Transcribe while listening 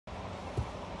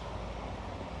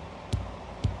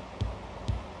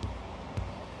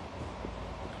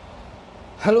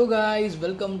Hello guys,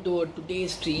 welcome to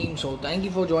today's stream. So thank you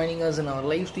for joining us in our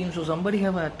live stream. So somebody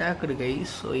have attacked guys.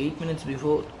 So 8 minutes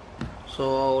before.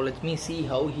 So let me see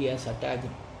how he has attacked.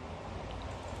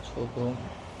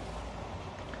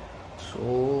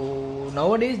 So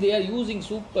nowadays they are using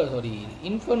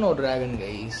Inferno Dragon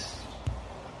guys.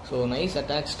 So nice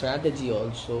attack strategy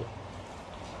also.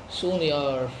 Soon we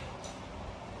are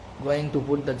going to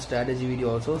put that strategy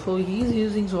video also. So he is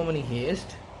using so many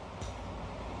haste.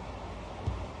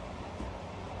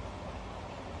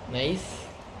 Nice.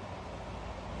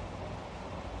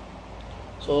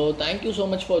 So thank you so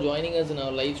much for joining us in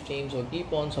our live stream. So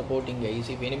keep on supporting guys.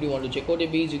 If anybody want to check out a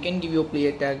base, you can give your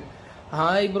player tag.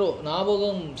 Hi bro,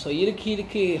 Nabogam. So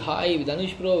irki. Hi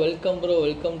Dhanush bro,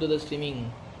 welcome to the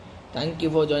streaming. Thank you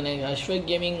for joining. Ashwak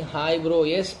Gaming, hi bro.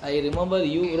 Yes, I remember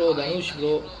you bro, Dhanush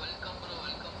bro.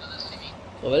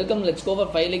 So welcome, let's go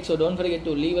for 5 likes. So don't forget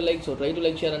to leave a like. So try to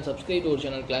like, share and subscribe to our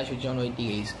channel Clash with John YT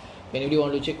guys. If anybody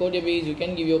want to check out your page, you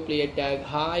can give your player tag.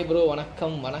 Hi bro,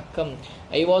 vanakkam.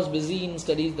 I was busy in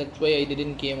studies, that's why I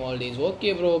didn't came all days.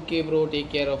 Okay bro, take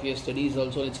care of your studies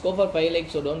also. Let's go for 5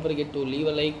 likes. So don't forget to leave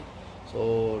a like.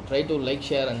 So try to like,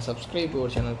 share and subscribe to our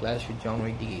channel Clash with John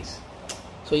YT guys.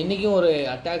 So இன்னைக்கும் ஒரு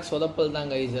attack சொதப்பல்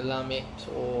தான் guys எல்லாமே.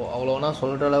 So அவ்வளோனா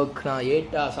சொல்கிற அளவுக்கு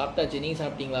நான் சாப்பிட்டாச்சு. நீங்கள்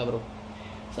சாப்பிட்டீங்களா ப்ரோ?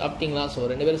 சாப்பிட்டீங்களா? ஸோ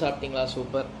 2 பேரும் சாப்பிட்டீங்களா?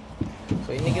 சூப்பர். ஸோ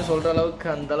இன்றைக்கி சொல்கிற அளவுக்கு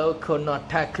அந்த அளவுக்கு ஒன்றும்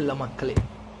அட்டாக் இல்லை மக்களே.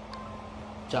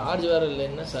 சார்ஜ் வேறு இல்லை,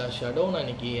 என்ன சார் ஷடவுன்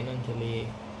அன்றைக்கி என்னன்னு சொல்லி.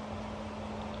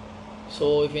 So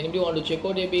if anybody want to check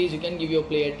out your base, you can give your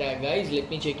player tag guys. Let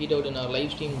me check it out in our live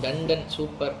stream. Ton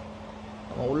super.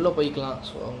 நம்ம உள்ளே போய்க்கலாம்.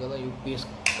 ஸோ அங்கே தான் யூபிஎஸ்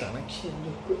கனெக்ஷன்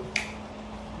இருக்குது.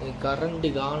 Current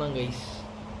காணும் guys.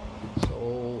 So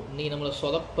இன்றைக்கி நம்மளை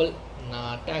சொதப்பல், நான்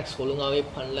அட்டாக்ஸ் ஒழுங்காகவே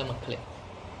பண்ணல மக்களே.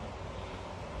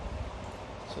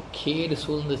 ஸோ கேடு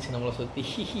சூழ்ந்துச்சு நம்மளை சுற்றி.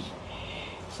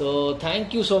 So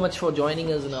thank you so much for joining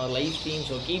us in our live stream.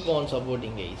 So keep on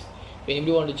supporting guys. If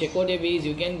anybody want to check out your base,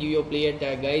 you can give your player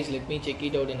tag guys. Let me check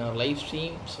it out in our live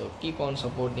stream. So keep on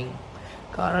supporting.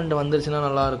 Current வந்துருச்சுன்னா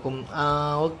நல்லாயிருக்கும்.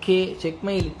 Okay, check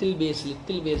my little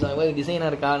base அது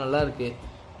டிசைனாக இருக்கா? நல்லா இருக்குது,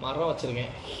 மரம்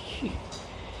வச்சுருக்கேன்.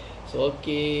 So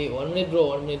okay, 1 minute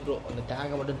bro. அந்த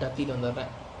டேக்கை மட்டும் தப்பிட்டு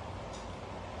வந்துடுறேன்.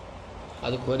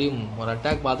 அதுக்கு வரையும் ஒரு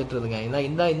அட்டாக் பார்த்துட்டு இருந்துங்க.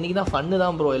 இன்றைக்கி தான் ஃபன்னு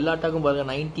தான் ப்ரோ. எல்லா அட்டாக்கும்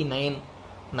பாருங்கள். 99,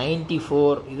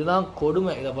 94 இதுதான்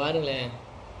கொடுமை. இதை பாருங்களேன்.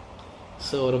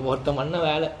 ஸோ ஒருத்த மண்ண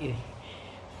வேலை இது.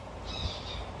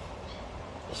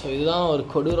 ஸோ இதுதான் ஒரு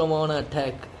கொடூரமான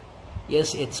அட்டாக்.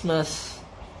 எஸ் எட்ஸ்மஸ்.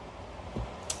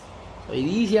 ஸோ இது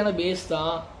ஈஸியான பேஸ்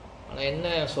தான், ஆனால் என்ன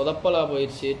சொதப்பலாக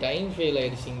போயிடுச்சு. டைம் ஃபெயில்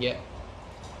ஆயிடுச்சு இங்கே.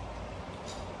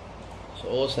 So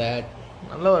sad.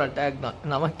 நல்ல ஒரு அட்டாக் தான்,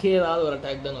 நமக்கே ஏதாவது ஒரு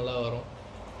அட்டாக் தான் நல்லா வரும்.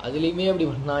 அதுலேயுமே அப்படி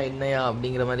பண்ணால் என்னையா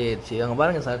அப்படிங்கிற மாதிரி ஆயிடுச்சு. அங்கே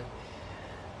பாருங்கள் சார்.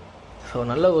 ஸோ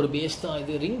நல்ல ஒரு பேஸ் தான்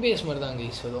இது. ரிங் பேஸ் மாதிரி தான்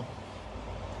கைஸ் எதுவும்.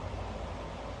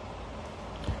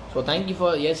 So thank you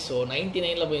for S. So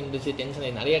 99 போய் இருந்துச்சு. டென்ஷன்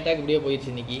ஆகி நிறைய அட்டாக் இப்படியே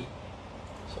போயிடுச்சு இன்றைக்கி.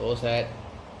 ஸோ சார்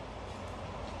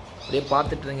அப்படியே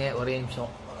பார்த்துட்ருங்க. ஒரே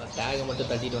நிமிஷம் டேகை மட்டும்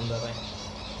தட்டிட்டு வந்துடுறேன்.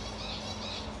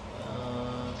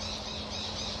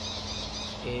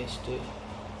 Taste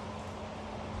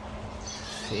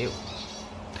save.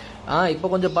 இப்போ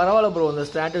கொஞ்சம் பரவாயில்ல ப்ரோ. இந்த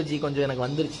ஸ்ட்ராட்டஜி கொஞ்சம் எனக்கு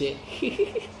வந்துருச்சு.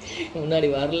 முன்னாடி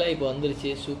வரல, இப்போ வந்துருச்சு.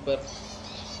 சூப்பர்,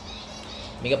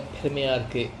 மிக பெருமையாக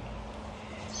இருக்குது.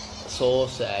 So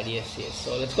sad. Yes.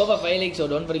 So let's go for 5 likes. So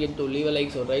don't forget to leave a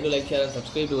like. So try to like, share and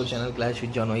subscribe to our channel Clash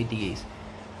with John YT guys.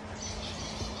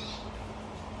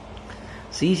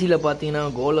 சிசியில் பார்த்தீங்கன்னா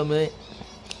கோலமு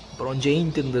அப்புறம்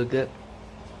giant இருந்திருக்கு.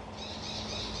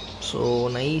 So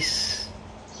nice.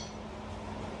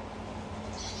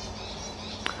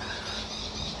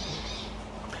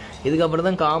 இதுக்கப்புறம்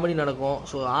தான் comedy நடக்கும்.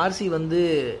 So RC வந்து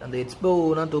அந்த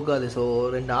எக்ஸ்போனா தூக்காது. So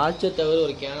 2 Archer தவிர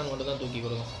ஒரு கேனன் மட்டும் தான் தூக்கி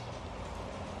கொடுக்கும்.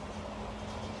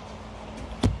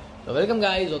 So welcome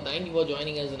guys. So thank you for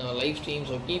joining us in our live stream.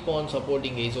 So keep on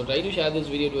supporting guys. So try to share this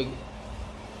video to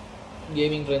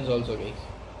gaming friends also guys.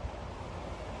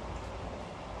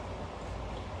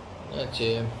 That's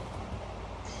it.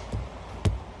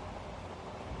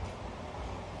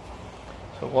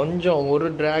 So கொஞ்சம் ஒரு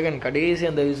dragon கடைசி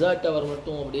அந்த wizard tower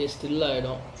மட்டும் அப்படியே still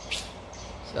ஆகிடும்.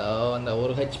 So அந்த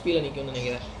ஒரு ஹெச்பியில் நிற்கும்னு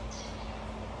நினைக்கிறேன்.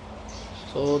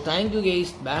 So thank you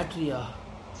guys. பேட்ரியா?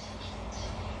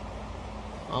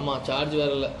 ஆமாம், சார்ஜ்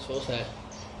வேறு இல்லை. ஸோ சார்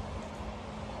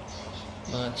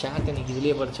நான் சேட் இன்னைக்கு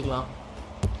இதுலேயே படிச்சுக்கலாம்.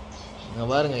 நான்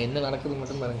பாருங்கள் என்ன நடக்குது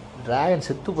மட்டும் பாருங்கள். ட்ராகன்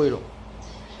செத்து போயிடும்.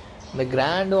 இந்த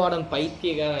கிராண்ட் வார்டன்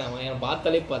பைத்தியக்காரன் அவன்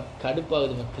பார்த்தாலே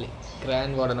கடுப்பாகுது மக்களே.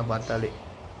 கிராண்ட் வார்டனை பார்த்தாலே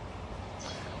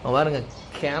பாருங்கள்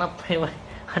கேனப்பையன்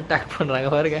அட்டாக் பண்ணுறாங்க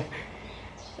பாருங்கள்.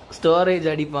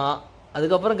 ஸ்டோரேஜ் அடிப்பான்,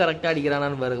 அதுக்கப்புறம் கரெக்டாக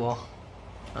அடிக்கிறானான்னு பாருங்க.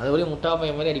 அதுவரை முட்டா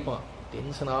பையன் மாதிரி அடிப்பான்.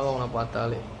 டென்ஷன் ஆகும் அவனை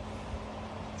பார்த்தாலே.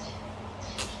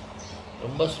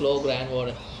 ரொம்ப ஸ்லோ கிராண்ட்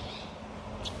வார்டன்.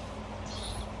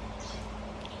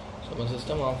 ஸோ நம்ம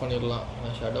சிஸ்டம் ஆஃப் பண்ணிடலாம்,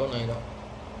 ஏன்னா ஷட் டவுன் ஆகிடும்.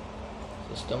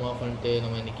 சிஸ்டம் ஆஃப் பண்ணிட்டு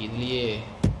நம்ம இன்றைக்கி இதுலேயே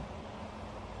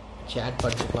சேட்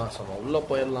படிச்சுக்கலாம். ஸோ நம்ம உள்ளே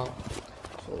போயிடலாம்.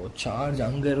 ஸோ சார்ஜ்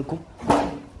அங்கே இருக்கும்.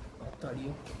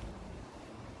 அடியும்.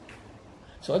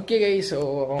 ஸோ ஓகே கை. ஸோ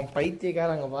அவன்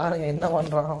பைத்தியக்காரன் அங்கே பாருங்க என்ன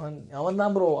பண்ணுறான். அவன்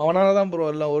தான் ப்ரோ, அவனால தான் ப்ரோ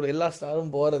எல்லாம் எல்லா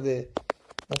ஸ்டாரும் போகிறது.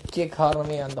 முக்கிய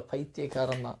காரணமே அந்த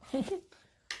பைத்தியக்காரன் தான்.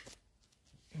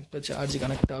 இப்போ சார்ஜ்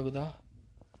கனெக்ட் ஆகுதா?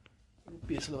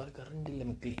 யூபிஎஸ்ல வர கரண்ட் இல்லை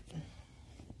மக்களே.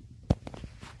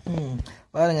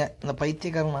 பாருங்க இந்த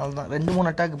பைத்தியக்காரனால தான்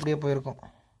 2-3 அட்டாக் இப்படியே போயிருக்கும்.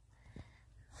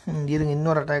 இருங்க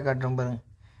இன்னொரு அட்டாக் காட்டுறேன் பாருங்க.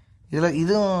 இதில்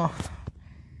இதுவும்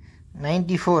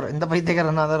 94. இந்த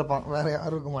பைத்தியக்காரனாக தான் இருப்பான், வேறு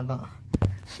யாரும் இருக்க மாட்டான்.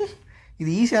 இது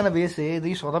ஈஸியான பேஸு,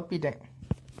 இதையும் சொதப்பிட்டேன்.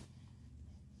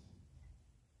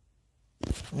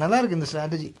 நல்லாயிருக்கு இந்த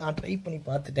ஸ்ட்ராட்டஜி, நான் ட்ரை பண்ணி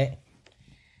பார்த்துட்டேன்.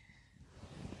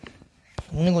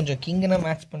 இன்னும் கொஞ்சம் கிங்கனா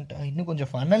மேட்ச் பண்ணிட்டேன். இன்னும்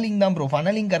கொஞ்சம் ஃபனலிங் தான் ப்ரோ.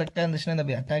 ஃபனலிங் கரெக்டாக இருந்துச்சுன்னா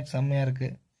இந்த அட்டாக் செம்மையாக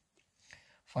இருக்குது.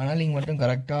 ஃபனலிங் மட்டும்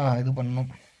கரெக்டாக இது பண்ணணும்.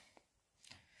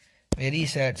 Very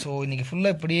sad. ஸோ இன்றைக்கி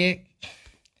ஃபுல்லாக இப்படியே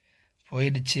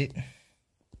போயிடுச்சு.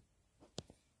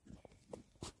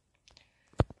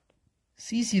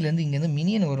 சிசிலேருந்து இங்கேருந்து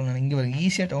மினியன் வரும். நான் இங்கே வரும்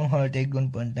ஈஸியாக டவுன் ஹால் டேக் ஒன்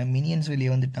பண்ணிட்டேன். மினியன்ஸ்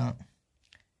வெளியே வந்துட்டான்.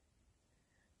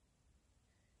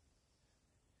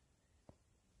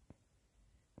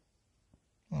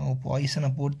 பாய்சனை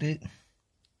போட்டு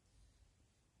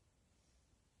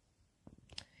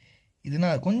இதுனா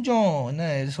கொஞ்சம் என்ன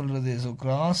சொல்கிறது. ஸோ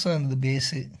கிராஸாக இருந்தது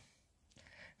பேஸு.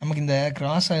 நமக்கு இந்த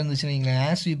கிராஸாக இருந்துச்சுன்னா இங்கே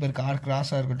ஆஸ் ஸ்வீப்பர் கார்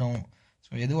கிராஸாக இருக்கட்டும்,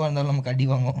 ஸோ எதுவாக இருந்தாலும் நமக்கு அடி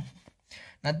வாங்கும்.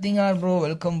 Nothing are bro,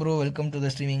 welcome to the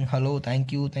streaming. Hello, thank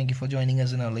you for joining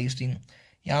us in our live stream.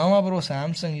 யாமா bro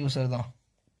Samsung user தான்.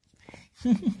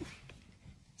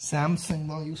 சாம்சங்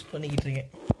தான் யூஸ் பண்ணிக்கிட்டு இருக்கேன்.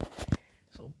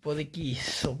 ஸோ இப்போதைக்கு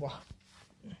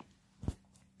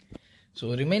ஸோ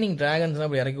ரிமைனிங் ட்ராகன்ஸ்லாம்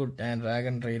அப்படி இறக்கி விட்டேன்.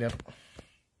 ட்ராகன் ரைடர்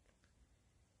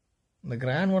இந்த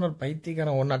கிராண்ட் வார்டன்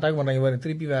பைத்தியக்காரன் ஒன்று அட்டாக் பண்ணுறாங்க பாரு,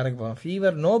 திருப்பி வேற போகிறான்.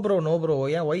 Fever no bro.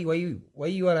 ஏன்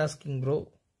why you are asking bro?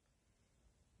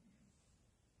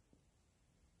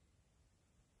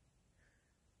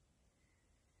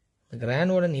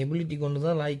 Grand warden ability கொண்டு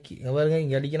தான் லாய்க்கு. இங்கே பாருங்க,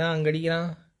 இங்கே அடிக்கிறான் அங்கே அடிக்கிறான்,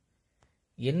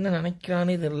 என்ன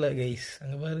நினைக்கிறானே தெரில கைஸ்.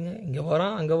 அங்கே பாருங்க, இங்கே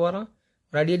போகிறான் அங்கே போகிறான்,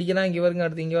 ஒரு அடி அடிக்கிறான், இங்கே பாருங்க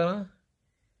அடுத்து இங்கே வரான்.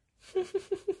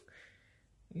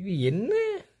 இது என்ன?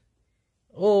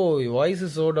 ஓ voice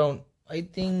is so down. I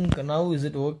think now is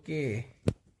it okay?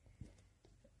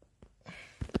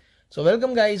 So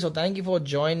welcome guys. So thank you for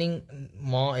joining.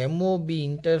 MOP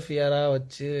இன்டர்ஃபியராக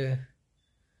வச்சு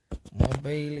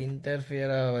மொபைல்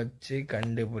இன்டர்ஃபியராக வச்சு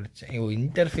கண்டுபிடிச்சேன்.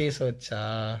 இன்டர்ஃபேஸை வச்சா?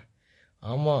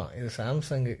 ஆமாம், இது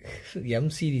சாம்சங்கு எம்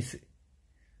சீரீஸு.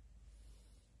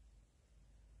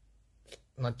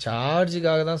 நான்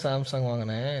சார்ஜுக்காக தான் சாம்சங்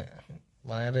வாங்கினேன்,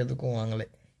 வேறு எதுக்கும் வாங்கலை.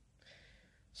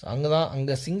 ஸோ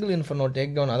அங்கே சிங்கிள் இன்ஃபர்னோ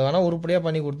டேக் டவுன் அதை வேணால் உருப்படியாக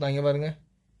பண்ணி கொடுத்தாங்க பாருங்கள்.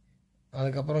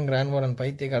 அதுக்கப்புறம் கிராண்ட் வார்டன்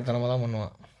பைத்தியக்காரத்தனமாக தான்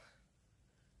பண்ணுவான்.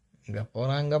 இங்கே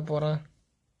போகிறான்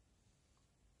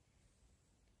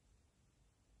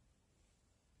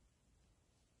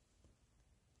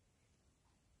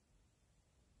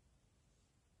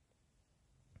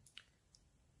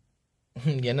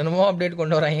என்னென்னமோ அப்டேட்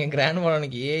கொண்டு வராங்க. கிராண்ட்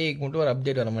வார்டனுக்கு ஏஐக்கு மட்டும் ஒரு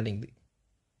அப்டேட் வர மாட்டேங்குது.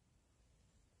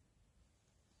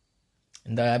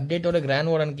 இந்த அப்டேட்டோட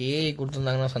கிராண்ட் வார்டனுக்கு ஏஐ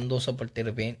கொடுத்துருந்தாங்கன்னா சந்தோஷப்பட்டு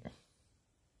இருப்பேன்.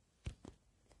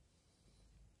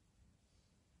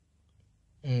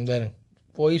 வேறு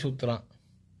போய் சுற்றுறான்,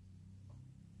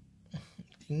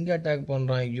 இங்கே அட்டாக்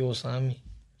பண்ணுறான். ஐயோ சாமி,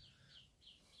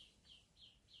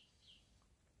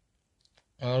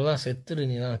 அவ்வளோதான்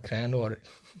செத்துடு நீ தான் கிராண்ட் வார்டன்.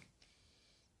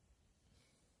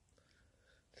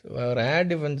 ஒரு ஏர்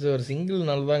டிஃபென்ஸ் ஒரு சிங்கிள்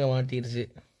நாள் தான் அங்கே மாட்டிடுச்சு.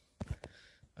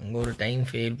 அங்கே ஒரு டைம்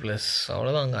ஃபெயில் ப்ளஸ்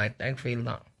அவ்வளோதான், அங்கே அட்டாக் ஃபெயில்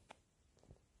தான்.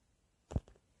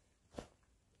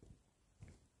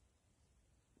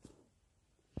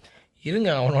 இருங்க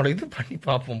அவனோட இது பண்ணி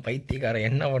பார்ப்போம், பைத்தியக்காரன்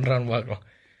என்ன பண்ணுறான்னு பார்க்கலாம்.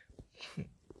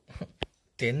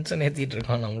 டென்ஷன் ஏற்றிட்டு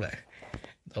இருக்கான் நம்மளை.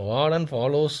 The warden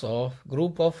follows of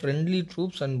group of friendly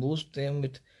troops and boosts them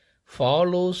with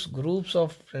follows groups of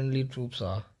friendly troops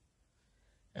are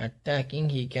attacking.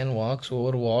 He can walk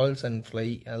over walls and fly.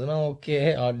 Adana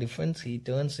okay. Our defense he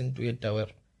turns into a tower.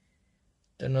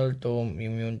 Tunnel tomb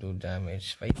immune to damage.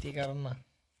 பைத்தியக்காரன்னா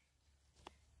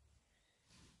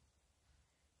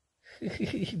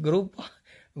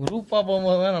குரூப்பாக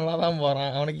போகும்போது தான் நல்லா தான்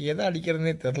போகிறான். அவனுக்கு எதை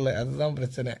அடிக்கிறதுனே தெரில, அதுதான்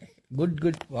பிரச்சனை.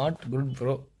 Good what good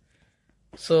bro.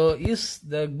 So is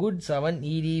the good 7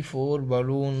 ED4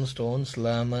 balloon stone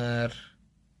slammer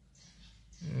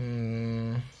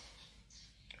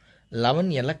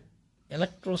 11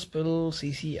 electro spell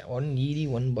CC 1 ED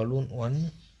 1 balloon 1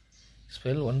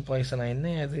 spell 1 poison. என்ன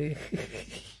அது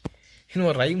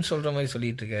இன்னும் ரைம் சொல்கிற மாதிரி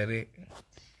சொல்லிகிட்டு இருக்காரு.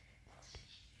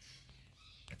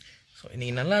 ஸோ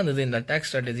இன்றைக்கி நல்லா இருந்தது இந்த அட்டாக்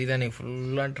ஸ்ட்ராட்டஜி தான். இன்றைக்கி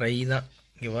ஃபுல்லாக ட்ரை தான்.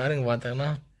 இங்கே பாருங்க பார்த்தோன்னா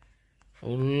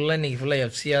ஃபுல்லாக இன்றைக்கி ஃபுல்லாக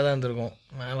எஃப்சியாக தான் இருந்திருக்கும்.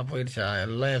 மேலே போயிடுச்சா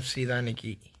எல்லாம் எஃப்சி தான்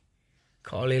இன்றைக்கி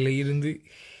காலையில் இருந்து.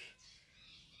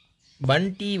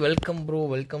 Bunty, welcome bro,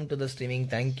 welcome to the streaming.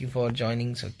 Thank you for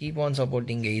joining. So keep on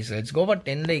supporting guys. Let's go for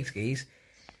 10 likes guys.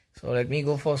 So let me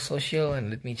go for social and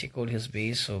let me check out his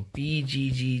base. So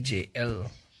PGGJL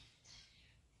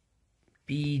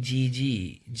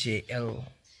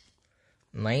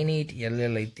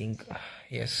 98LL I think.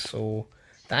 Yes, so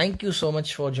thank you so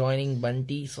much for joining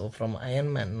Bunty. So from Iron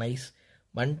Man, nice.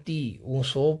 Bunty,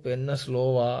 soap enna slow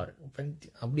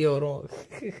அப்படியே வரும்.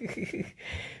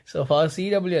 So for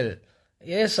CWL,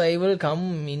 yes, I will come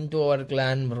into our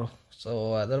clan bro. So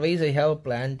otherwise I have a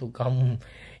plan to come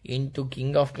into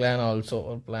King of Clan also.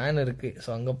 ஒரு plan இருக்குது. So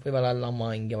அங்கே போய் விளாட்லாமா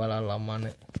இங்கே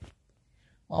விளாட்லாமான்னு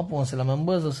பார்ப்போம். சில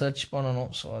மெம்பர்ஸை search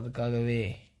பண்ணணும். ஸோ அதுக்காகவே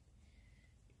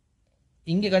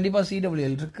இங்கே கண்டிப்பாக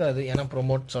CWL இருக்காது ஏன்னா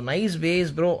promote. So nice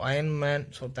base bro iron man.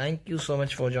 So thank you so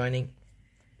much for joining.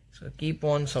 So keep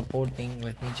on supporting.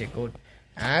 Let me check out.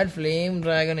 Add Flame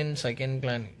Dragon in second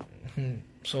clan.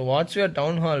 So what's your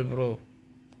town hall bro?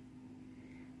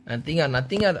 Nothing.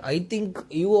 I think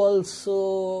you also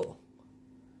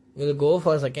will go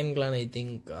for second clan. I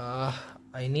think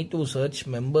I need to search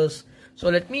members. So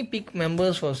let me pick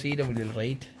members for CWL,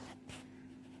 right?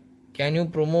 Can you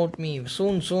promote me?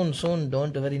 Soon.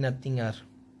 Don't worry, nothing are.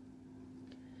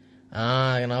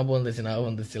 நான்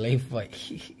வந்துச்சு life பாய்.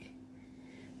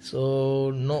 So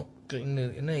no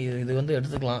என்ன இது வந்து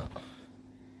எடுத்துக்கலாம்.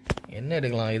 என்ன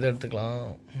எடுக்கலாம்? இதை எடுத்துக்கலாம்.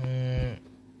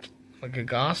 ஓகே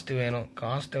காஸ்ட் வேணும்.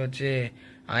 காஸ்ட்டை வச்சு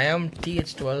ஐ ஆம்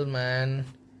TH12 man.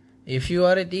 If you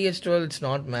are TH12 it's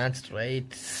not matched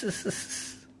right.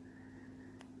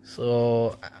 So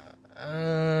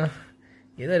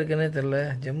எதை இருக்குன்னே தெரில.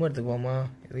 ஜெம்மு எடுத்துக்குவோமா?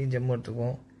 எதுலையும் ஜெம்மு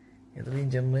எடுத்துக்குவோம்.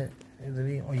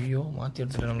 எதுலையும் ஐயோ மாற்றி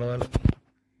எடுத்துட்டேன். நல்ல வேலை.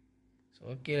 So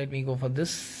okay let me go for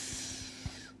this.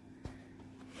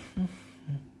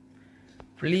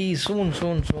 Please, soon.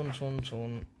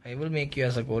 I will make you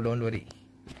as a co, don't worry.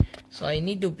 So I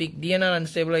need to pick DNR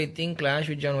unstable. I think Clash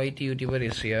with John YT YouTuber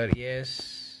is here. Yes.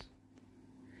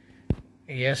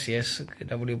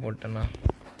 W போட்டேன்னா.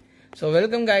 So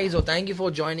welcome guys. So thank you for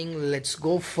joining. Let's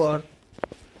go for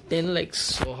 10 likes.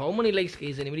 So how many likes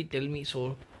guys? Anybody tell me? So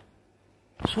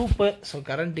super. So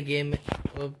current game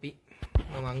OP.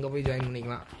 நம்ம அங்கே போய் join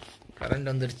பண்ணிக்கலாம். Current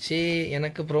வந்துருச்சு.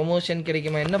 எனக்கு promotion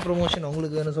கிடைக்குமா? என்ன promotion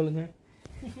உங்களுக்கு வேணும் சொல்லுங்கள்.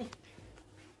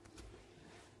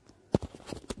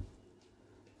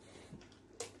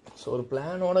 ஸோ ஒரு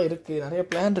பிளானோட இருக்குது. நிறைய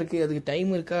பிளான் இருக்குது. அதுக்கு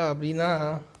டைம் இருக்கா அப்படின்னா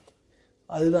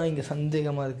அதுதான் இங்கே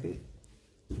சந்தேகமாக இருக்குது.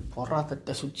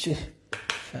 பொறாத்தட்ட சுவிட்சு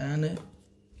ஃபேனு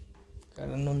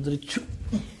கரண்ட் வந்துருச்சு.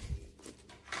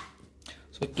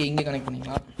 ஸோ ஓகே இங்கே கனெக்ட்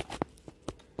பண்ணிக்கலாம்.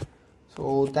 So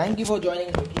thank you for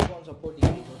joining. Keep on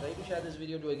supporting. So try to share this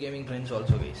video to gaming friends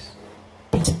also guys.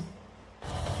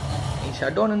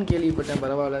 Shut down கேள்விப்பட்டேன்,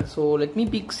 பரவாயில்ல. So let me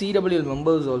big CWL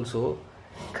members also.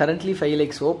 Currently 5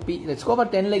 likes. OP. Let's go for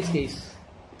 10 likes guys.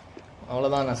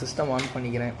 அவ்வளோதான். நான் system on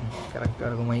பண்ணிக்கிறேன். கரெக்டாக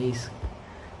இருக்கும் mice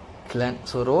clan.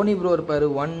 So Ronnie bro இருப்பார்.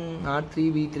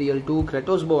 103V3L2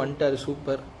 கிரெட்டோஸ் போ வந்துட்டார்.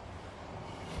 சூப்பர்.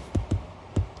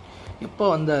 எப்போ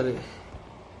வந்தார்?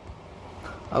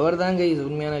 அவர் தாங்க இது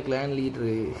உண்மையான கிளான்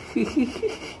லீடரு.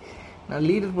 நான்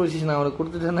லீடர் பொசிஷன் அவரை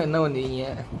கொடுத்துட்டேன்னா என்ன பண்ணுவீங்க?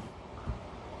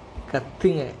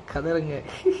 கத்துங்க, கதறுங்க.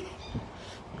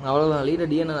 அவ்வளோதான். லீடர்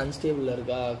DNR அன்ஸ்டேபிளில்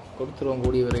இருக்கா? கொடுத்துருவோம்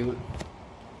கூடிய விரைவில்.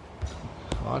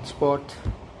 Hotspot.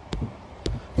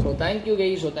 So thank you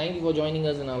guys. So thank you for joining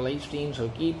us in our live stream. So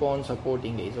keep on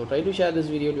supporting guys. So try to share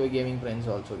this video to gaming friends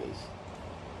also guys.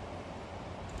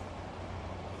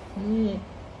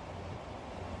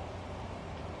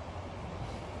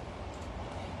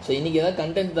 So இன்றைக்கி ஏதாவது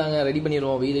content தாங்க ready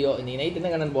பண்ணிடுவோம் video. இன்றைக்கி night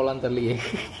என்ன content போகலான்னு தெரியலையே.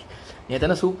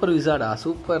 நேற்று super விசாடா,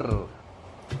 super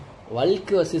வல்க்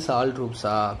versus all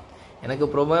ட்ரூப்ஸா? எனக்கு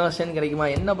ப்ரொமோஷன் கிடைக்குமா?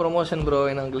 என்ன ப்ரொமோஷன் ப்ரோ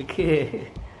வேணும் உங்களுக்கு?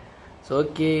 So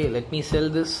okay let me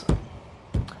sell this.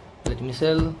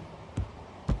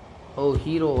 ஓ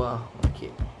ஹீரோவா? ஓகே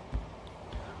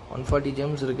 140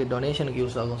 gems இருக்குது. டொனேஷனுக்கு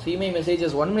யூஸ் ஆகும். See my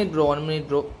messages. 1 minute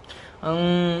bro.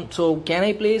 So can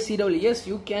I play CW? Yes,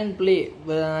 you can play.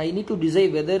 I need to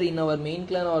decide whether in our main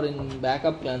clan or in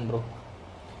backup clan bro.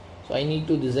 So I need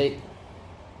to decide.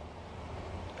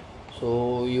 So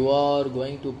you are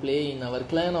going to play in our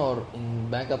clan or in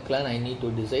backup clan? I need to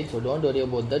decide. So don't worry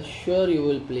about that. Sure you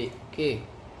will play. Okay.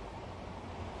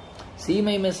 See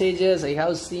my messages. I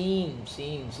have seen.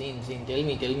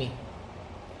 Tell me.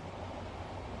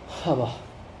 Haba.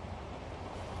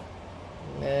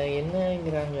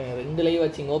 என்னங்கறாங்க ரெண்டு live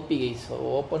வாட்சிங் OP guys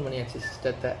open பண்ணியாச்சு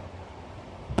சிஸ்டத்தை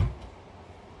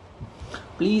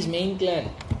please main clan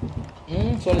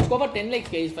so let's go for 10 likes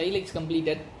guys 5 likes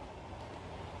completed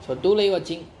so 2 live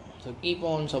watching so keep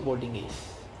on supporting guys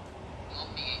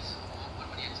OP guys open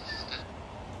பண்ணியாச்சு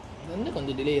sister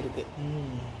கொஞ்சம் delay இருக்கு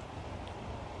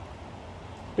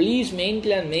please main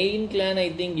clan I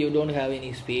think you don't have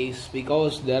any space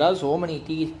because there are so many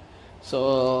keys so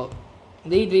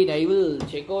wait I will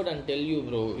check out and tell you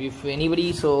bro if anybody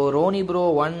so Roni bro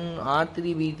 1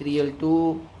 R3B3L2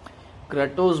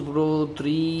 Kratos bro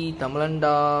 3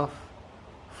 Tamlanda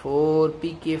 4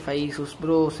 PK5 Sus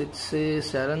bro 6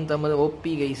 Sharan Tamal OP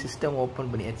guys system open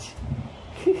பண்ணியாச்சு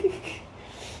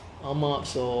ஆமா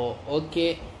so okay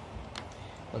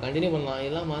continue பண்ணலாம்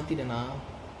எல்லாம் மாத்திட்டேனா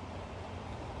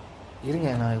இருங்க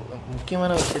நான்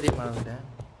முக்கியமான விஷயத்தை மறந்துட்டேன்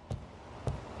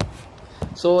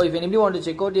so if anybody want to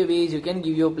check out your ways you can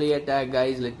give your player tag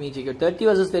guys let me check it 30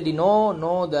 versus 30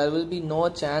 no there will be no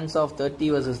chance of 30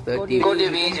 versus 30 check out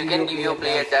your ways you can give your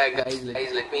player tag guys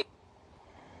let me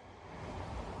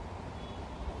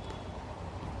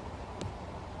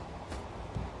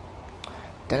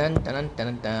tanan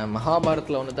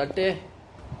மகாபாரத்ல ஒன்னு தட்டு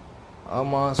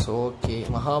ஆமா so okay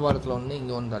மகாபாரத்ல ஒன்னு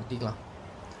இங்க ஒன்னு தட்டிக்கலாம்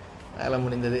வேலை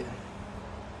முடிந்தது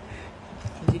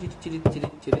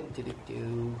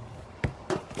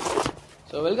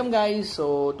so welcome guys so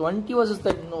 20 versus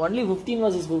 30 only 15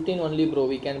 versus 15 only bro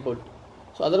we can put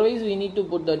so otherwise we need to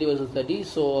put 30 versus 30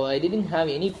 so I didn't have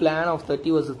any plan of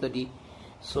 30 versus 30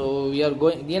 so we are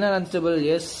going DNR unstable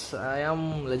yes I am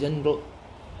legend bro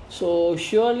so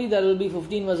surely there will be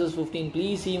 15 versus 15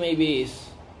 please see my base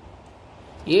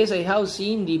yes I have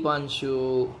seen Deepanshu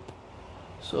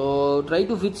so try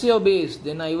to fix your base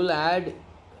then I will add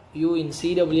you in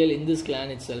CWL in this clan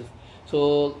itself so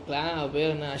clan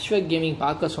பேர் அஸ்வக் gaming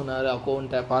பார்க்க சொன்னாரு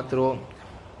அக்கவுண்ட்டை பார்த்துறோம்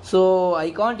so I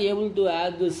can't able to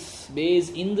add this base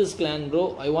in this clan bro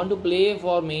I want to play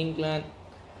for main clan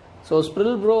so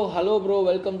Sprill bro hello bro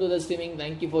welcome to the streaming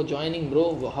thank you for joining bro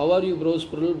how are you bro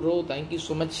Sprill bro thank you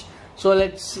so much so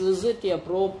let's visit a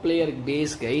pro player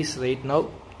base guys right now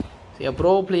see a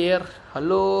pro player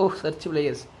hello search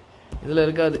players இதுல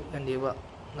இருக்காது கண்டிப்பா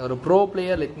ஒரு pro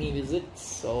player let me visit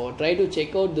so try to check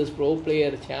out this pro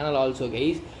player channel also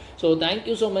guys so thank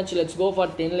you so much let's go for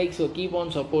 10 likes so keep on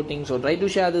supporting so try to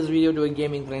share this video to your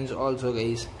gaming friends also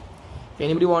guys if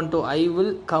anybody want to I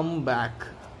will come back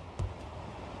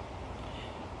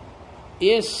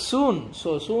yes soon so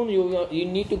soon you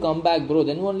need to come back bro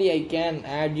then only I can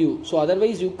add you so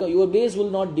otherwise your base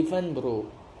will not defend bro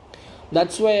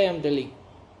that's why I am telling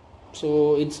so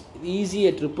it's easy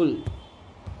a triple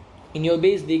in your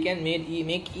base they can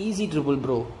make easy triple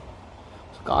bro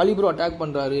so Kali bro attack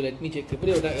பண்றாரு let me check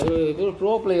எப்படி ஒரு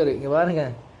pro player இங்க பாருங்க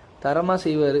தரமா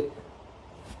செய்வாரு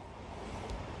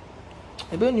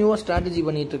இப்போ new strategy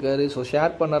பண்ணிட்டு இருக்காரு so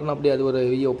ஷேர் பண்ணாருன்னா அப்படியே அது ஒரு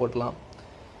வீடியோ போடலாம்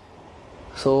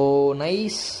so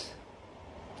nice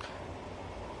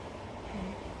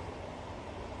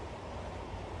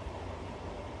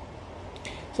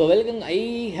so welcome I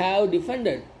have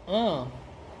defended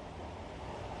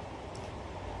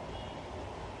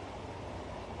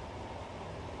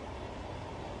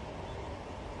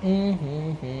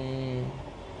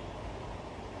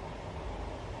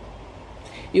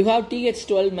you have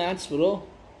TH12 mats bro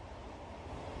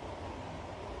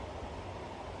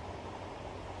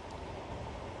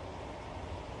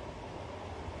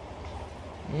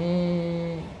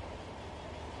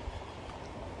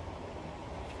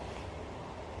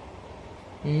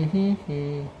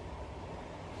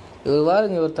இவர்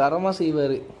பாருங்க இவர் தரமா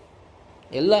செய்வாரு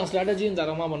எல்லா ஸ்ட்ராட்டஜியும்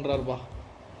தரமா பண்றாருப்பா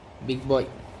பிக் பாய்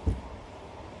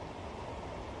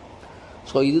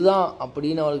ஸோ இதுதான்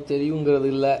அப்படின்னு அவளுக்கு தெரியுங்கிறது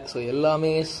இல்லை ஸோ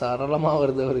எல்லாமே சரளமாக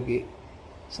வருது அவருக்கு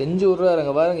செஞ்சு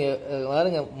விட்றாருங்க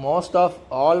பாருங்க most of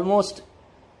almost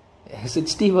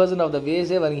 60% of the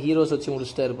பேஸே பாருங்க ஹீரோஸ் வச்சு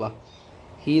முடிச்சிட்டாருப்பா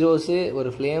ஹீரோஸு ஒரு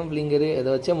ஃப்ளேம் ஃப்ளிங்கரு இதை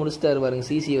வச்சே முடிச்சிட்டாரு பாருங்க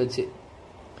சிசி வச்சு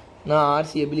நான்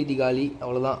ஆர்சி எபிலிட்டி காலி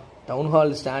அவ்வளோதான் டவுன்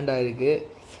ஹால் ஸ்டாண்ட் ஆகிருக்கு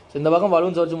ஸோ இந்த பக்கம்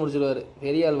பலூன்ஸ் வச்சு முடிச்சிடுவார்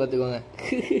பெரிய ஆள் பார்த்துக்கோங்க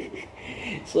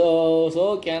so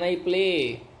can I play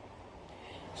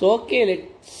so okay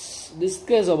let's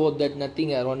discuss about that nothing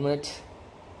 1 minute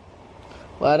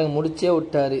பாருங்க முடிச்சே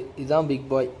விட்டாரு இதுதான் பிக்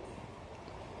பாய்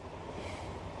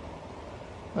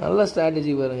நல்ல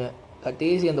ஸ்ட்ராட்டஜி பாருங்க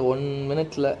கடைசி அந்த 1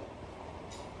 மினிட்ல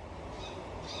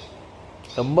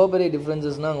ரொம்ப பெரிய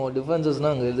டிஃபரன்சஸ்னா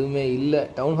அங்கே எதுவுமே இல்லை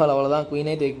டவுன் ஹால் அவ்வளோதான்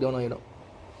குயினே டேக் டவுன் ஆகிடும்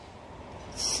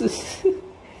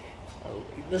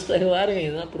இந்த பாருங்க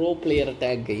இதுதான் ப்ரோ பிளேயர்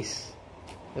அட்டாக் கைஸ்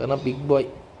இவனா பிக் பாய்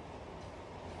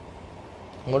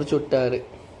முடிச்சு விட்டாரு.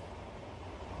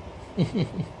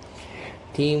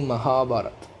 டீம்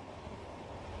மகாபாரத்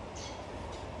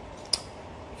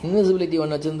இன்விசிபிலிட்டி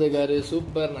ஒன்று வச்சிருந்திருக்காரு.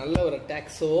 சூப்பர், நல்ல ஒரு attack.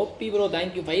 So OP bro,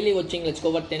 thank you. 5 live watching. Let's go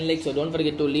for 10 likes. So don't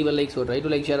forget to leave a like. So try to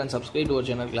like, share and subscribe to our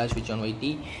channel Clash with John YT.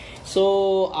 So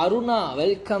Aruna,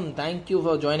 welcome. Thank you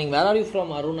for joining. Where are you from,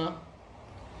 Aruna?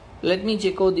 Let me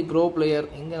check out the pro player.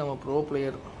 எங்க நம்ம pro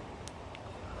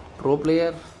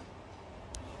player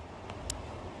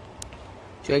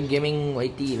check gaming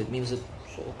YT. Let me visit.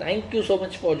 So thank you so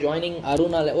much for joining,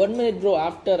 Aruna. 1 minute bro,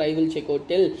 after I will check out.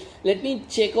 Let me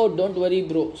check out, don't worry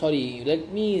bro. Sorry, let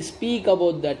me speak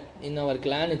about that in our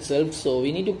clan itself. So we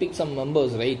need to pick some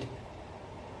members, right?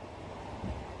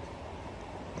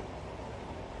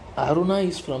 Aruna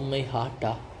is from my heart.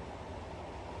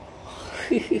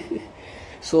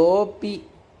 So P,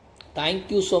 thank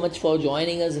you so much for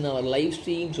joining us in our live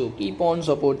stream. So keep on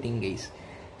supporting, guys.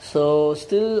 So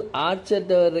still Archer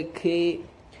Tower,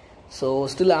 so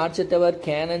still Archer Tower,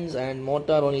 cannons and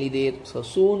mortar only there. So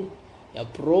soon a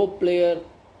pro player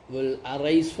will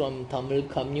arise from Tamil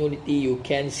community. You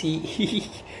can see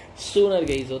sooner,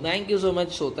 guys. So thank you so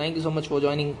much. So thank you so much for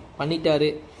joining. பண்ணிட்டாரு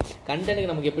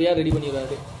content நமக்கு எப்படியா ready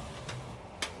பண்ணிடுறாரு.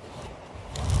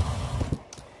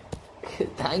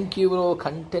 Thank you bro,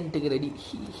 content ready.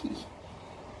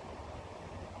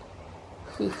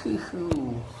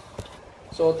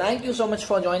 So thank you so much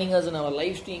for joining us in our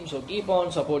live stream. So keep on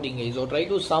supporting, guys. So try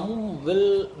to, some will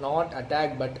not attack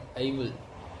but I will,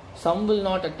 some will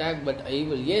not attack but I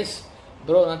will. Yes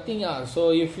bro, nothing. So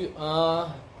if you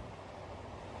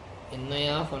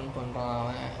என்னையா fun பண்ணுறான்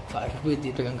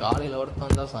கடுப்பேற்றிட்டு இருக்கேன். காலையில்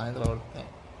ஒருத்தன் தான் சாயந்தரம் ஒருத்தன்.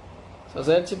 So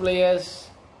search players,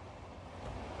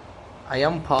 I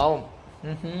am பாவம்.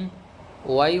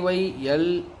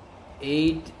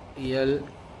 YYL8L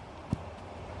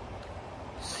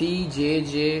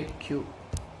CJJQ.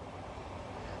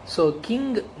 So King,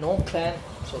 no clan.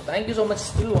 So thank you so much.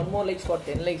 Still one more likes for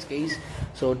 10 likes, guys.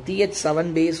 So TH7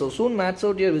 base. So soon match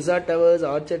out your wizard towers,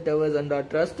 archer towers, and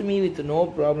trust me with no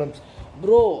problems,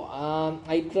 bro.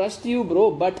 I trust you, bro,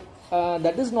 but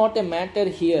that is not a matter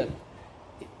here.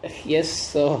 Yes,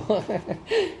 so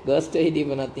ghost ID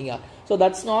for nothing. So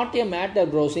that's not a matter,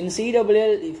 bros. In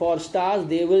CWL for stars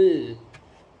they will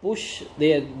push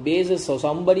their bases, so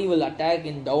somebody will attack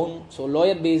in down, so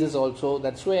lower bases also.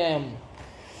 That's why I am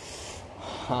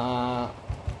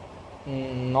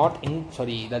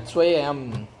that's why I am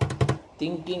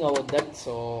thinking about that.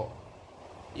 So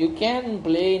you can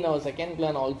play in our second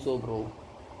clan also, bro.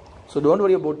 So don't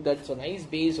worry about that. So nice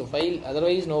base, so file,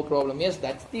 otherwise no problem. Yes,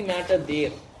 that's the matter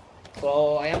there. So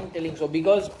I am telling, so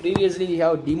because previously we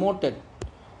have demoted,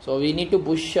 so we need to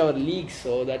push our leagues,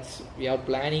 so that's we are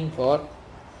planning for.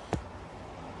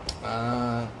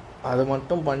 அதை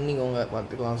மட்டும் பண்ணிக்கோங்க,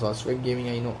 பார்த்துக்கலாம். So அஸ்வெக் gaming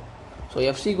ஐனோ. So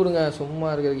FC கொடுங்க, சும்மா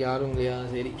இருக்கிறதுக்கு யாரும் இல்லையா?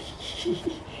 சரி.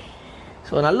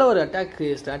 ஸோ நல்ல ஒரு அட்டாக்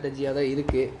ஸ்ட்ராட்டஜியாக தான்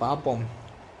இருக்குது, பார்ப்போம்.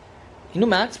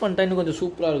 இன்னும் மேட்ச் பண்ணிட்டா இன்னும் கொஞ்சம்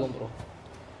சூப்பராக இருக்கும் bro.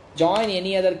 Join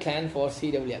any other clan for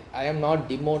CWL. I am not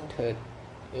டிமோட்டட்.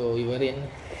 இவர் என்ன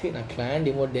நான் clan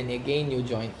டிமோட், then again you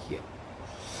join here.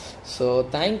 So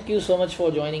thank you so much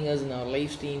for joining us in our live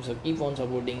stream. So keep on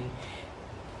supporting.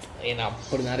 ஏன்னா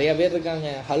அப்படி நிறைய பேர் இருக்காங்க.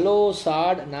 Hello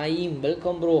chat Naeem,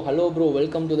 welcome bro. Hello bro,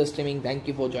 welcome to the streaming.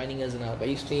 Thank you for joining us in our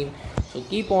live stream. So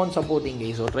keep on supporting,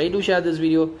 guys. So try to share this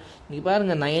video. நீங்கள்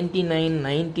பாருங்கள், 99,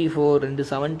 94,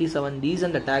 277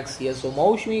 descent attacks. S. So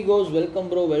மௌஷ்மி cos, welcome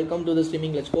bro, welcome to the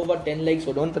streaming. Let's go for 10 likes.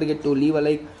 So don't forget to leave a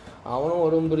like. அவனும்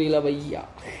வரும் புரியல பையா.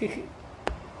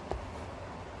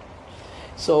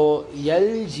 So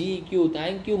LGQ,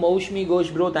 thank you Maushmi Ghosh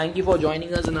bro, thank you for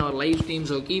joining us in our live stream.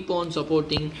 So keep on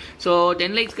supporting. So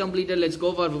 10 likes completed, let's go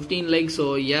for 15 likes. So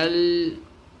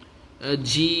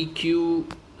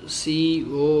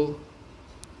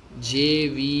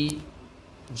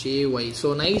LGQCOJVJY. So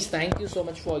nice, thank you so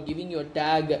much for giving your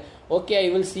tag. Okay, I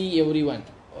will see everyone.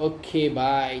 Okay,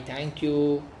 bye, thank you.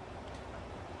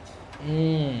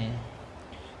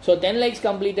 So 10 likes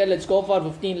completed, let's go for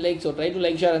 15 likes. So try to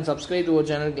like, share and subscribe to our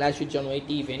channel Clash with John YT.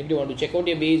 If anybody want to check out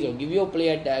your base or give you a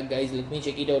player tag, guys, let me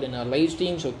check it out in our live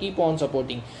stream. So keep on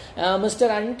supporting. Mr.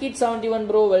 Ankit71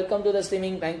 bro, welcome to the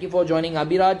streaming. Thank you for joining.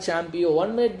 Abhiraj Champion,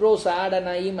 1 minute bro. Sad and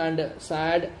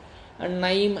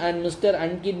Naeem and Mr.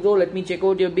 Ankit bro, let me check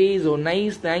out your base. Oh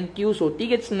nice, thank you. So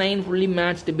tickets 9 fully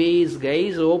matched base,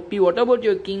 guys. OP, what about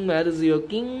your king? Where is your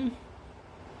king?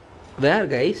 Where,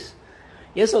 guys?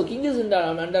 Yes, so king is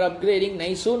under upgrading.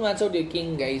 Nice, soon match out your king,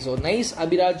 guys. So nice,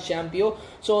 Abhiraj Champion.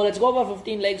 So let's go for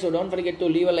 15 likes. So don't forget to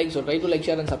leave a like. So try to like,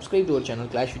 share and subscribe to our channel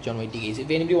Clash with John YT, guys. If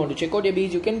anybody want to check out your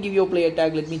base, you can give your player tag.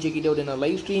 Let me check it out in our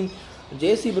live stream.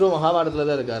 JC bro மகாபாரதத்தில்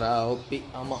தான் இருக்காரா? OP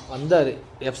ஆமாம் வந்தார்.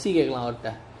 FC கேட்கலாம்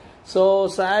அவர்கிட்ட. So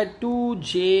sad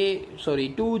 2J.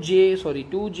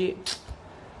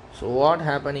 So what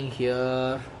happening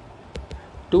here?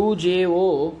 2JO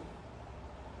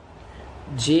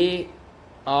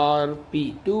JRP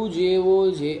 2JO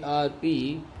JRP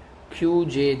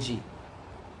QJG.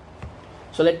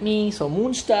 So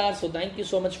Moonstar, so thank you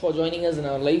so much for joining us in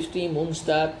our live stream,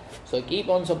 Moonstar. So keep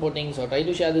on supporting. So try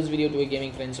to share this video to your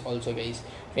gaming friends also, guys.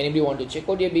 If anybody want to check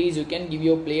out your base, you can give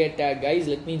your player tag, guys.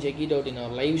 Let me check it out in our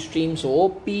live stream. So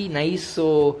OP, nice. So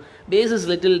base is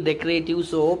little decorative,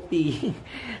 so OP.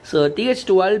 So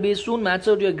TH12 base soon match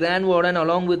out your Grand Warden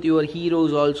along with your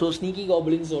heroes also. Sneaky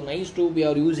Goblins, so nice troop we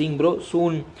are using, bro,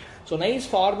 soon. So nice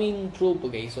farming troop,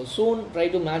 guys. So soon try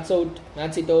to match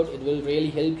it out. It will really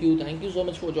help you. Thank you so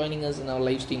much for joining us in our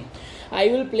live stream. I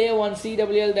will play one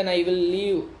CWL, then I will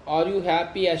leave. Are you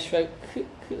happy, Ashfaq?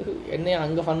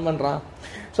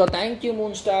 So thank you,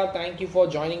 Moonstar. Thank you for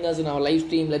joining us in our live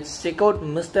stream. Let's check out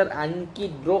Mr.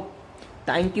 Ankit, bro.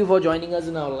 Thank you for joining us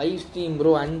in our live stream,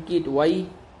 bro. Ankit,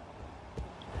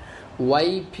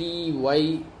 YPYPY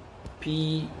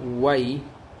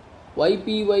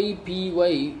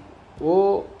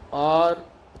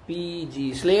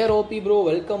Slayer OP, bro.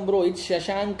 Welcome, bro. It's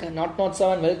Shashank, not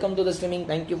 7. Welcome to the streaming.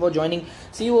 Thank you for joining.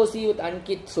 COC with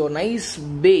Ankit. So nice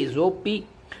base, OP.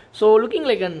 So looking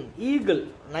like an eagle.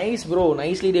 Nice, bro.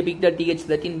 Nicely depicted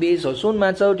TH13 base. So soon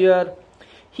match out your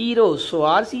heroes. So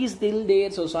RC is still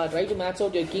there. So try to match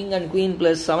out your king and queen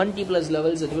plus 70 plus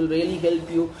levels. It will really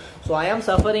help you. So I am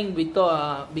suffering with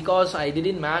because I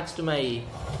didn't match to my...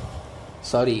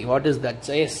 Sorry, what is that?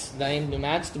 Yes, I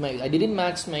didn't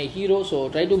match my hero. So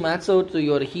try to match out to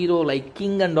your hero like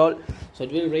king and all. So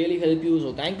it will really help you.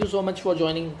 So thank you so much for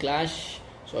joining Clash.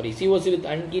 Sorry, COC with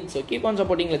Ankit. So keep on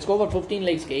supporting. Let's go for 15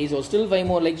 likes, guys. So still 5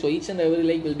 more likes. So each and every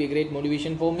like will be a great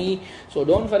motivation for me. So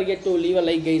don't forget to leave a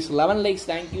like, guys. 11 likes.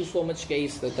 Thank you so much,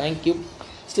 guys. So thank you.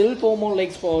 Still 4 more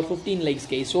likes for 15 likes,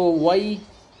 guys. So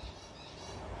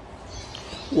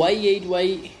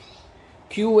Y8Y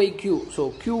QYQ.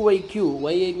 So QYQ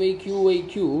Y8Y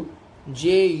QYQ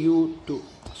JU2.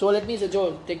 So let me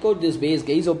check out this base,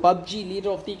 guys. So PUBG leader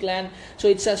of the clan. So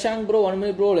it's Shashank, bro. 1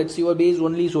 minute, bro. Let's see your base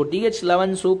only. So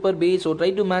TH11 super base. So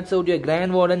try to match out your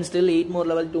Grand Warden. Still 8 more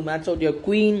level to match out your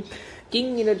Queen.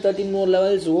 King in at 13 more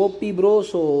levels. OP, bro.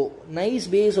 So nice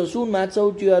base. So soon match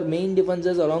out your main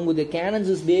defenses along with your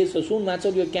cannons base. So soon match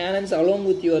out your cannons along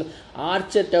with your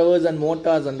archer towers and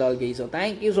mortars and all, guys. So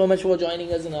thank you so much for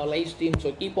joining us in our live stream.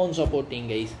 So keep on supporting,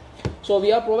 guys. So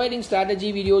we are providing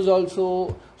strategy videos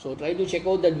also. So try to check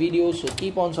out that video. So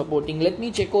keep on supporting. Let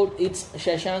me check out. It's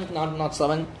Shashank, not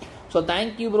 7. So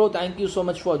thank you, bro. Thank you so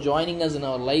much for joining us in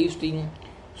our live stream.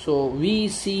 So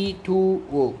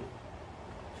VC2O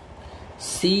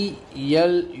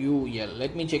CLUL.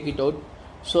 Let me check it out.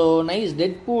 So nice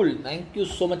Deadpool. Thank you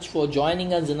so much for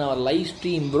joining us in our live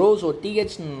stream, bro. So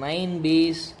TH9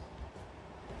 base.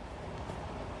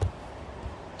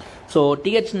 So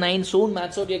TH9 soon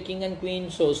match out your king and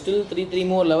queen. So still 3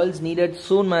 more levels needed.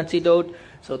 Soon match it out.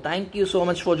 So thank you so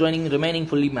much for joining remaining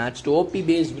fully matched OP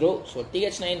base, bro. So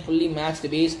TH9 fully matched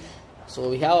base. So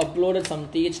we have uploaded some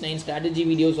TH9 strategy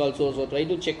videos also. So try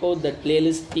to check out that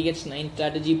playlist, TH9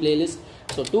 strategy playlist.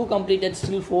 So 2 completed,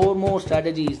 still 4 more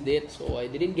strategies there. So I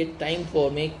didn't get time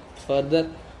for make further.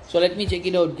 So let me check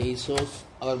it out, guys. So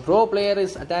our pro player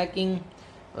is attacking.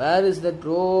 Where is that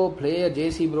pro player?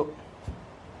 JC, bro.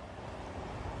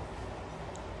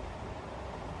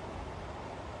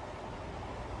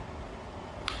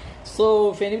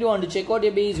 So if anybody want to check out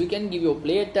your base, you can give your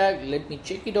player tag. Let me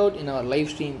check it out in our live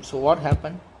stream. So what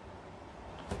happened?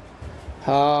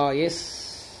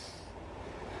 Yes.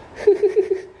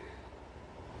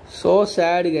 So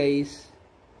sad, guys.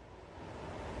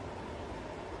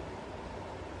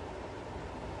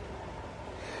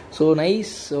 So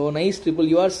nice triple.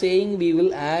 You are saying we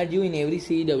will add you in every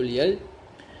CWL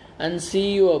and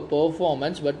see your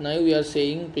performance, but now we are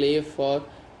saying play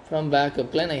from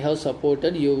backup clan. I have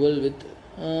supported you will with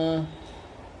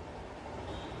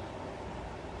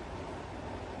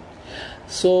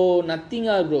so nothing,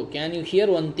 bro. Can you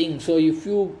hear one thing? So if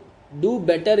you do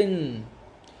better in,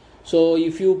 so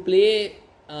if you play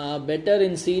better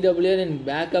in CWL and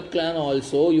backup clan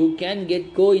also, you can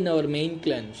get go in our main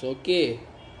clans, okay?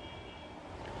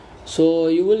 So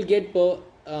you will get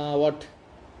what?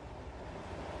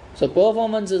 So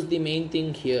performance is the main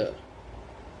thing here.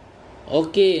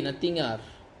 Okay, nothing.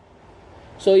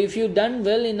 So if you done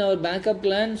well in our backup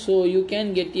clan, so you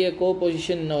can get a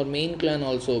co-position in our main clan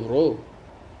also, bro.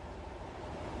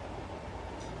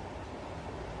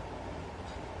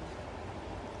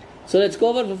 So let's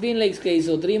go for 15 likes, guys.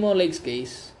 So 3 more likes,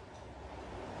 guys.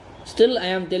 Still, I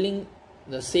am telling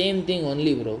the same thing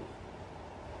only, bro.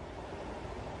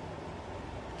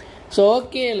 So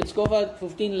okay, let's go for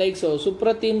 15 likes. So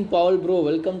Supratim Paul, bro,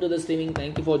 welcome to the streaming.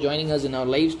 Thank you for joining us in our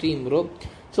live stream, bro.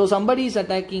 So somebody is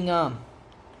attacking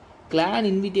clan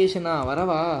invitation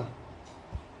varava.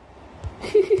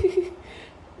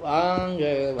 வாங்க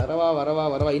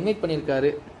வரவா invite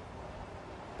பண்ணிருக்காரு.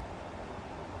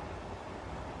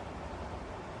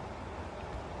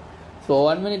 So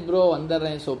 1 minute, bro,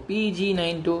 வந்துறேன். So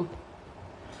PG92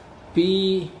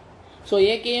 So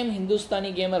AKM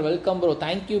Hindustani Gamer, welcome, bro.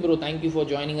 Thank you, bro. Thank you for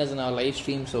joining us in our live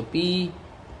stream. So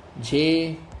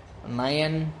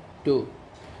PJ92.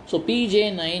 So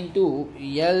PJ92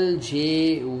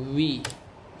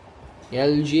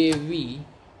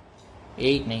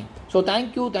 LJV89. So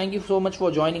thank you so much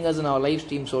for joining us in our live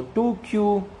stream. So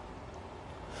 2Q.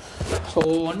 So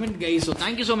 1 minute, guys. So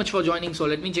thank you so much for joining. So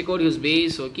let me check out his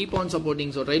base. So keep on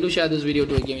supporting. So try to share this video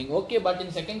to a gaming. Okay, but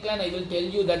in second clan I will tell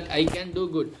you that I can do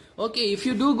good. Okay, if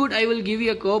you do good, I will give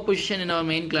you a co-position in our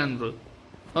main clan, bro.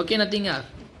 Okay, nothing else.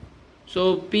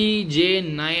 So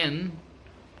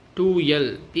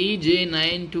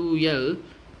PJ92L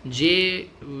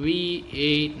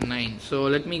JV89. So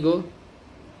let me go.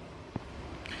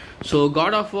 So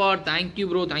God of War, thank you,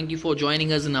 bro. Thank you for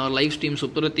joining us in our live stream.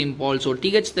 Supratim Paul. So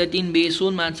TH13 base,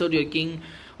 soon match out your king.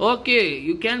 Okay,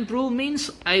 you can prove means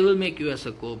I will make you as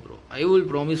a co, bro. I will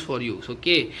promise for you. So,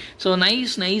 okay. So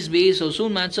nice base. So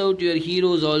soon match out your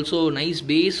heroes also. Nice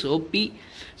base. OP.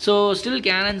 So still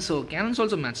cannons. So cannons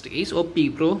also matched, guys. OP,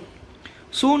 bro.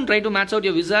 Soon try to match out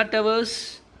your wizard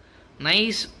towers.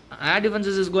 Nice. Air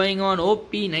defenses is going on.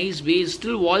 OP, nice base.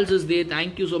 Still walls is there.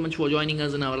 Thank you so much for joining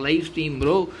us in our live stream,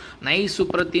 bro. Nice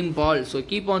Supratim Paul. So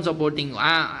keep on supporting.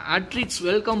 Atrits,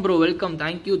 welcome, bro. Welcome.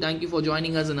 Thank you for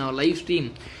joining us in our live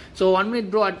stream. So 1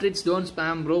 minute, bro. Atrits, don't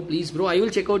spam, bro. Please, bro. I will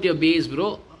check out your base,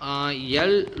 bro.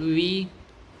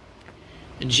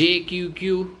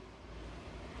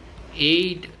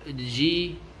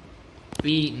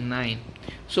 LVJQQ8GP9.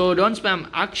 So don't spam.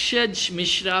 Akshaj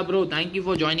Mishra, bro, thank you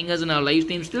for joining us in our live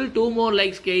stream. Still 2 more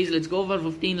likes, guys. Let's go for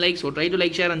 15 likes. So try to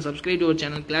like, share and subscribe to our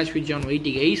channel Clash with John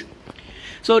Whitey, guys.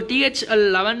 So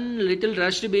TH11 little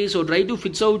rushed base. So try to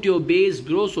fix out your base,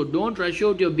 bro. So don't rush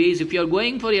out your base. If you are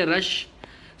going for a rush,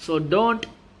 so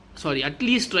at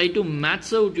least try to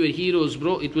max out your heroes,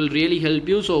 bro. It will really help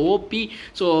you. So OP.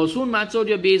 So soon max out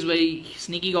your base by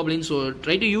sneaky goblins. So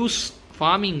try to use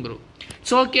farming, bro.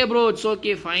 It's okay, bro. It's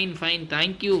okay. Fine.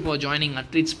 Thank you for joining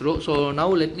Atrits, bro. So now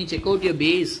let me check out your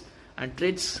base,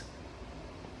 Atrits.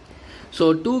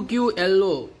 So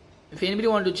 2QLO. If anybody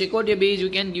want to check out your base,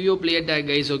 you can give your player tag,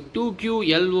 guys. So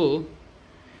 2QLO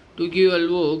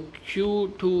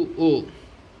Q2O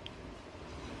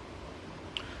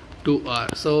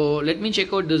 2R. So let me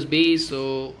check out this base.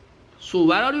 So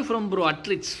where are you from, bro?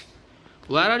 Atrits.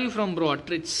 Where are you from, bro?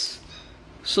 Atrits.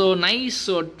 So nice.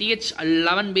 So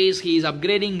TH11 base, he is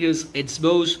upgrading his its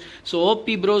bows. So OP,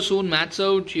 bro, soon match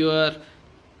out your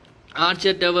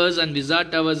archer towers and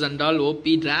wizard towers and all. OP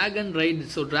dragon raid.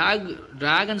 So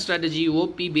dragon strategy,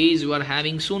 OP base you are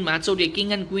having. Soon match out your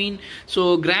king and queen.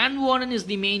 So Grand Warden is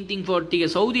the main thing for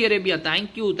Saudi Arabia.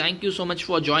 Thank you so much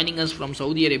for joining us from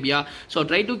Saudi Arabia. So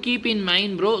try to keep in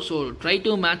mind, bro. So try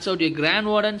to match out your Grand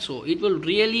Warden. So it will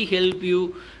really help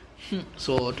you.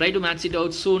 So try to match it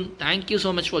out soon. Thank you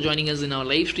so much for joining us in our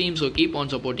live stream. So keep on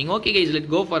supporting. Okay, guys, let's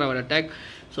go for our attack.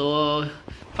 So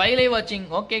 5 live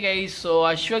watching. Okay, guys. So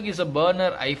Ashwak is a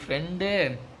burner. Our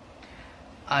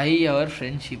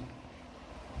friendship.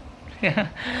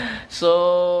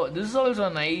 So this is also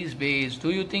a nice base. Do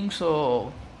you think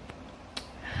so?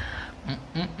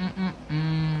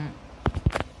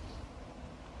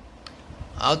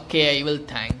 Okay, I will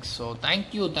thanks. So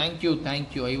thank you.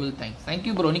 I will thanks. Thank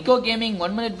you, bro. Nico Gaming,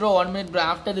 1 minute, bro.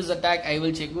 After this attack, I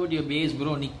will check out your base,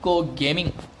 bro. Nico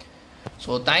Gaming.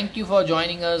 So thank you for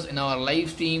joining us in our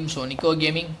live stream. So Nico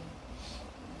Gaming.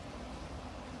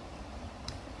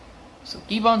 So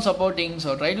keep on supporting.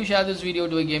 So try to share this video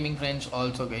to your gaming friends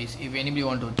also, guys. If anybody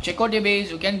want to check out your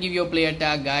base, you can give your player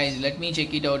tag, guys. Let me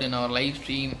check it out in our live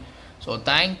stream. So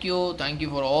thank you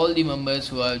for all the members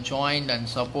who have joined and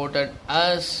supported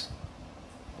us.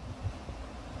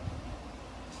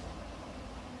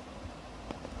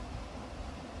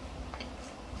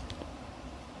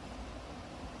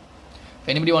 If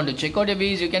anybody want to check out your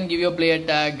base, you can give your player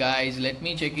tag, guys. Let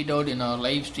me check it out in our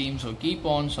live stream. So keep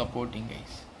on supporting,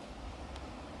 guys.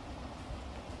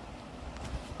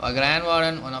 A Grand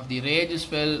Warden, one of the Rage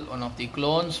spell, one of the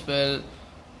Clone spell.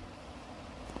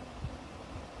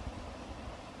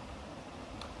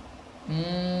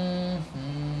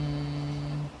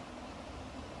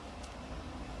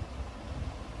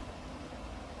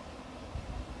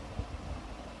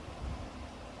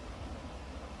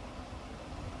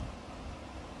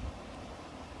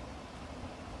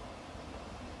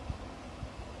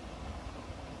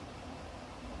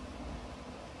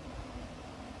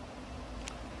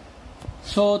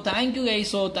 So thank you guys.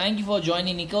 So thank you for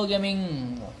joining Nico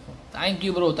Gaming. Thank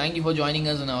you, bro. Thank you for joining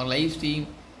us in our live stream.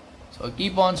 So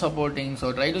keep on supporting.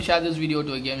 So try to share this video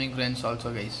to your gaming friends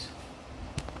also, guys.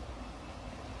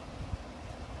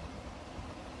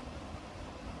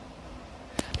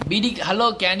 BD,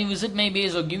 hello, can you visit my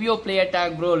base or give your player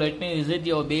tag, bro? Let me visit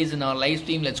your base in our live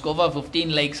stream. Let's go for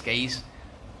 15 likes, guys.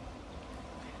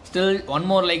 Still one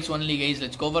more likes only, guys.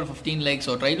 Let's go for 15 likes.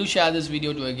 So try to share this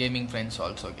video to your gaming friends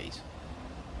also, guys.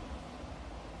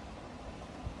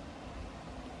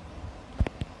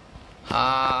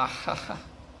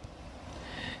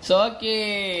 So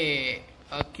okay.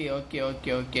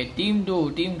 Team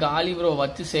 2, team Gali, bro.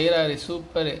 What you say,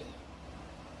 super.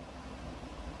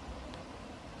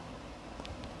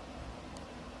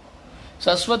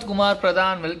 Saswat Kumar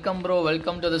Pradhan, welcome, bro.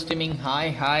 Welcome to the streaming.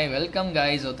 Hi, welcome,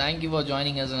 guys. So thank you for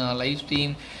joining us in our live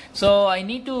stream. So I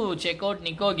need to check out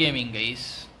Nico Gaming,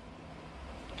 guys.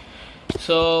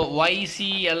 So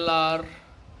YCLR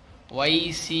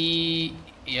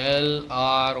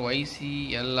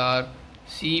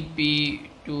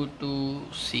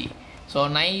CP22C. So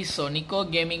nice. So Nico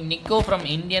Gaming, Nico from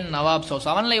Indian Nawab. So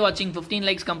 7 live watching, 15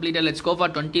 likes completed. Let's go for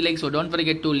 20 likes. So don't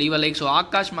forget to leave a like. So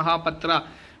Akash Mahapatra,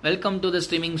 welcome to the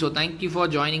streaming. So thank you for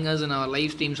joining us in our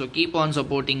live stream. So keep on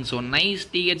supporting. So nice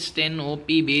TH10 OP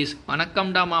base.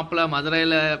 Vanakkam da maapla,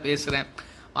 Madurai pesren.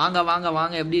 Vaanga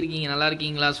eppadi irkeenga, nalla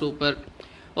irkeenga? Super.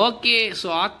 Okay, so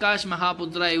Akash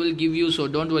Mahaputra, I will give you, so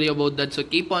don't worry about that. So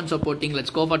keep on supporting. Let's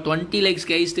go for 20 likes,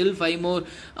 guys. Still 5 more.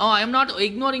 Oh, I am not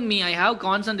ignoring me. I have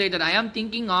concentrated. I am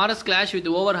thinking RS Clash with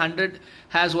over 100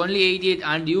 has only 88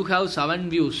 and you have 7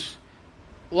 views.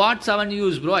 What 7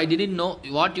 views, bro? I didn't know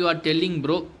what you are telling,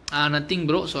 bro. Nothing,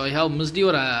 bro. So I have missed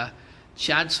your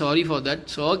chat. Sorry for that.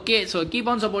 So okay, so keep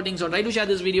on supporting. So try to share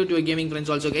this video to your gaming friends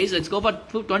also, guys. Let's go for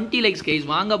 20 likes, guys.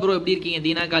 Vaanga, bro. Eppadi irkeenga?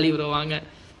 Deena Kali, bro. Vaanga.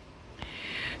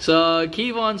 So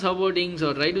keep on supporting.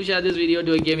 So try to share this video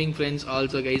to your gaming friends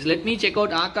also, guys. Let me check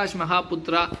out Akash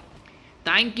Mahaputra.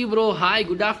 Thank you, bro. Hi,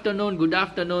 good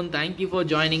afternoon. Thank you for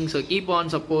joining. So keep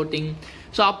on supporting.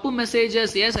 So Appu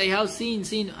messages, yes, I have seen.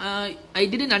 I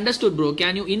didn't understood, bro.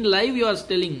 Can you in live you are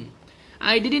telling?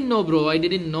 I didn't know, bro. I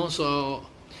didn't know. So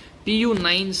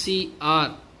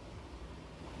PU9CR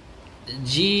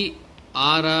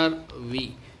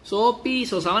GRRV. So OP,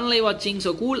 so 7 live watching.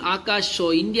 So cool Akash.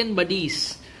 So Indian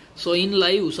buddies. So in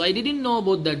live. So I didn't know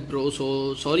about that, bro.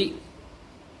 So sorry.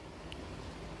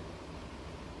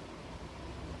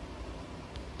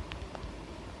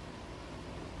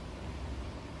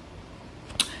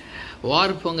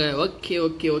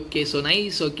 Okay. So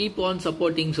nice. So keep on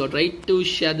supporting. So try to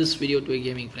share this video to your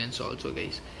gaming friends also,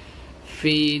 guys.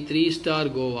 3-star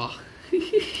Goa.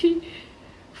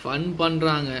 Fun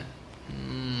pandranga.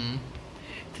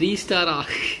 3-star.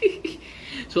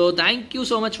 So thank you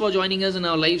so much for joining us in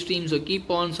our live stream. So keep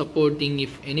on supporting.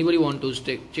 If anybody want to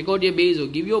check out your base or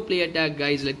give your player tag,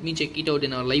 guys, let me check it out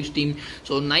in our live stream.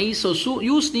 So nice. So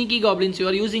use sneaky goblins. You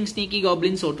are using sneaky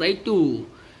goblins. So try to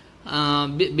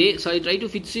try to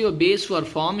fix your base for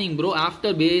farming, bro.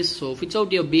 After base, so fix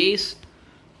out your base.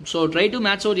 So try to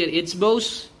match out your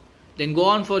H-bows. Then go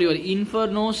on for your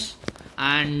Infernos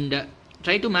and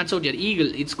try to match out your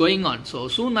eagle. It's going on. So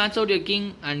soon match out your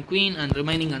king and queen and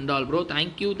remaining and all, bro.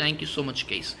 Thank you so much,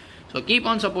 guys. So keep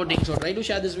on supporting. So try to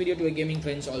share this video to your gaming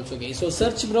friends also, guys. So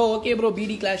search, bro. Okay, bro.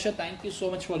 BD Clasher, thank you so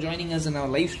much for joining us in our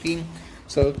live stream.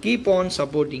 So keep on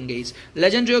supporting, guys.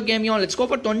 Legendary Game on. Let's go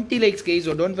for 20 likes, guys.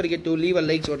 So don't forget to leave a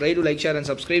like. So try to like, share and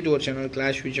subscribe to our channel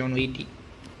Clash Vision 80.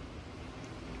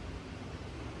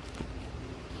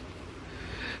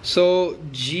 So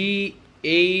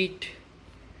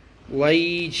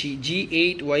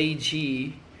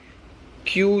G8YG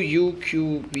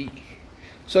QUQB.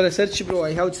 So the search, bro.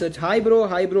 I have searched. Hi, bro.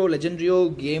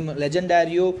 Legendario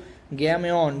Game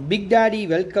on. Big Daddy,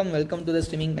 welcome to the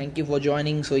streaming. Thank you for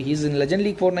joining. So he's in Legend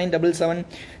League 4977.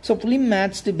 So fully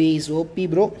matched base, OP,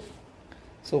 bro.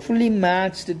 So fully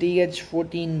matched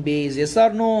TH14 base. Yes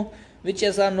or no? Which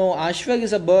yes or no? Ashwag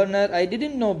is a burner. I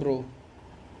didn't know, bro.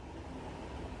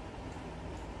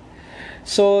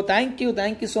 So thank you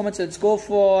so much. Let's go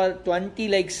for 20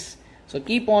 likes. So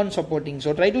keep on supporting.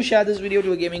 So try to share this video to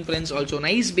your gaming friends also.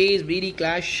 Nice base, BD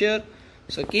Clasher.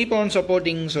 So keep on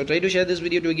supporting. So try to share this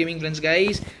video to your gaming friends,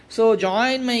 guys. So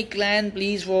join my clan,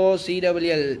 please, for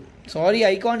CWL. Sorry,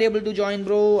 I can't able to join,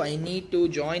 bro. I need to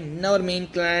join in our main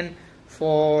clan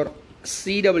for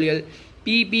CWL.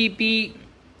 PPP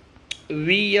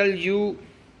VLU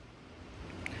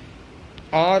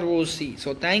ROC.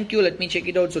 So thank you. Let me check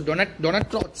it out. So Donut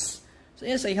Clots. So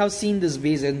yes, I have seen this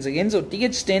base once again. So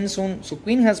TH10 soon. So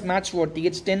Queen has matched for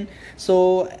TH10.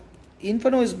 So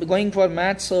Inferno is going for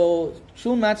match, so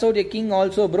soon match out a king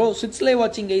also, bro. COC Live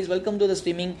watching, guys. Welcome to the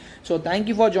streaming. So thank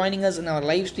you for joining us in our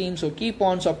live stream. So keep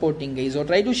on supporting, guys. So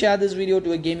try to share this video to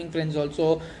your gaming friends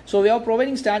also. So we are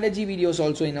providing strategy videos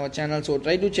also in our channel. So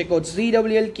try to check out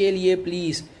CWLKLA,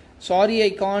 please. Sorry, I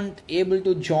can't able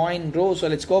to join, bro. So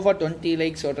let's go for 20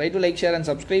 likes. So try to like, share, and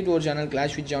subscribe to our channel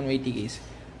Clash with John YT, guys.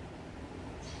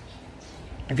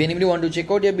 If anybody want to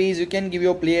check out your base, you can give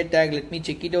your player tag. Let me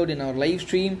check it out in our live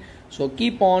stream. So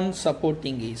keep on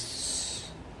supporting,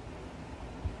 guys.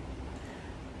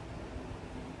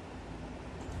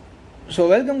 So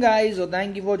welcome, guys. So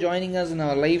thank you for joining us in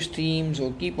our live stream.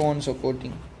 So keep on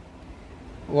supporting.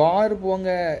 War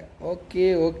ponga.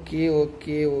 Okay. War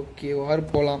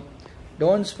polam.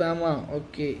 Don't spam.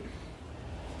 Okay.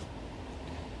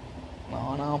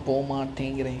 Nana po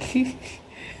maathengiren.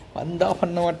 Vanda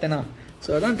panna mattena. So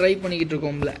adan try பண்ணிக்கிட்டு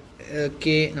இருக்கோம்ல.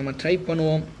 Okay, நம்ம try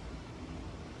பண்ணுவோம்.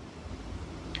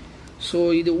 So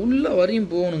இது உள்ள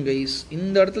வரையும் போகணும் guys.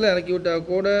 இந்த இடத்துல இறக்கி விட்டா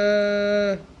கூட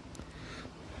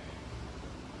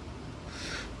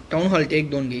town hall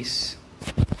take down guys.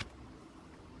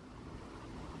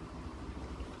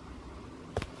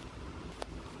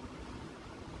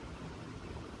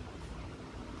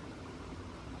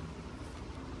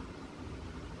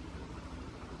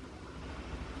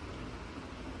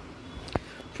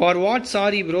 For what?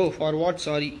 Sorry, bro. For what?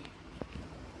 Sorry.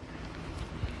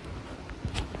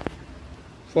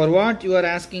 For what you are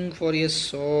asking for? Yes,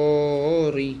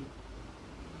 sorry.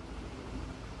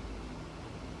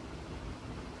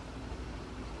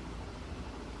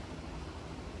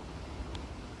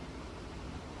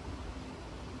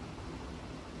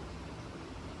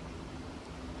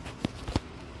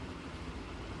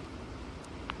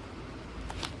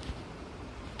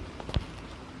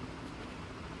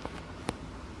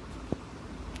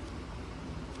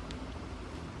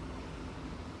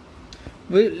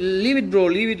 Leave it, bro.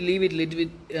 Leave it.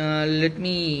 Let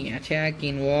me attack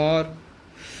in war.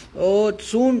 Oh,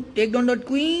 soon take down that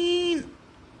queen.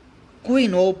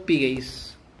 Queen OP,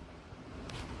 guys.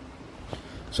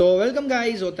 So welcome,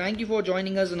 guys. So thank you for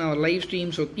joining us in our live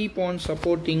stream. So keep on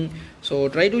supporting. So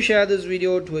try to share this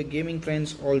video to your gaming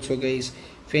friends also, guys.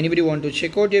 If anybody want to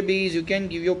check out your base, you can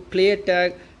give your player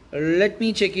tag. Let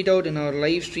me check it out in our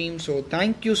live stream. So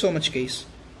thank you so much, guys.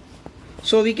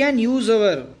 So we can use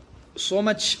our so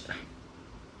much.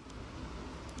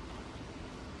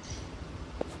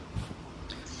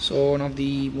 So one of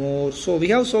the more. So we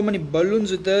have so many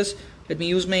balloons with us. Let me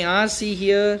use my RC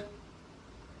here.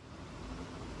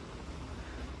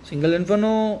 Single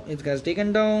Inferno. It has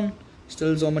taken down.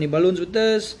 Still so many balloons with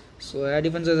us. So air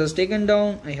defenses has taken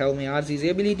down. I have my RC's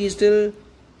ability still.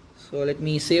 So let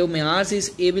me save my RC's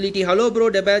ability. Hello, bro.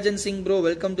 Debajan Singh, bro.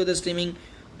 Welcome to the streaming.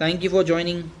 Thank you for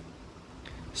joining.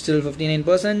 Still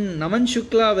 59%. Naman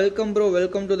Shukla, welcome, bro.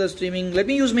 Welcome to the streaming. Let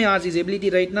me use my RC's ability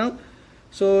right now.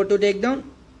 So to take down,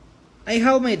 I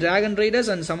have my Dragon Raiders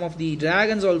and some of the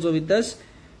dragons also with us.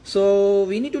 So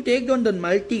we need to take down the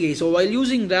multi, guys. So while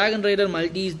using Dragon Raider,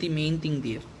 multi is the main thing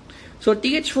there. So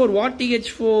TH4, what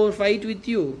TH4 fight with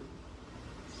you?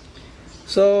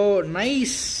 So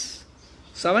nice.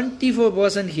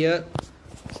 74% here.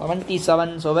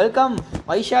 77. So welcome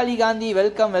Vaishali Gandhi,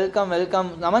 welcome.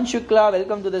 Naman Shukla,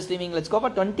 welcome to the streaming. Let's go for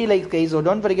 20 likes, guys. So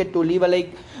don't forget to leave a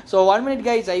like. So 1 minute,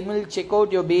 guys, I will check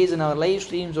out your base in our live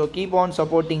stream. So keep on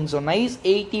supporting. So nice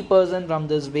 80% from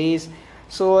this base.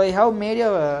 So I have made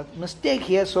a mistake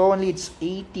here, so only it's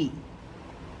 80.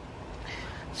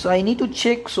 So I need to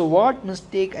check. So what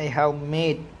mistake I have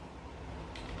made?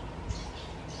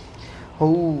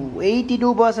 Oh,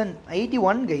 82%,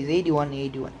 81, guys,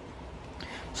 81.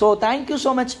 So thank you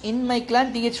so much in my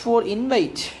clan TH4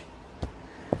 invite.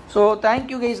 So thank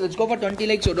you, guys. Let's go for 20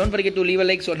 likes. So don't forget to leave a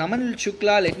like. So Naman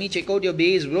Shukla, let me check out your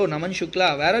base, bro. Naman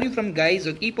Shukla, where are you from, guys?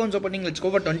 So keep on supporting. Let's go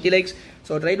for 20 likes.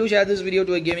 So try to share this video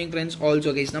to your gaming friends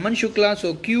also, guys. Naman Shukla.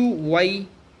 So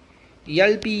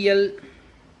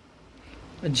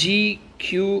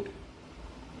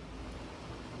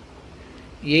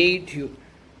QYLPLGQ8U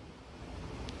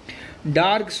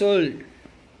Dark Soul.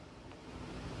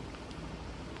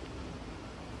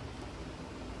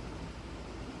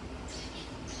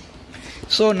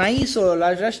 So nice. So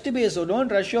rush to base. So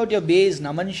don't rush out your base,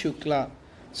 Naman Shukla.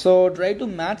 So try to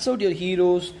max out your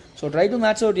heroes. So try to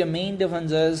max out your main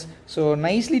defenses. So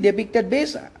nicely depicted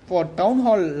base for Town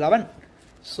Hall 11.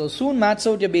 So soon max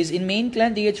out your base. In main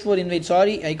clan TH4 invite.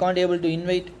 Sorry, I can't able to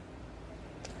invite.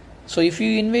 So if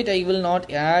you invite, I will not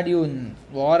add you in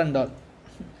war and all.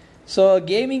 So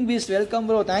Gaming Beast, welcome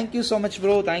bro. Thank you so much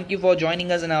bro. Thank you for joining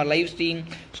us in our live stream.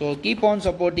 So keep on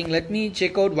supporting. Let me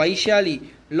check out Vaishali.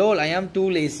 Lol, I am too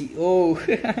lazy. Oh.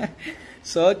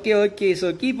 So okay.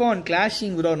 So keep on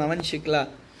clashing bro. Naman Shikla.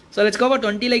 So let's go for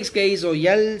 20 likes guys. So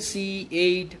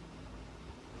LC8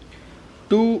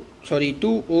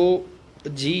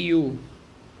 20GU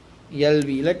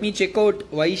LV. Let me check out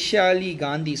Vaishali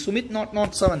Gandhi. Sumit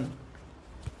not 7.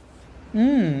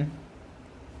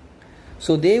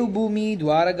 So Dev Bhumi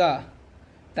Dwaraga,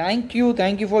 thank you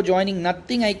for joining.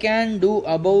 Nothing I can do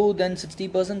above than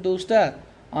 60% 2-star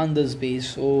on this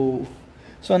base. So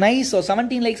nice. So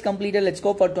 17 likes completed. Let's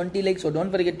go for 20 likes. So don't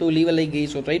forget to leave a like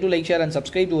guys. So try to like, share and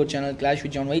subscribe to our channel Clash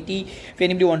with John YT. If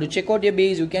anybody want to check out your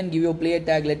base, you can give your player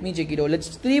tag. Let me check it out. Let's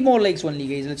 3 more likes only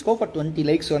guys. Let's go for 20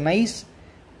 likes. So nice.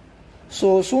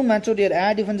 So soon match out your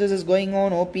air defenses is going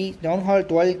on. OP Down Hall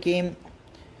 12 came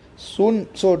soon.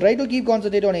 So try to keep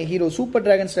concentrate on a hero. Super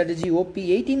Dragon strategy OP.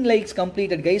 18 likes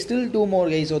completed guys. Still 2 more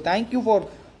guys. So thank you for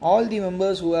all the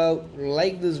members who have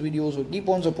liked this video. So keep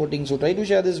on supporting. So try to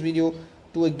share this video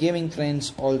to a gaming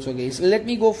friends also guys. Let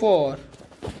me go for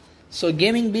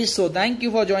Gaming Beast. So thank you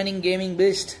for joining Gaming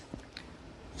Beast.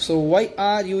 So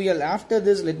YRUL. After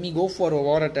this let me go for a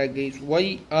war attack guys.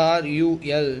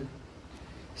 YRUL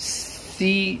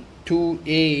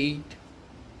C28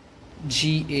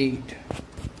 G8.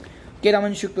 Okay,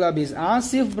 Raman Shukla base.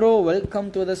 Asif bro,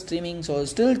 welcome to the streaming. So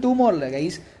still 2 more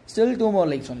guys. Still 2 more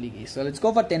likes only guys. So let's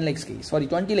go for 10 likes guys. Sorry,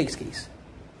 20 likes guys.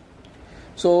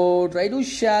 So try to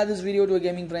share this video to your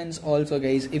gaming friends also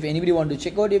guys. If anybody want to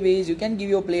check out your base, you can give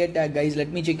your player tag guys. Let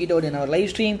me check it out in our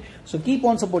live stream. So keep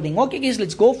on supporting. Okay guys,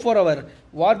 let's go for our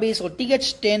war base. So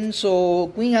TH10. So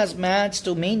Queen has matched.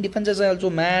 So main defenses are also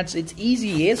matched. It's easy,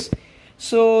 yes.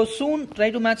 So soon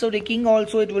try to match out a king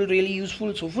also. It will really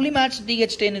useful. So fully matched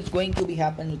TH10 is going to be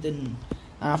happen within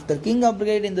after king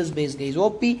upgrade in this base guys.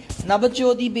 OP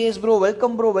Nabachodi base bro.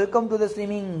 Welcome bro. Welcome to the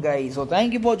streaming guys. So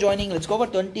thank you for joining. Let's go for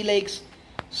 20 likes.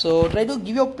 So try to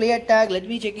give your player tag. Let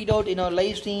me check it out in our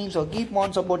live stream. So keep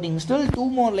on supporting. Still 2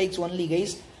 more likes only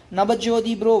guys.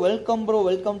 Nabachodi bro. Welcome bro.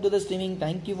 Welcome to the streaming.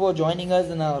 Thank you for joining us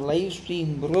in our live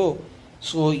stream bro.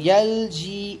 So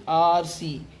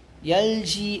LGRC. Oh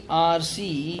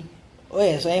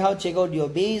yes, I have checked out your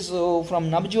base. So from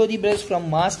Nabjodi Breast,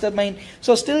 from Mastermind.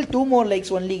 So still 2 more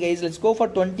likes only guys. Let's go for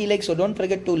 20 likes. So don't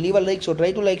forget to leave a like. So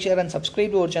try to like, share and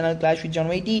subscribe to our channel Clash with John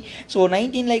YT. So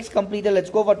 19 likes completed. Let's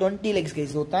go for 20 likes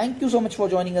guys. So thank you so much for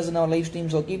joining us in our live stream.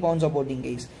 So keep on supporting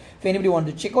guys. If anybody want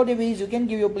to check out your base, you can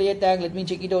give your player tag. Let me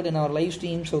check it out in our live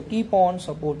stream. So keep on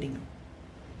supporting.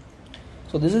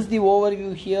 So this is the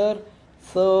overview here.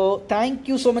 So thank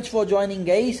you so much for joining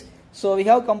guys. So we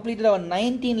have completed our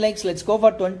 19 likes. Let's go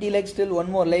for 20 likes. Still 1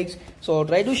 more likes. So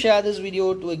try to share this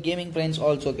video to a gaming friends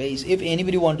also guys. If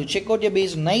anybody want to check out your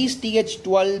base, nice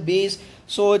TH12 base.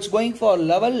 So it's going for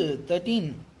level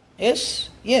 13. Yes,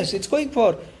 it's going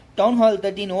for Town Hall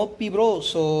 13 OP bro.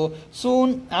 So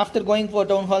soon after going for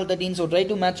Town Hall 13, so try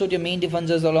to match out your main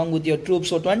defenses along with your troops.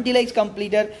 So 20 likes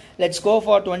completed. Let's go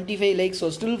for 25 likes. So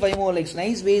still 5 more likes.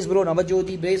 Nice base bro.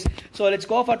 Navajoti base. So let's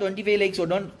go for 25 likes. So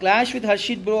don't clash with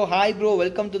Harshit bro. Hi bro.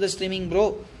 Welcome to the streaming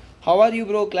bro. How are you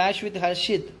bro? Clash with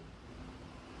Harshit.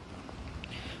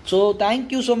 So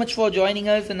thank you so much for joining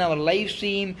us in our live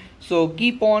stream. So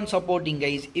keep on supporting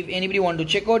guys. If anybody want to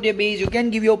check out your base, you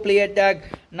can give your player tag.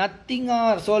 Nothing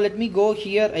are. So let me go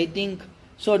here I think.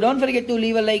 So don't forget to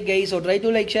leave a like guys. So try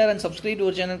to like, share and subscribe to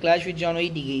our channel Clash with John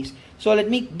YT guys. So let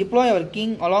me deploy our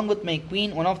king along with my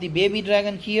queen. One of the baby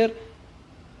dragon here.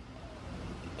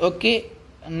 Okay.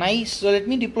 Nice. So let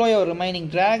me deploy our remaining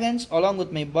dragons along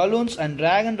with my balloons and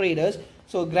dragon raiders.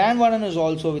 So Grand Warden is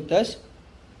also with us.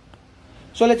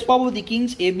 So let's pop up the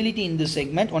king's ability in this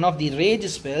segment. One of the rage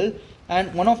spell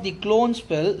and one of the clone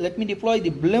spell. Let me deploy the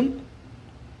blimp.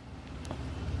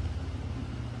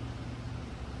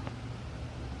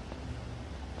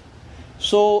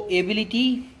 So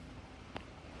ability.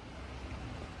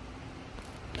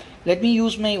 Let me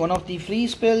use my one of the free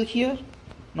spell here.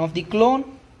 One of the clone.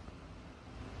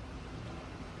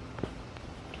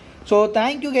 So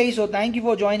thank you guys. So thank you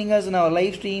for joining us in our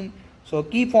live stream. So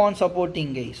keep on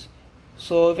supporting guys.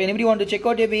 So if anybody want to check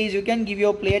out your base, you can give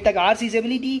your player tag RC's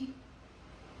ability.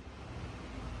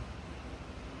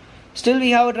 Still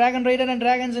we have a dragon raider and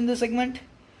dragons in this segment.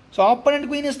 So opponent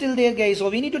queen is still there guys. So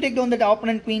we need to take down that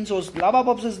opponent queen. So lava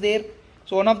pops is there.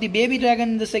 So one of the baby dragon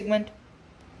in this segment.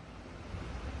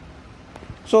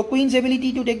 So queen's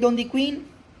ability to take down the queen.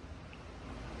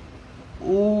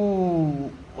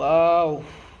 Ooh, wow.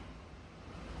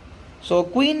 So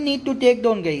queen need to take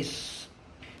down guys.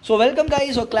 So welcome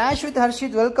guys. So Clash with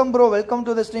Harshit. Welcome bro. Welcome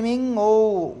to the streaming.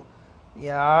 Oh,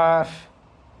 Yeah.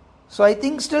 So I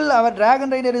think still our Dragon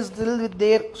Rider is still with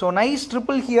there. So nice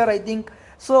triple here, I think.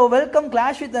 So welcome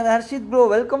Clash with Harshit bro.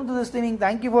 Welcome to the streaming.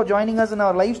 Thank you for joining us in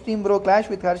our live stream bro. Clash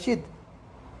with Harshit.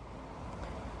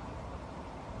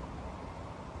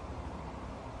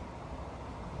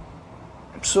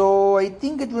 So I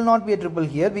think it will not be a triple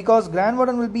here because Grand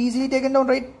Warden will be easily taken down,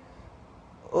 right?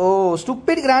 Oh,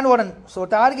 stupid Grand Warden. So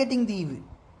targeting the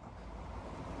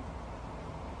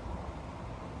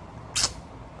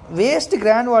waste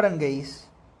Grand Warden, guys.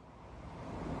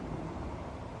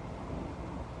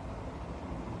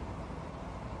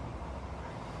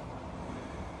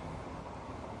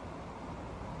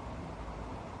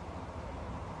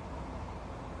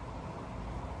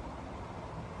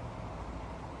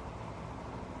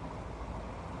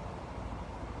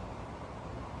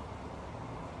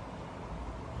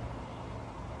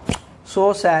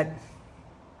 So sad.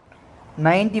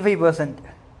 95%.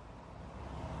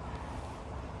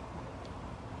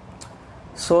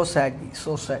 So sad,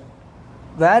 so sad.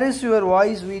 Where is your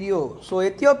voice video? So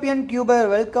Ethiopian Cuber,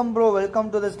 welcome bro,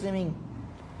 welcome to the streaming.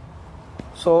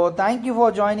 So thank you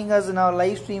for joining us in our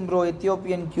live stream bro,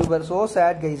 Ethiopian Cuber. So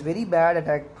sad guys, very bad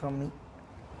attack from me.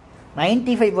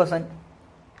 95%.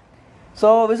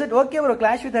 So visit, okay bro,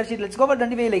 Clash with Harshit. Let's go for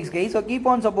 25 likes guys. So keep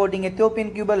on supporting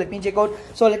Ethiopian Cuber. Let me check out.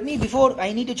 So before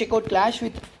I need to check out Clash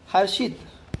with Harshit.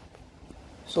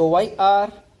 So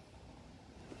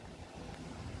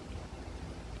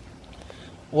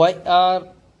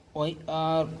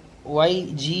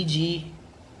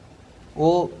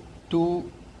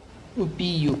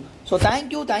YRYGGO2PU. So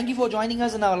thank you for joining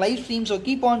us in our live stream. So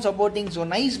keep on supporting. So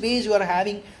nice base you are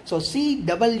having. So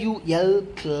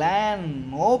CWL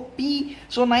clan OP.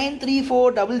 So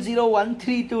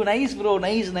 934000132. Nice bro,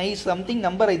 nice something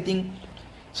number I think.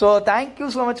 So thank you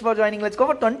so much for joining. Let's go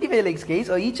for 25 likes guys.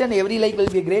 So each and every like will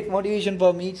be a great motivation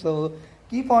for me. So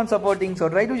keep on supporting. So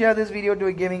try to share this video to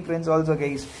your gaming friends also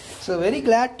guys. So very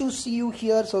glad to see you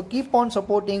here. So keep on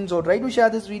supporting. So try to share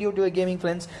this video to your gaming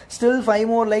friends. Still 5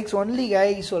 more likes only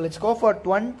guys. So let's go for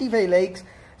 25 likes.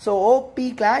 So OP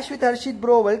Clash with Harshit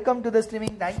bro, welcome to the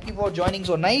streaming. Thank you for joining.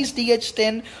 So nice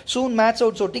TH10 soon match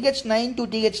out. So TH9 to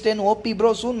TH10 OP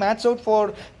bro, soon match out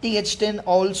for TH10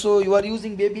 also. You are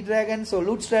using Baby Dragon. So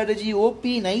loot strategy OP,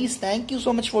 nice. Thank you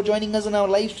so much for joining us in our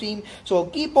live stream. So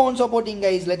keep on supporting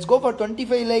guys. Let's go for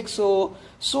 25 likes. So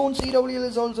soon CWL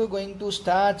is also going to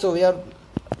start. So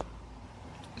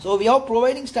we are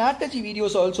providing strategy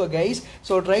videos also guys.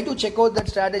 So try to check out that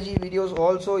strategy videos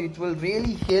also. It will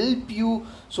really help you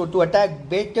so to attack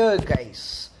better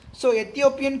guys. So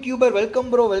Ethiopian Cuber,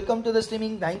 welcome bro, welcome to the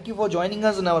streaming. Thank you for joining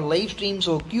us in our live stream.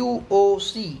 So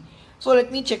QOC. So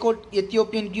let me check out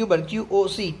Ethiopian Cuber.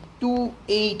 QOC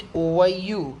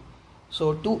 28YU.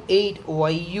 So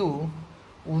 28YU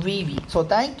VV. So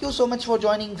thank you so much for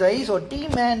joining guys. So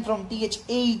T-Man from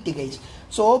TH8 guys.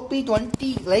 So OP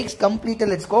 20 likes completed.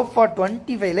 Let's go for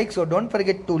 25 likes. So don't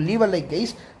forget to leave a like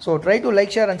guys. So try to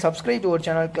like, share and subscribe to our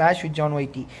channel Clash with John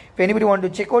YT. If anybody want to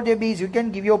check out your bees, you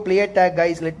can give your player tag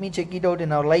guys. Let me check it out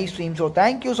in our live stream. So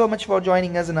thank you so much for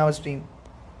joining us in our stream.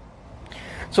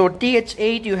 So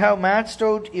TH8 you have maxed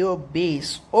out your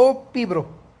base. OP bro.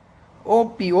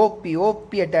 OP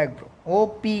attack bro.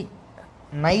 OP.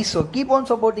 Nice. So keep on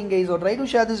supporting guys. So try to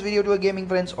share this video to your gaming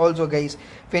friends also guys.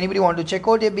 If anybody want to check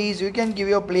out your base, you can give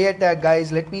your player tag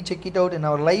guys. Let me check it out in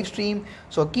our live stream.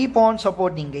 So keep on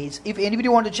supporting guys. If anybody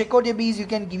want to check out your base, you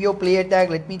can give your player tag.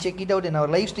 Let me check it out in our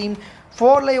live stream.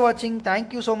 For live watching,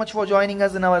 thank you so much for joining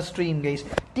us in our stream guys.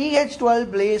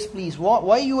 TH12 base please.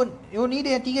 Why you need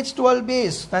a TH12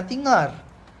 base? Nothing are.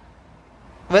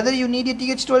 Whether you need a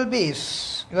TH12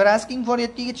 base, you are asking for a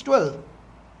TH12.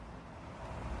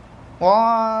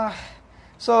 Wow.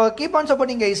 So keep on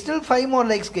supporting guys. Still 5 more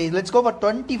likes guys. Let's go for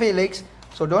 25 likes.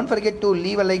 So don't forget to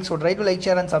leave a like. So try to like,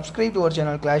 share and subscribe to our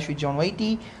channel Clash with John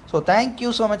YT. So thank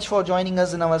you so much for joining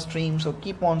us in our stream. So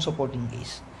keep on supporting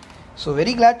guys. So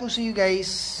very glad to see you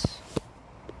guys.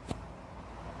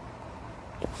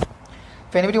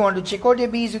 If anybody want to check out your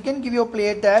base, you can give your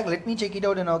player tag. Let me check it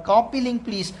out in our copy link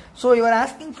please. So you are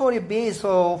asking for a base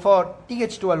so for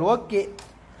TH12. Okay.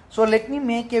 So let me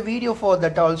make a video for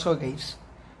that also guys.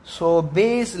 So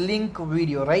base link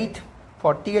video right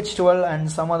for TH12 and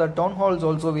some other town halls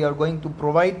also we are going to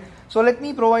provide. So let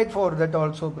me provide for that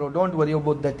also bro. Don't worry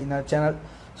about that in our channel.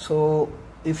 So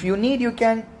if you need you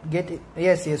can get it.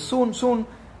 Yes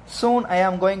soon I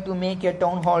am going to make a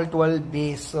town hall 12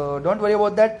 base. So don't worry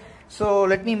about that. So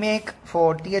let me make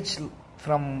for TH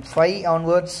from 5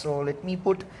 onwards. So let me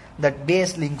put that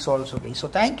base links also guys. So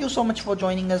thank you so much for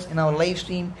joining us in our live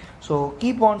stream. So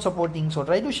keep on supporting. So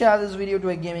try to share this video to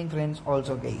your gaming friends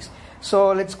also guys.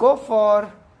 So let's go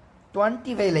for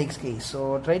 25 likes, guys.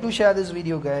 So try to share this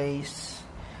video, guys.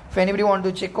 If anybody want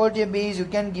to check out your base, you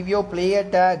can give your player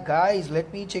tag, guys.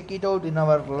 Let me check it out in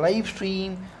our live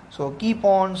stream. So keep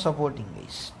on supporting,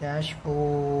 guys.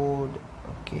 Dashboard.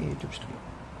 Okay, YouTube stream.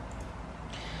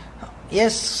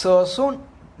 Yes, so soon.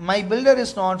 My builder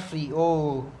is not free.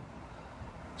 Oh,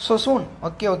 so soon.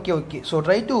 Okay. So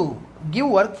try to give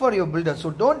work for your builder.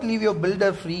 So don't leave your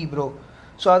builder free, bro.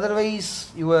 So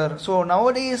otherwise so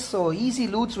nowadays, so easy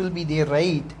loots will be there,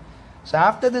 right? So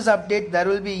after this update, there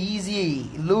will be easy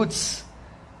loots.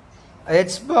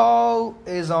 Edgebow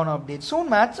is on update. Soon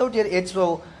match out your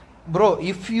Edgebow. Bro,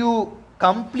 if you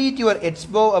complete your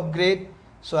Edgebow upgrade,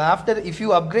 so after, if you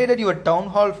upgraded your Town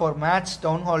Hall for match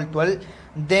Town Hall 12,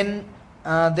 then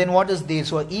what is there?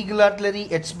 So Eagle Artillery,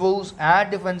 Edgebows, Air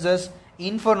Defenses,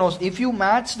 Infernos. If you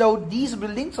matched out these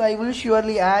buildings, I will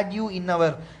surely add you in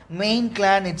our main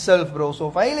clan itself, bro. So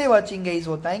finally watching, guys.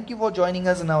 So thank you for joining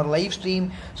us in our live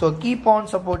stream. So keep on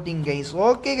supporting, guys.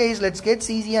 Okay, guys, let's get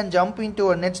easy and jump into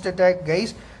our next attack,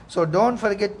 guys. So don't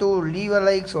forget to leave a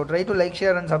like. So try to like,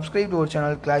 share and subscribe to our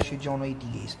channel Clash with John 80,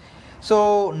 guys.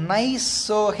 So nice.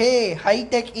 So hey, High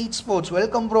Tech Esports,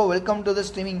 welcome, bro. Welcome to the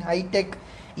streaming High Tech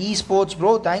Esports,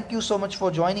 bro. Thank you so much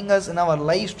for joining us in our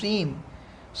live stream.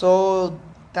 So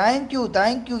thank you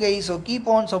guys. So keep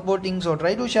on supporting. So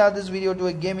try to share this video to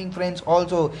your gaming friends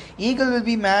also. Eagle will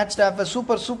be matched after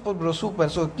super bro, super.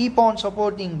 So keep on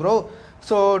supporting, bro.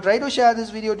 So try to share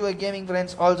this video to your gaming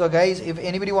friends also, guys. If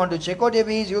anybody want to check out your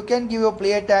base, you can give your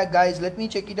player tag, guys. Let me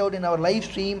check it out in our live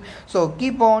stream. So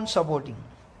keep on supporting.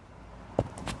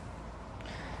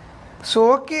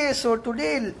 So okay, so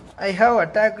today I have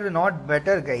attacked not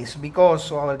better, guys,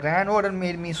 because our Grand Warden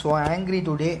made me so angry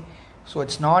today. So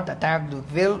it's not attacked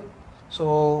well.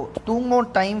 So 2 more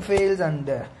time fails and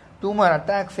 2 more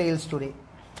attack fails today.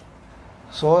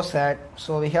 So sad.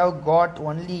 So we have got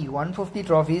only 150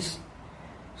 trophies.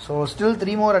 So still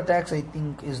 3 more attacks, I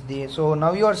think, is there. So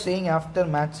now you are saying after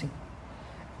matching.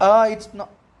 It's not.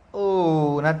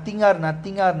 Oh, nothing.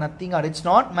 It's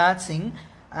not matching.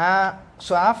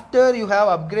 So after you have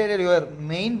upgraded your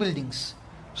main buildings.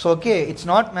 So okay, it's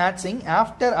not matching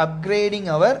after upgrading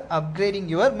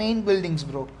your main buildings,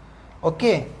 bro.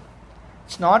 Okay,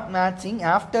 it's not matching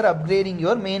after upgrading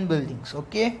your main buildings.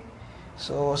 Okay,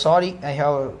 so sorry, I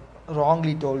have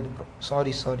wrongly told, bro.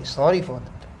 Sorry for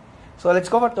that. So let's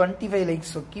go for 25 likes.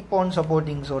 So keep on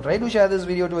supporting. So try to share this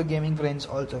video to your gaming friends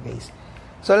also, guys.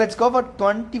 So let's go for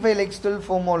 25 likes. Still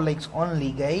 4 more likes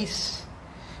only, guys.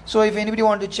 So if anybody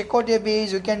want to check out your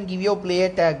base, you can give your player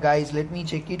tag, guys. Let me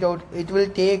check it out. It will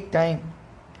take time.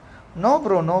 No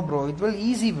bro, it will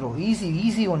easy, bro.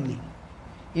 Easy only.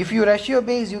 If you rush your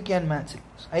base, you can match it.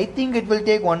 I think it will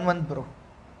take 1 month, bro.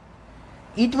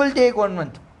 It will take 1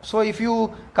 month. So if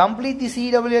you complete the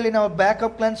CWL in our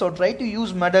backup clan, so try to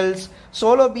use medals.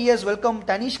 Solo BS, welcome.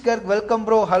 Tanish Garg, welcome,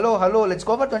 bro. Hello. Let's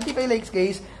go for 25 likes,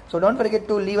 guys. So don't forget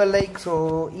to leave a like.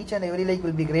 So each and every like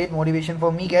will be great motivation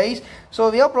for me, guys. So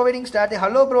we are providing start.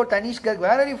 Hello, bro. Tanish Garg,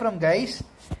 where are you from, guys?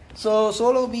 So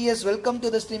Solo BS, welcome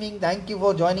to the streaming. Thank you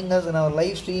for joining us in our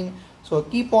live stream. So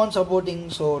keep on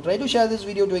supporting. So try to share this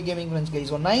video to your gaming friends, guys.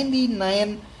 So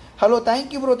 9v9. Hello,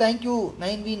 thank you, bro. Thank you.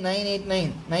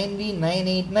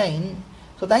 9v989.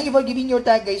 So thank you for giving your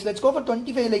tag, guys. Let's go for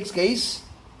 25 likes, guys.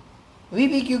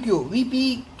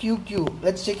 VPQQ.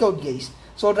 Let's check out, guys.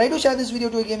 So try to share this video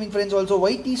to your gaming friends also.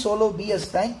 YT Solo BS,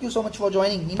 thank you so much for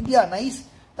joining. India, nice.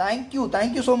 Thank you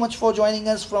so much for joining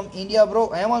us from India, bro.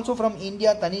 I am also from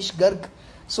India. Tanish Garg.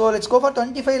 So let's go for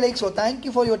 25 likes. So thank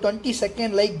you for your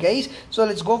 22nd like, guys. So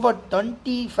let's go for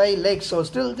 25 likes. So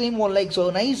still 3 more likes. So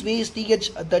nice base,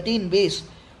 TH 13 base.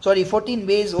 Sorry, 14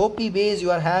 base, OP base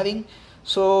you are having.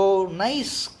 So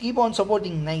nice. Keep on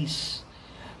supporting. Nice.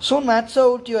 So match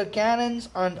out your cannons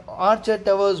and archer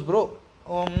towers, bro.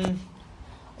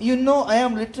 You know, I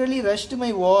am literally rushed.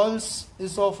 My walls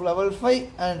is of level 5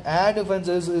 and air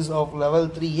defenses is of level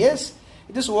 3. Yes,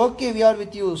 it is okay. We are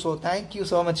with you. So thank you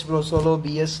so much, bro. Solo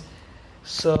BS.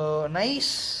 So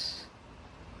nice.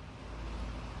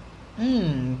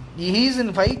 He is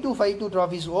in 5-2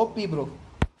 trophies. OP, bro.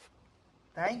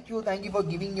 Thank you for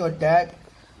giving your tag.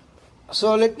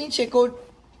 So let me check out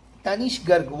Tanish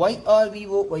Garg.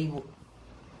 YRVO.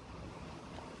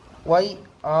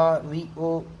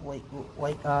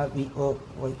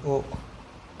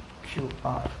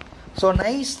 QR. So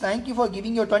nice. Thank you for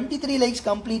giving your 23 likes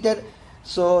completed.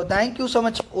 So thank you so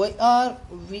much.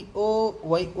 YRVO.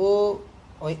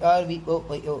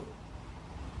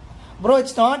 Bro,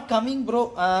 it's not coming,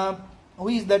 bro. Who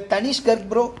is that? Tanish Garg,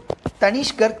 bro.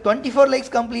 Tanish Garg. 24 likes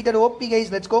completed. OP,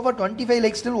 guys. Let's go for 25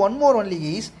 likes. Still 1 more only,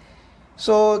 guys.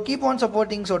 So keep on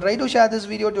supporting. So try to share this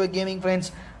video to your gaming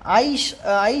friends.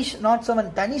 Aish not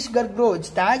someone. Tanish Garg bro, its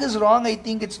tag is wrong. I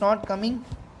think it's not coming.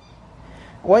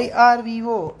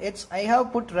 YRVO. It's I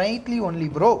have put rightly only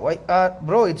bro.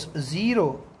 Bro, it's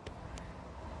 0.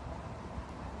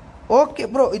 Okay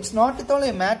bro, it's not at all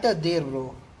a matter there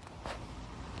bro.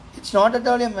 It's not at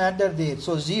all a matter there.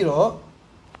 So 0.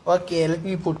 Okay, let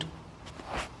me put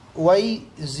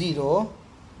Y0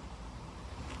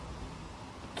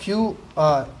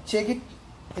 QR. Check it.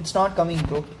 It's not coming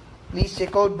bro. Please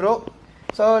check out bro.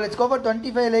 So let's go for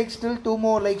 25 likes. Still 2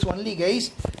 more likes only guys.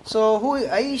 So who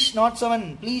Aish not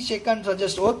 7. Please check and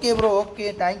suggest. Okay bro.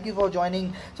 Okay. Thank you for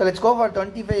joining. So let's go for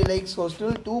 25 likes. So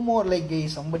still 2 more like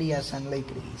guys. Somebody has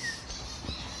unliked guys.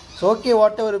 So okay,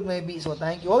 whatever it may be. So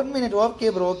thank you. 1 minute. Okay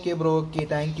bro. Okay bro. Okay.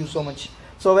 Thank you so much.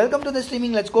 So welcome to the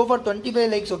streaming. Let's go for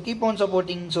 25 likes. So keep on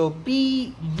supporting. So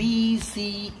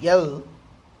PVCL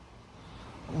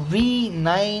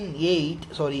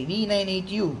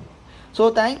V98U. So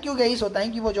thank you guys. So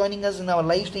thank you for joining us in our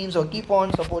live stream. So keep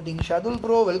on supporting. Shadul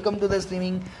bro, welcome to the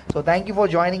streaming. So thank you for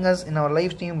joining us in our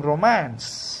live stream.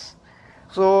 Romance.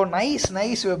 So nice.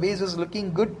 Your base is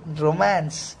looking good.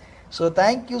 Romance. So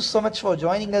thank you so much for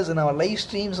joining us in our live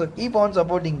stream. So keep on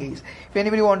supporting guys. If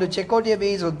anybody want to check out your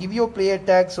base or give your player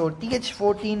tag, so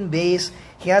TH14 base,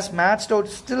 he has matched out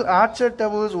still Archer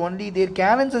Towers only. Their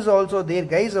cannons is also there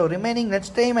guys. So remaining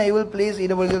next time I will place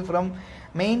EWL from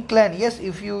main clan. Yes,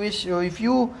 if you wish. So if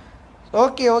you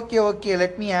okay,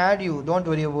 let me add you. Don't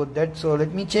worry about that. So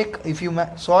let me check if you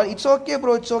sorry, it's okay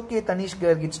bro, it's okay Tanish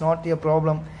Garg, it's not a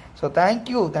problem. So thank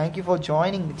you for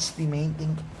joining. It's the main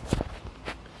thing.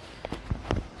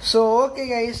 So okay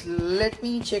guys, let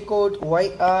me check out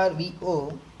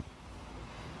YRVO.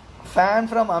 Fan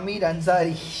from Amit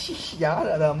Ansari.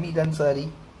 Yaar Amit Ansari.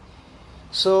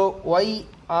 So YRVO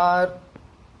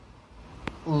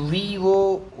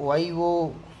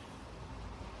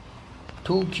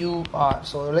 2QR.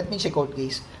 So let me check out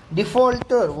guys.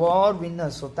 Defaulter war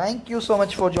winners. So thank you so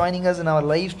much for joining us in our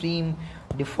live stream.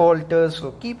 Defaulters.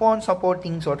 So keep on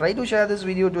supporting. So try to share this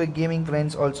video to your gaming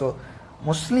friends also.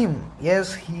 Muslim.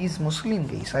 Yes, he is Muslim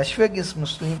guys. Ashwag is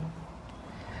Muslim.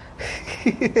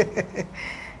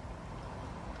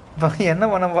 Nothing.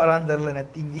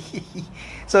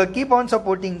 So keep on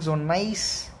supporting. So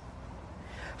nice.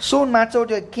 Soon match out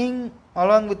your king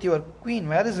along with your queen.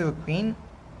 Where is your queen?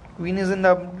 Queen is in the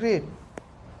upgrade.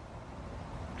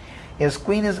 Yes,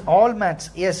 queen is all match.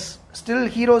 Yes, still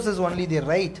heroes is only there,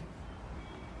 right?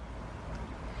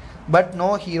 But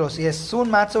no heroes. Yes,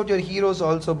 soon match out your heroes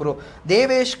also bro.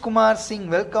 Devesh Kumar Singh,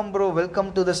 welcome bro,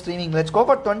 welcome to the streaming. Let's go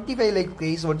for 25 likes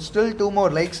guys, but still 2 more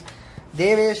likes.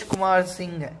 Devesh Kumar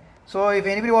Singh. So if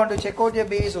anybody want to check out your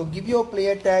base or give your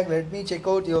player tag, let me check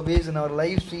out your base in our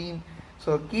live stream.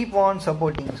 So keep on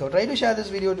supporting. So try to share this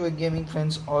video to your gaming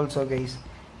friends also guys.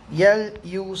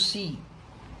 LUC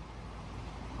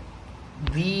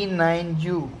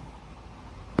V9U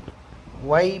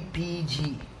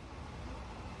YPG.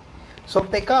 So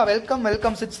Pekka,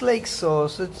 welcome 6 likes. So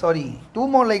sorry, 2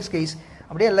 more likes guys.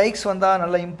 அப்படியே likes வந்தா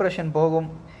நல்ல impression போகும்.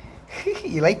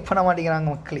 like பண்ண மாட்டேங்கறாங்க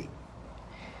மக்களே.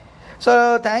 So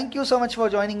thank you so much for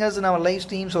joining us in our live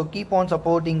stream. So keep on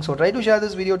supporting. So try to share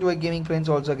this video to your gaming friends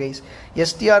also guys.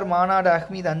 STR மாநாடு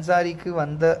அஹ்மீத் அன்சாரிக்கு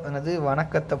வந்தது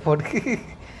வணக்கத்தை போடு.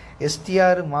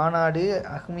 STR மாநாடு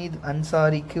அஹ்மீத்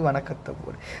அன்சாரிக்கு வணக்கத்தை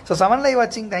போடு. So someone live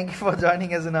watching, thank you for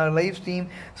joining us in our live stream.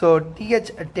 So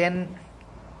TH10.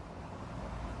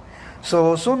 So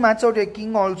soon match out your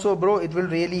king also bro, it will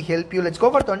really help you. Let's go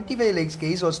for 25 likes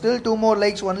guys. So still 2 more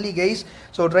likes only guys.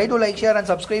 So try to like, share and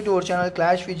subscribe to our channel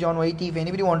Clash with John YT. If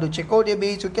anybody want to check out your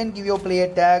base, you can give your player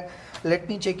tag. Let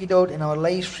me check it out in our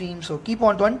live stream. So keep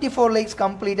on. 24 likes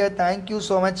completed. Thank you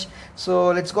so much. So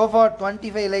let's go for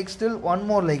 25 likes. Still 1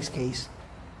 more likes guys.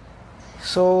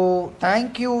 So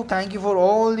thank you for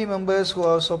all the members who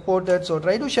have supported. So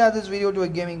try to share this video to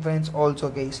your gaming friends also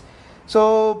guys. So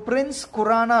Prince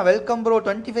Kurana, welcome bro,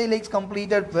 25 likes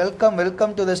completed.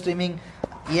 Welcome to the streaming.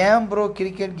 Yeah bro,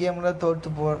 cricket game la thought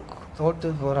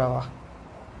porava.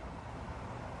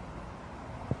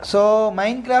 So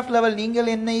Minecraft level neengal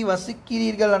ennai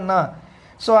vasikkirirgal anna.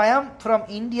 So I am from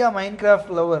India, Minecraft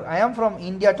lover. I am from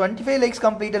India. 25 likes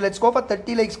completed. Let's go for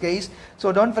 30 likes guys.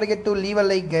 So don't forget to leave a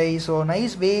like guys. So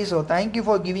nice base. So thank you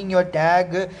for giving your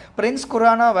tag. Prince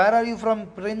Kurana, where are you from?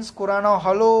 Prince Kurana,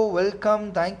 hello,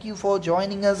 welcome. Thank you for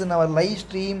joining us in our live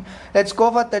stream. Let's go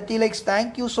for 30 likes.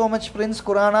 Thank you so much Prince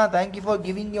Kurana. Thank you for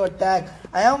giving your tag.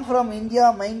 I am from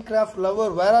India, Minecraft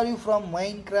lover. Where are you from?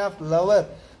 Minecraft lover.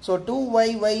 So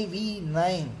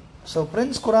 2YYV9. So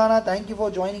Prince Kurana, thank you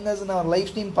for joining us in our live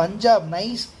stream. Punjab,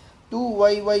 nice.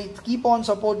 2YY. Keep on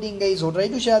supporting, guys. So try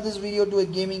to share this video to your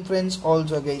gaming friends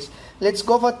also, guys. Let's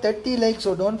go for 30 likes.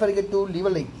 So don't forget to leave a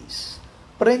like, guys.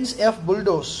 Prince F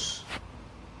Bulldoze.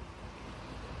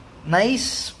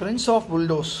 Nice, Prince of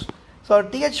Bulldoze. So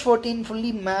TH14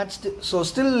 fully matched. So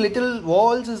still little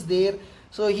walls is there.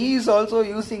 So he is also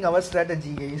using our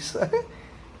strategy, guys.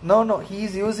 No, he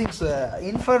is using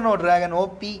Inferno Dragon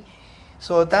OP.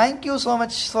 So thank you so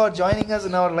much for joining us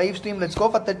in our live stream. Let's go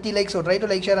for 30 likes. So try to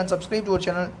like, share and subscribe to our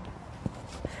channel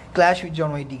Clash with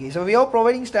John YT. So we are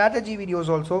providing strategy videos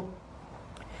also.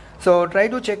 So try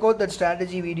to check out that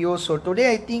strategy videos. So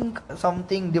today I think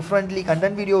something differently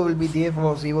content video will be there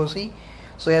for COC.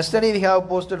 So yesterday we have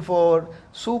posted for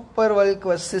Super Vulk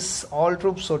versus all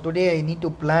troops. So today I need to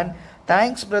plan.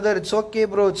 Thanks brother, it's okay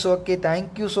bro, it's okay.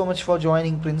 Thank you so much for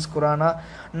joining Prince Kurana.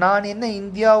 நான்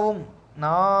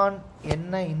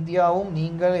என்ன இந்தியாவும்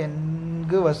நீங்கள்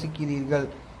எங்கு வசிக்கிறீர்கள்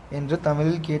என்று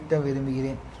தமிழில் கேட்க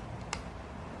விரும்புகிறேன்.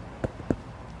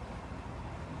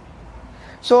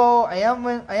 So I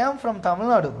am from Tamil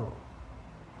Nadu, bro.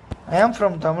 I am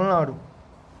from Tamil Nadu.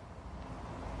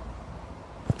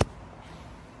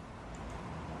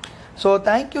 So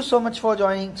thank you so much for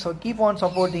joining. So keep on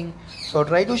supporting. So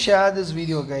try to share this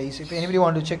video, guys. If anybody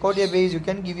want to check out your base, you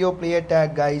can give your player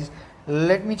tag, guys.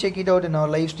 Let me check it out in our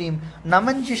live stream.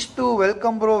 Naman Jistu,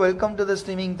 welcome bro, welcome to the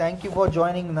streaming. Thank you for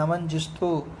joining, Naman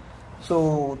Jistu.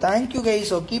 So thank you, guys.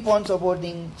 So keep on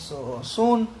supporting. So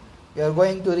soon we are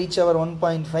going to reach our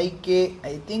 1.5k.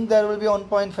 I think there will be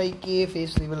 1.5k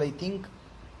face reveal. I think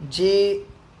JCU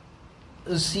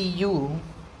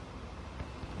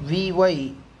VY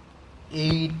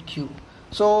 8Q.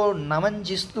 So Naman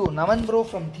Jistu, Naman bro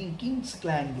from King's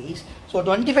Clan, guys. So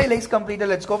 25 likes completed.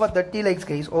 Let's go for 30 likes,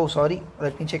 guys. Oh sorry,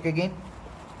 let me check again.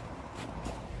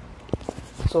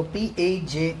 So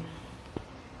PAJ.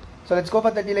 So let's go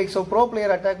for 30 likes. So pro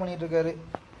player attack பண்ணிட்டு இருக்காரு.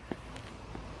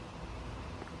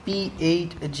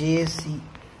 P8JC.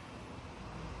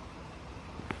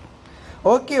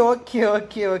 Okay,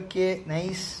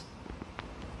 nice.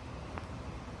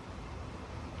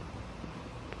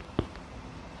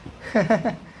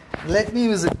 Let me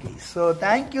visit, guys. So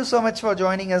thank you so much for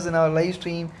joining us in our live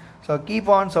stream. So keep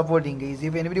on supporting, guys.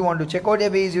 If anybody want to check out your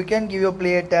base, you can give your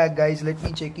player tag, guys. Let me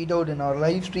check it out in our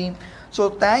live stream. So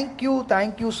thank you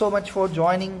so much for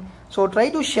joining. So try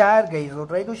to share, guys. So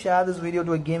try to share this video to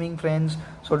your gaming friends.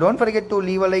 So don't forget to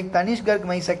leave a like. Tanish Garg,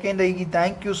 my second ID.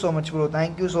 Thank you so much, bro.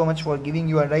 Thank you so much for giving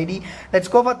your ID. Let's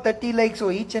go for 30 likes.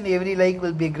 So each and every like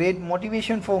will be a great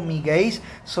motivation for me, guys.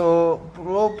 So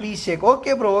bro, please check.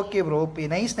 Okay, bro. Okay.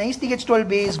 Nice tickets 12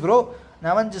 base, bro.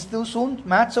 Naman just soon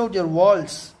match out your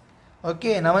walls.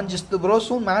 Okay, Naman just bro,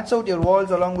 soon match out your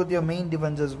walls along with your main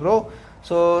defenses, bro.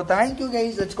 So thank you,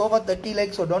 guys. Let's go for 30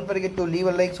 likes. So don't forget to leave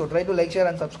a like. So try to like, share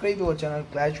and subscribe to our channel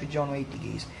Clash with John YT,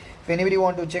 guys. If anybody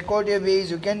want to check out your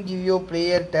base, you can give your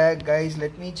player tag, guys.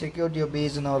 Let me check out your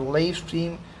base in our live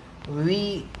stream.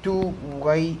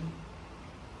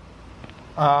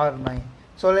 V2YR9.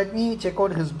 So let me check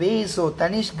out his base. So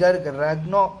Tanish Garg,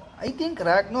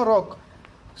 Ragnarok.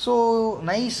 So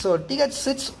nice. So ticket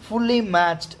sits fully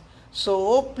matched.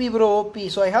 So OP, bro, OP.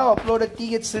 So I have uploaded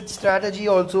ticket sit strategy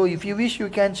also. If you wish, you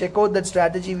can check out that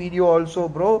strategy video also,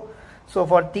 bro. So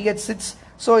for ticket sits.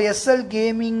 So SL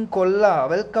Gaming Kolla,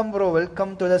 welcome, bro,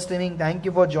 welcome to the streaming. Thank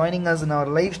you for joining us in our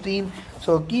live stream.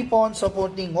 So keep on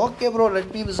supporting. Okay, bro,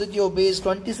 let me visit your base.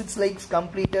 26 likes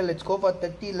completed. Let's go for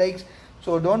 30 likes.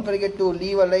 So don't forget to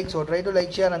leave a like. So try to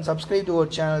like, share and subscribe to our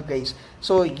channel, guys.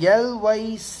 So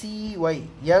LVCYU.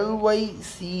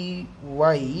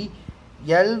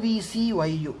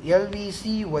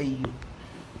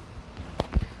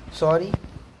 Sorry.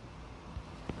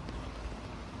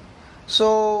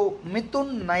 So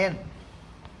Mithun Nayan.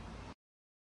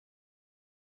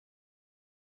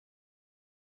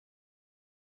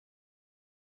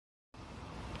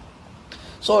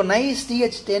 So nice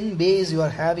TH10 base you are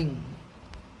having.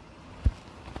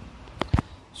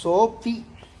 So P.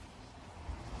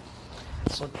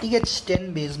 So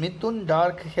TH10 base, Mithun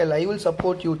Dark Hell, I will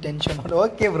support you, tension.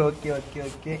 Okay, bro,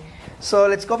 okay. So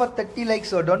let's go for 30 likes.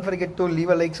 So don't forget to leave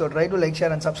a like. So try to like, share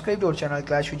and subscribe to our channel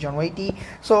Clash with John YT.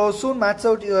 So soon match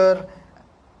out your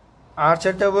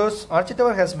Archer Towers. Archer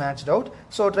Tower has matched out.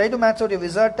 So try to match out your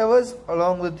Wizard Towers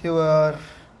along with your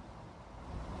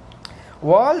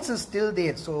walls is still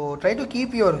there. So try to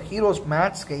keep your heroes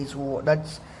matched, guys.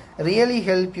 That's really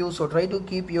help you. So try to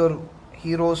keep your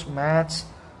heroes matched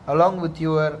along with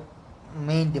your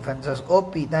main defenses.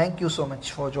 OP, thank you so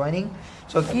much for joining.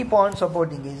 So keep on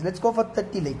supporting, guys. Let's go for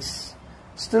 30 likes.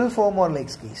 Still 4 more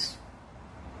likes, guys.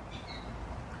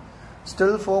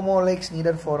 Still 4 more likes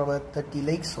needed for our 30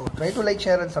 likes. So try to like,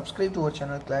 share and subscribe to our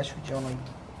channel Clash with John.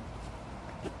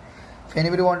 If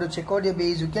anybody want to check out your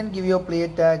base, you can give your player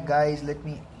tag, guys. Let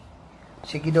me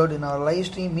check it out in our live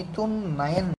stream. Mithun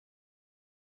 9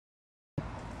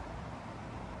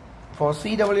 for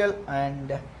CWL,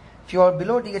 and if you are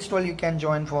below TH12, you can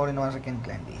join for in our second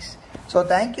clan base. So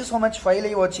thank you so much for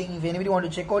watching. If anybody want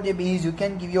to check out your base, you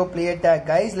can give your player tag,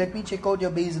 guys. Let me check out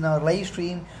your base in our live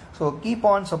stream. So keep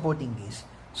on supporting this.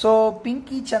 So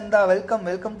Pinky Chanda,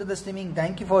 welcome to the streaming.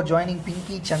 Thank you for joining,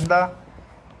 Pinky Chanda.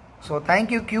 So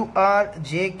thank you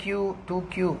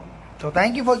QRJQ2Q. So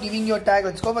thank you for giving your tag.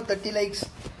 Let's go for 30 likes.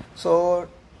 So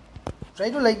try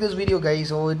to like this video, guys.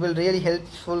 So it will really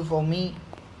helpful for me.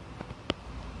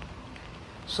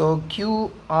 So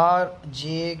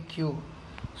QRJQ.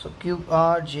 So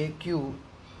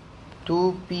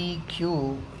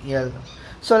QRJQ2PQL.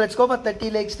 So let's go for 30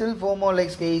 likes. Still 4 more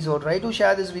likes, guys. So try to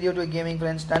share this video to your gaming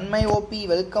friends. Tanmay OP,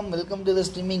 welcome to the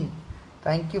streaming.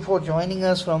 Thank you for joining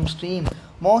us from stream.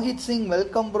 Mohit Singh,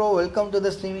 welcome bro, welcome to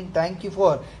the streaming. Thank you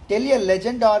for tell your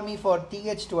legend army for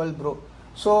TH12 bro.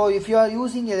 So if you are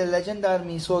using a legend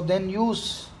army, so then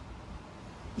use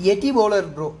 80 bowler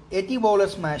bro, 80 bowler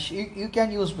smash. You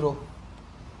can use bro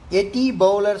 80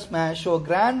 bowler smash. So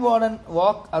Grand Warden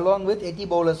walk along with 80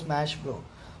 bowler smash bro.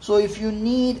 So if you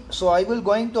need, so I will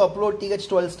going to upload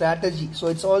TH12 strategy. So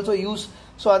it's also use,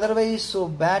 so otherwise so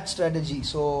bad strategy.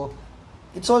 So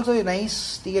it's also a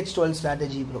nice TH12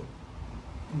 strategy bro.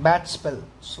 Bat spell,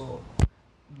 so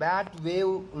bat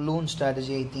wave loon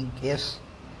strategy, I think. Yes,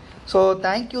 so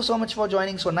thank you so much for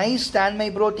joining. So nice stand my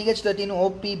bro, TH13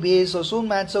 OP base. So soon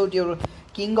match out your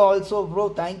king also bro.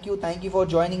 Thank you for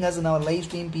joining us in our live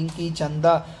stream. Pinky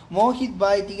Chanda, Mohit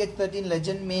by TH13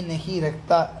 legend mein nahi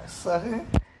rakhta.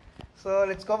 So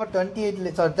let's go for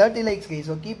 28 or 30 likes, guys.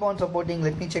 So keep on supporting.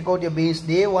 Let me check out your base.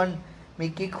 Day 1 me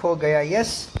kick ho gaya.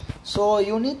 Yes, so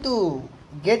you need to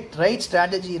get right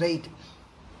strategy, right?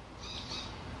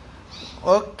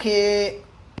 Okay,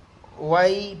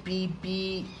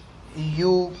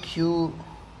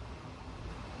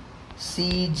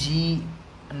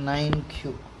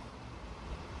 YPPUQCG9Q.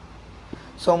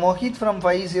 So Mohit from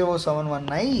 5071,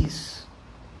 nice.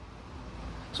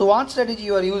 So what strategy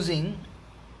you are using?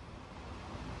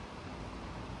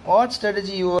 What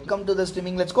strategy you come to the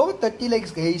streaming? Let's go with 30 likes,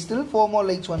 guys. Still 4 more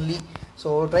likes only.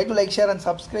 So try to like, share and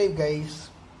subscribe, guys.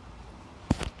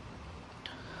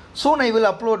 Soon I will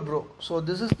upload bro. So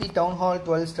this is the Town Hall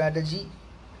 12 strategy.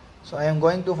 So I am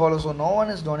going to follow. So no one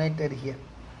is donated here.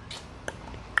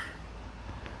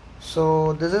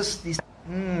 So this is the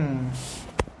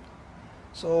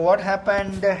So what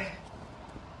happened?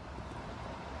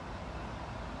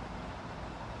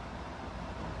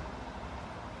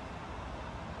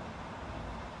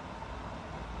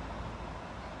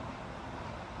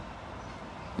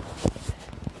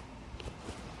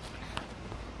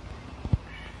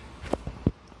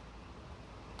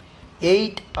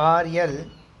 $8RL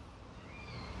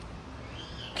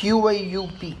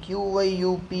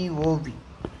QYUPOV.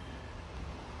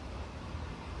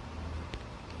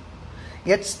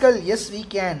 Yet skull, yes we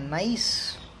can.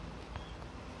 Nice.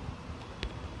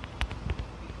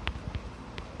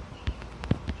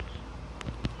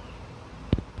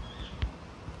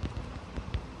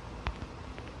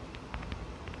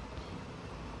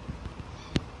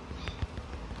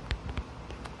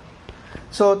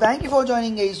 So thank you for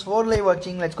joining, guys. 4 live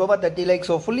watching. Let's go for 30 likes.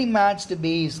 So fully matched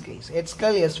base, guys.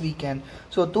 Skull, yes we can.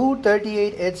 So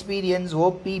 238 experience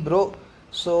OP bro.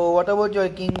 So what about your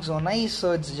king? So nice.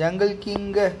 So it's Jungle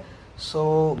King.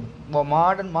 So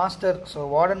Modern Master. So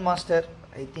Warden Master.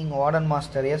 I think Warden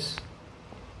Master, yes.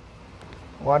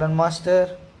 Warden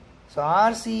Master. So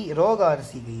RC, Rogue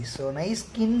RC, guys. So nice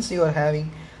skins you are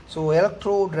having. So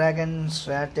Electro Dragon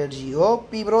strategy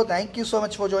OP bro. Thank you so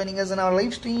much for joining us in our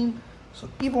live stream. So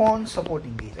keep on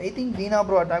supporting these. I think Dina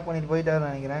bro attack on it.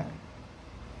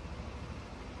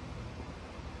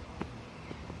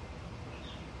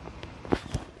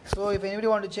 So if anybody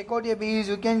want to check out your base,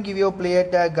 you can give your player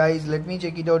tag, guys. Let me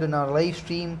check it out in our live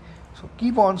stream. So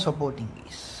keep on supporting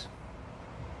these.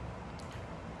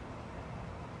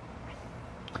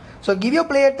 So give your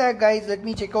player tag, guys. Let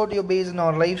me check out your base in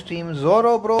our live stream.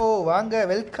 Zoro bro, Vanga,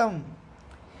 welcome.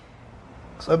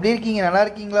 So எப்படி இருக்கீங்க, நல்லா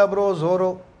இருக்கீங்களா bro? Zoro,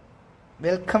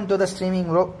 welcome to the streaming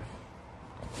bro.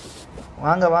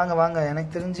 வாங்க வாங்க வாங்க,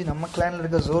 எனக்கு தெரிஞ்சு நம்ம கிளான்ல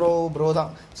இருக்க Zoro bro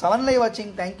தான். 7 live watching.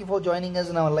 Thank you for joining us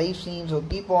in our live stream. So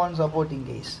keep on supporting,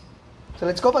 guys. So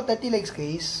let's go for 30 likes,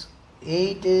 guys.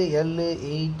 8 L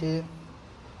 8.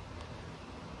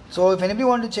 So if anybody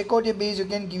want to check out your base, you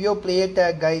can give your player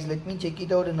tag, guys. Let me check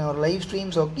it out in our live stream.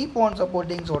 So keep on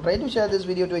supporting. So try to share this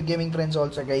video to your gaming friends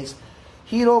also, guys.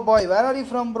 Hero boy, where are you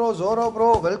from, bro? Zoro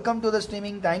bro, welcome to the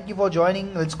streaming. Thank you for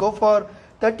joining. Let's go for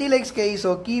 30 likes, guys.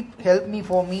 So help me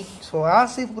for me. So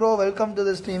Asif bro, welcome to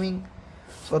the streaming.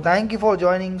 So thank you for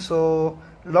joining. So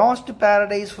Lost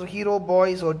Paradise for Hero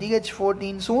boy. So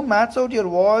TH14, soon match out your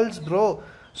walls, bro.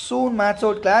 Soon match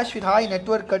out. Clash with high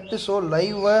network cut. So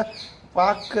live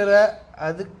பார்க்குற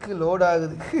அதுக்கு load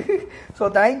ஆகுது. So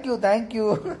thank you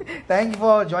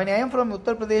for joining. I am from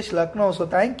Uttar Pradesh, Lucknow. So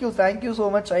thank you so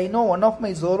much. I know one of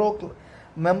my Zoro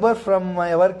member from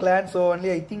our clan, so only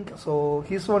I think, so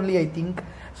his only I think.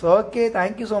 So okay,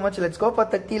 thank you so much. Let's go for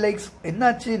 30 likes.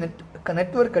 என்னாச்சு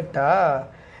network khatta?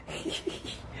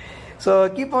 So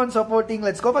keep on supporting.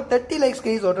 Let's go for 30 likes,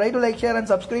 guys. So try to like, share and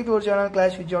subscribe to our channel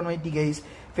Clash with John YT, guys.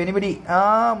 If anybody,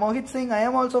 Mohit Singh, I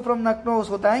am also from Lucknow.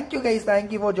 So thank you, guys. Thank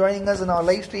you for joining us in our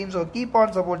live stream. So keep on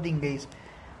supporting, guys.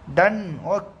 Done.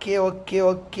 Okay.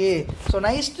 So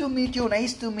nice to meet you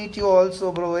also,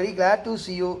 bro. Very glad to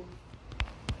see you.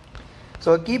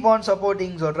 So keep on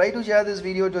supporting. So try to share this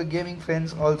video to your gaming friends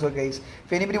also, guys.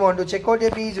 If anybody want to check out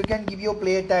your page, you can give your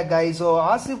player tag, guys. So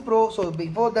Asif bro, so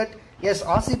before that, yes,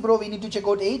 Asif bro, we need to check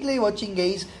out 8 live watching,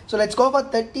 guys. So let's go for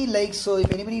 30 likes. So if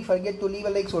anybody forget to leave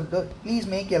a like, so please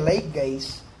make a like, guys.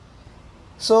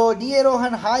 So dear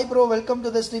Rohan, hi bro, welcome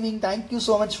to the streaming. Thank you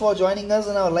so much for joining us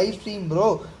in our live stream, bro.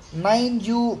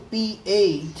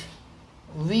 9UP8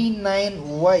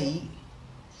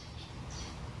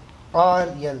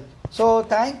 V9YRL. So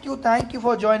thank you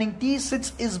for joining.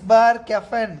 T6 is bar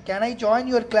Kafan. Can I join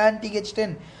your clan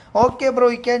TH10? Okay bro,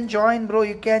 you can join.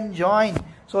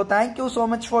 So thank you so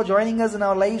much for joining us in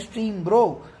our live stream,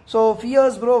 bro. So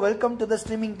Fears bro, welcome to the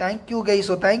streaming. Thank you, guys.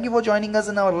 So thank you for joining us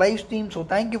in our live stream. So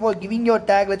thank you for giving your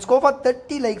tag. Let's go for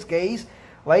 30 likes, guys.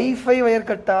 Wi-Fi wire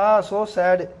katta, so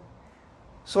sad.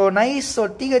 So nice. So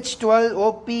TH12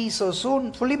 OP. So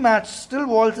soon fully matched. Still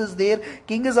walls is there.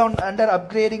 King is under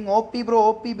upgrading. OP bro,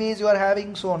 OP base you are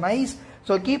having. So nice.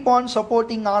 So keep on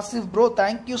supporting Asif bro.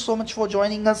 Thank you so much for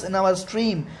joining us in our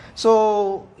stream.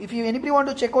 So if anybody want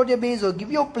to check out your base or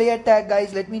give your player tag,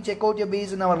 guys, let me check out your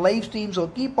base in our live stream. So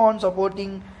keep on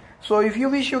supporting. So if you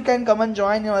wish, you can come and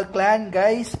join our clan,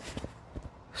 guys.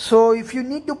 So if you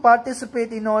need to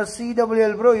participate in our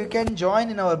CWL, bro, you can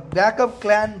join in our backup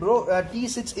clan, bro.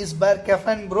 T6 is bar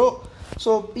Kafan, bro.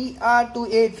 So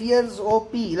PR28 Fears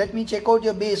OP. Let me check out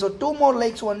your base. So 2 more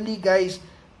likes only, guys.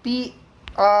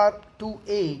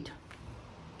 PR28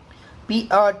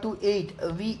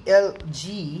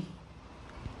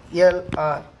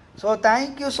 VLGLR. So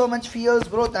thank you so much, Fears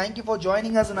bro. Thank you for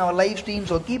joining us in our live stream.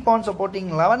 So keep on supporting.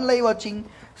 11 live watching.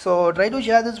 So try to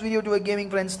share this video to your gaming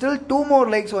friends. Still 2 more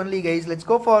likes only, guys. Let's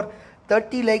go for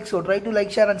 30 likes. So try to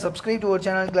like, share and subscribe to our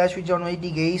channel Clash with John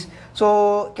YT, guys.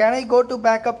 So can I go to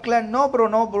backup clan? No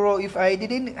bro. If I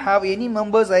didn't have any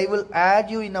members, I will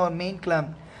add you in our main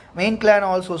clan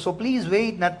also. So please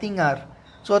wait, nothing are.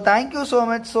 So thank you so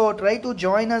much. So try to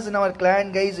join us in our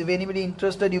clan, guys. If anybody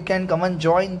interested, you can come and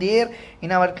join there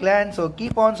in our clan. So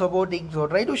keep on supporting. So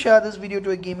try to share this video to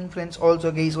your gaming friends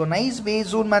also, guys. So nice base,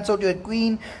 soon match out your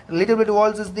queen. A little bit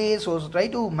walls is there, so try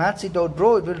to match it out,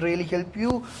 bro. It will really help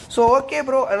you. So okay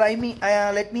bro, let me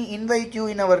invite you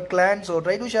in our clan. So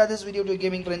try to share this video to your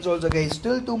gaming friends also, guys.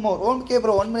 Still 2 more. Okay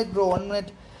bro, 1 minute bro, 1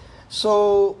 minute.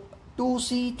 So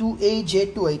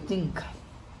 2C2AJ2, I think.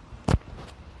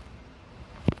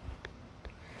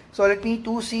 So let me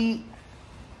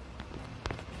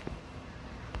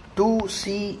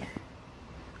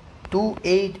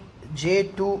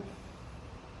 2C28J2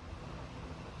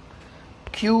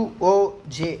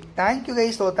 QOJ. Thank you,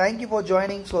 guys. So thank you for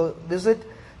joining. So visit.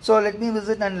 So let me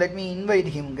visit and let me invite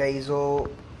him, guys. So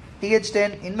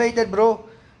TH10 invited, bro.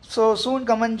 So soon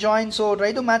come and join. So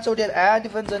try to match out your air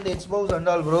defense and expose and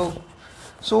all, bro.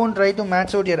 Soon try to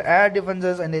match out your air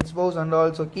defenses and expose and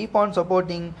all. So keep on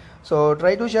supporting. So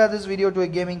try to share this video to your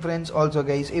gaming friends also,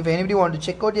 guys. If anybody want to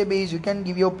check out your base, you can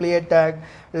give your player tag.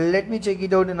 Let me check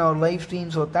it out in our live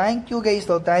stream. So thank you, guys.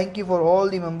 So thank you for all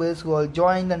the members who have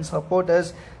joined and support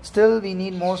us. Still we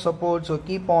need more support, so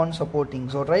keep on supporting.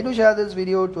 So try to share this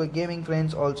video to your gaming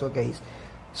friends also, guys.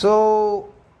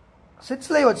 So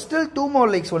 6 live, still 2 more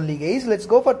likes only, guys. Let's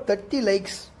go for 30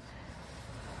 likes.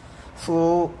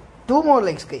 So 2 more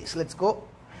likes, guys. Let's go.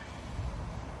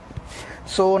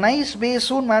 So nice base,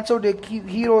 soon match out your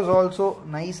heroes also.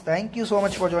 Nice. Thank you so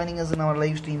much for joining us in our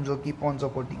live stream. So keep on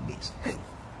supporting, guys.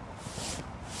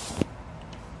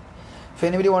 If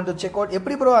anybody want to check out,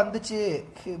 Epri bro, andiche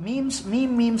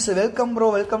memes. Welcome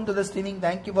bro, welcome to the streaming.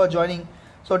 Thank you for joining.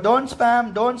 So don't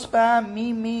spam,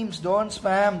 memes, don't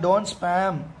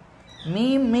spam.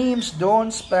 Memes,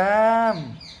 don't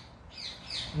spam.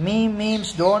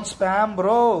 Memes, don't spam,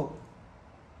 bro.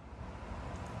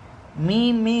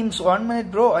 Memes, 1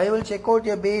 minute, bro. I will check out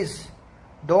your base.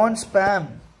 Don't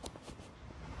spam.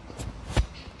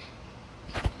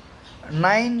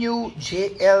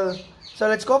 9UJL. So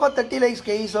let's go for 30 likes,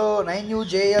 guys. So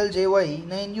 9UJLJY,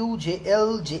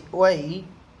 9UJLJY,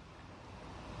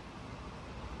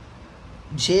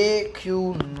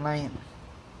 JQ9.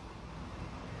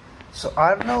 So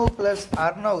Arnav plus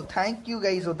Arnav, thank you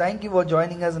guys. So thank you for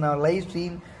joining us in our live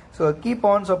stream. So keep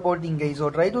on supporting, guys. So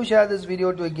try to share this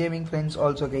video to your gaming friends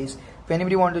also, guys. If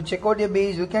anybody want to check out your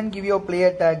base, you can give your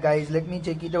player tag, guys. Let me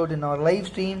check it out in our live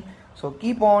stream. So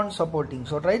keep on supporting.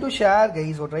 So try to share,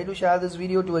 guys. So try to share this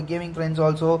video to your gaming friends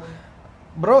also.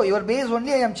 Bro, your base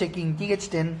only I am checking.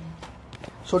 TH10.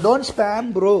 So don't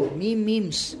spam, bro.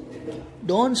 Memes.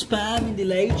 Don't spam in the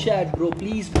live chat, bro.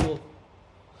 Please, bro.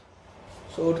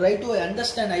 So try to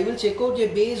understand. I will check out your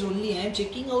base only. I am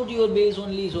checking out your base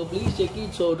only. So please check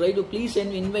it. So try to please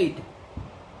send invite.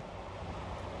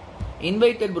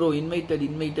 Invited, bro.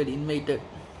 Invited.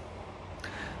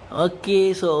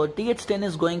 Okay, so TH10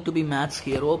 is going to be match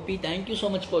here. OP, thank you so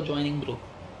much for joining, bro.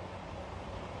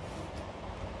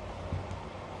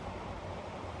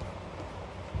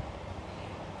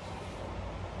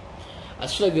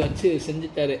 Ashwag vachu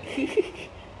senjittaru.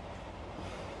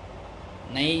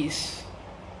 Nice.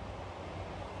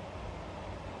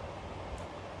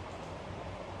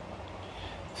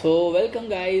 So welcome,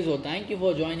 guys. So thank you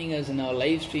for joining us in our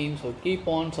live stream. So keep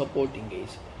on supporting,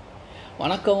 guys.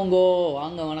 Vanakamungo,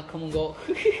 vanga vanakamungo.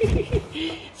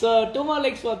 So 2 more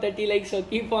likes for 30 likes. So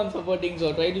keep on supporting.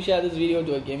 So try to share this video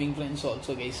to your gaming friends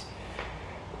also, guys.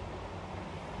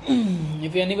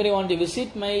 If anybody want to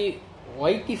visit my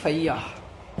YT5,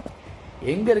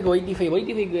 எங்க இருக்கு YT5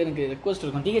 க்கு எனக்கு request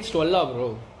இருக்கும். TH12 bro.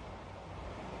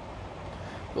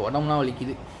 உடம்புனா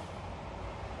வலிக்குது.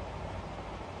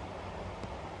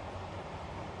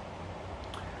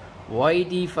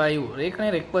 YT5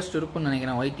 ஏற்கனவே request இருக்குன்னு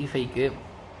நினைக்கிறேன் YT5 க்கு.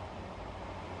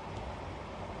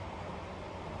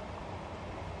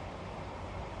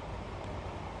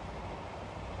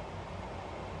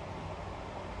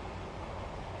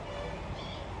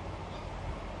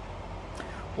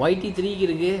 YT3 க்கு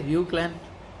இருக்கு வியூ கிளான்.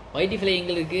 YT5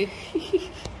 எங்க இருக்கு?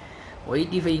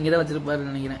 YT5 இங்க தான்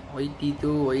வச்சிருப்பாருன்னு நினைக்கிறேன். YT2,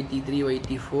 YT3,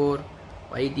 YT4,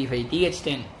 YT5,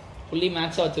 TH10 fully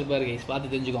மேக்ஸா வச்சிருப்பாரு கைஸ்.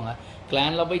 பார்த்து தெரிஞ்சுக்கோங்க.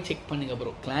 கிளான்ல போய் செக் பண்ணுங்க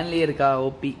ப்ரோ. கிளான்லயே இருக்கா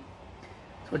OP.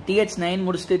 ஸோ TH9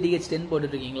 முடிச்சுட்டு TH10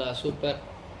 போட்டுட்டு இருக்கீங்களா? சூப்பர்.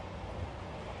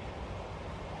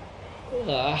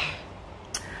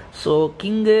 ஸோ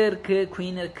கிங்கு இருக்கு,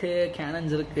 குவீன் இருக்கு,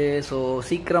 கேனன்ஸ் இருக்கு. ஸோ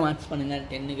சீக்கிரம் மேட்ச் பண்ணுங்க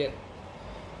 10க்கு.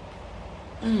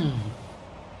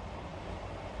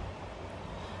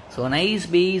 So nice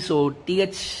base. So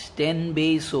TH10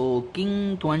 base. So king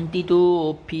 22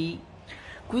 OP.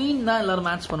 Queen தான் எல்லாரும்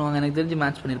மேட்ச் பண்ணுவாங்க. எனக்கு தெரிஞ்சு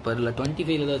மேட்ச் பண்ணிருப்பாரு. இல்ல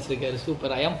 25ல தான் வச்சிருக்காரு.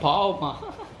 சூப்பர். ஐ அம் பாவமா.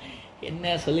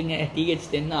 என்ன சொல்லுங்க.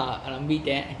 TH10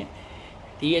 நம்பிட்டேன்.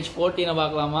 TH14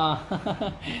 பார்க்கலாமா?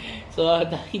 So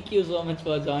thank you so much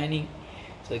for joining.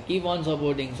 So keep on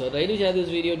supporting. So try to share this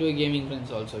video to your gaming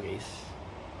friends also, guys.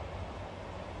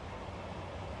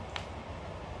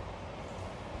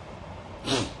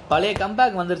 பழைய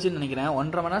கம்பேக் வந்துருச்சுன்னு நினைக்கிறேன்.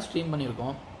 1.5 மணி நேரம் ஸ்ட்ரீம்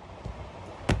பண்ணியிருக்கோம்.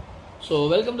 So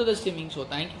welcome to the streaming. So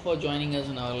thank you for joining us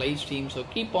in our live stream. So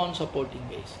keep on supporting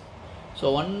guys. So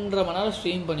 1.5 மணி நேரம்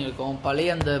stream பண்ணியிருக்கோம்.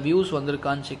 பழைய அந்த views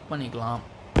வந்திருக்கான்னு செக் பண்ணிக்கலாம்.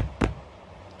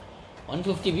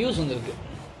 150 வியூஸ் வந்திருக்கு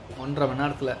 1.5 மணி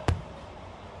நேரத்தில்.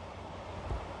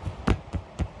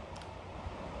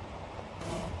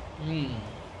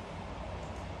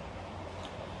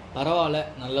 பரவாயில்ல,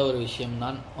 நல்ல ஒரு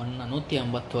விஷயம்தான்.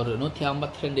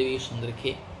 152 வியூஸ்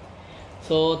வந்திருக்கு.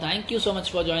 So thank you so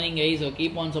much for joining guys. So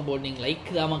keep on supporting. Like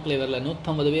தான் மக்களே வரல.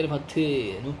 150 பேர்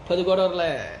 30 கூட வரல.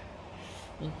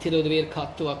 120 பேர்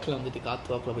காத்து வாக்கில்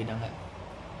போயிட்டாங்க.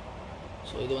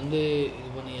 ஸோ இது இது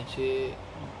பண்ணியாச்சு.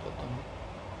 39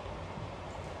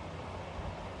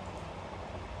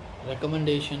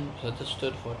 recommendation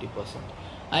suggested 40%.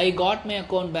 I got my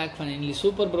account back finally.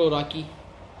 Super bro Rocky.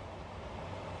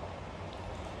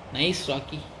 Nice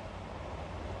Rocky.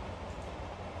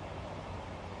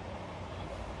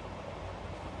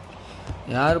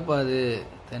 யாருப்பா அது?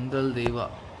 தென்றல் தெய்வா.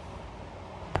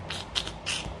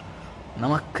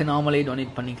 நமக்கு நாமளே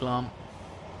டொனேட் பண்ணிக்கலாம்.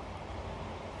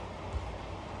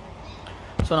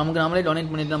 ஸோ நமக்கு நாமளே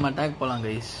டொனேட் பண்ணிட்டு நம்ம அட்டாக் போகலாம்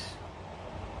guys.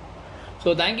 So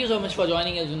thank you so much for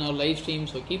joining us in our live stream.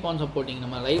 So keep on supporting.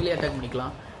 நம்ம லைவ்லேயே அட்டாக்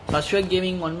பண்ணிக்கலாம். அஸ்வக்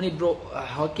கேமிங் 1 minute ப்ரோ.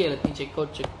 ஓகே, எல்லாத்தையும் செக்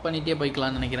பண்ணிகிட்டே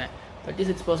போய்க்கலாம்னு நினைக்கிறேன்.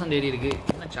 36% ஏறி இருக்குது.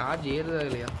 என்ன சார்ஜ் ஏறுதா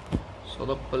இல்லையா?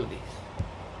 Sodappal guys.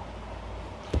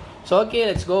 So okay,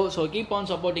 let's go. So keep on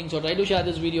supporting. So try to share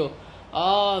this video.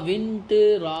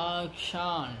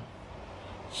 Vinterakshan.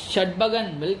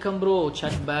 Chatbagan. Welcome bro.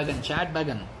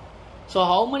 Chatbagan. So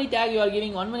how many tag you are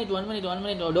giving? 1 minute. No,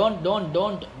 don't.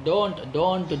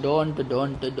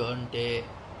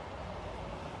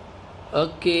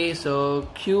 Okay, so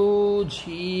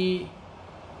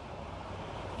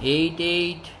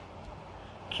QG88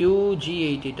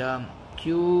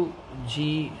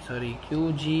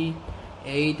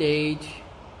 QG88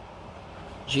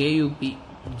 JUP.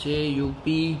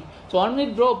 So 1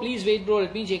 minute bro, please wait bro,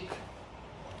 let me check.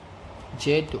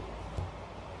 J2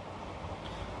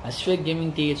 Ashwek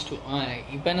Gaming TH2.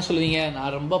 இப்போ என்ன சொல்லுவீங்க,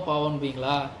 நான் ரொம்ப பாவம்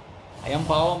பீங்களா? I am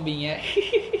பாவம் பீங்க.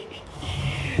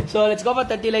 So let's go for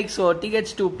 30 likes. So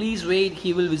TH2, please wait, he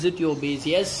will visit your base.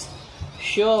 Yes,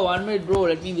 sure, 1 minute bro,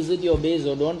 let me visit your base,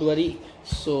 so don't worry.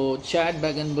 So chat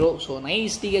back and bro. So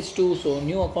nice TH2. So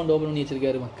new account open பண்ணி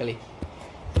வச்சிருக்காரு மக்களே.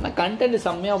 நான் content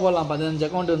செம்மையா போடலாம், 15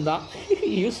 account இருந்தா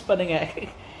use பண்ணுங்க.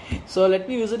 So let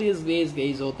me visit his base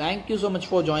guys. So thank you so much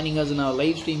for joining us in our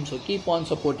live stream. So keep on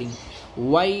supporting.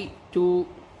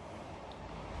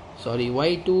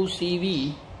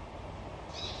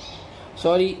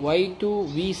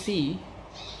 Y2VC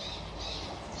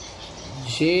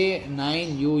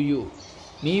J9UU.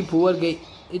 Me poor guy,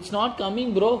 it's not coming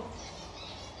bro.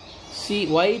 See,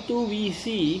 Y2VC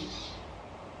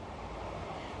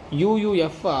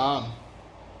UUF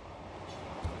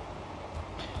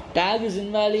tag is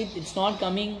invalid, it's not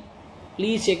coming,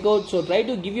 please check out. So try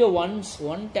to give your one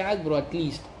tag bro, at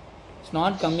least. It's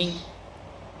not coming.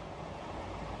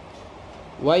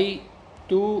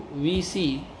 Y2VC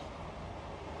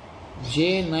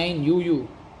J9UU.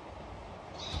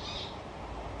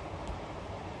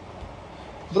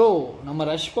 Bro நம்ம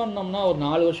rush பண்ணோம்னா ஒரு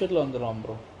 4 வருஷத்தில் வந்துடலாம்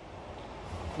bro,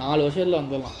 4 வருஷத்தில்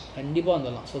வந்துடலாம், கண்டிப்பாக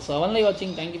வந்துடலாம். So 7 live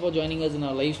watching, thank you for joining us in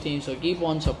our live stream. So keep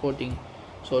on supporting.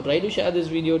 So try to share this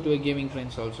video to your gaming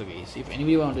friends also guys. If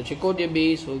anybody want to check out your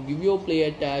base, so give your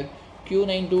player tag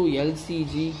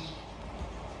Q92LCG.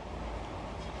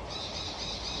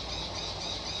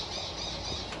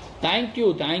 Thank you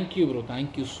bro, thank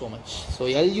you so much. So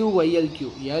LUYLQ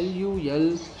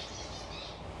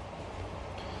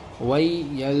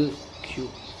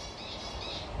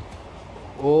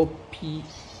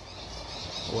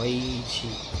OPYG.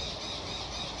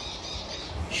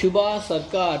 Shubha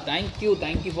Sarkar, thank you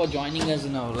for joining us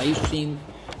in our live stream.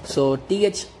 So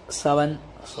TH7,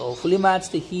 so fully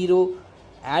matched hero,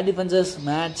 air defenses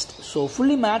matched, so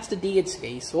fully matched TH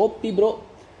guys. OP bro,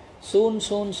 soon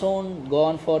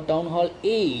gone for Town Hall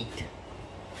 8.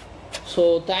 So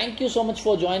thank you so much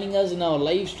for joining us in our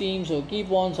live stream. So keep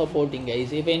on supporting guys.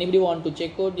 If anybody want to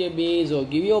check out your base or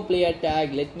give your player tag,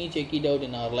 let me check it out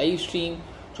in our live stream.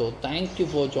 So thank you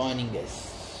for joining us.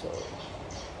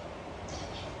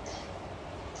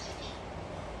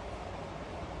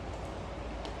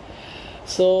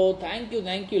 So thank you.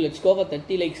 Let's go for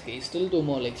 30 likes guys. Still 2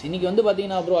 more likes. இன்னைக்கு வந்து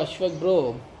பாத்தீங்கன்னா bro, Ashwak bro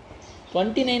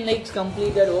 29 likes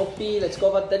completed. OP, let's go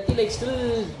for 30 likes. Still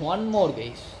 1 more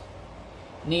guys.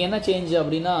 நீங்கள் என்ன change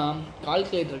அப்படின்னா,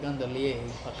 calculator இருக்கான்னு தெரியலையே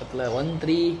பக்கத்தில்,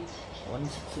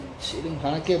 1316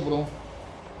 கணக்கே ப்ரோ.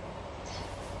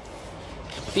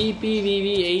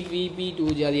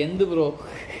 PPVV8VP2G அது எந்த ப்ரோ?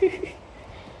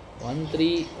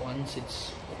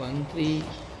 1316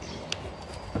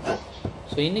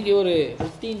 ஸோ இன்றைக்கி ஒரு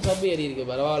 15 சப் ஏறி இருக்குது,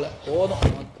 பரவாயில்ல, போதும்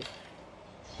நமக்கு.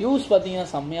 யூஸ் பார்த்தீங்கன்னா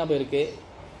செம்மையாக போயிருக்கு.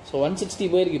 ஸோ 160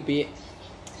 போயிருக்கு இப்பயே,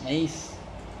 nice.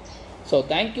 So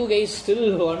thank you guys. Still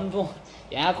 1 more.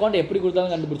 என் அக்கௌண்ட் எப்படி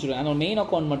கொடுத்தாலும் கண்டுபிடிச்சிடுவேன். ஆனால் மெயின்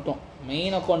அக்கௌண்ட் மட்டும்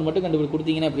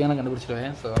கொடுத்தீங்கன்னா எப்படியா நான்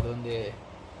கண்டுபிடிச்சிடுவேன். ஸோ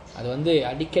அது வந்து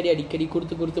அடிக்கடி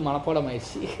கொடுத்து மனப்பாடம்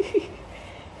ஆயிடுச்சு.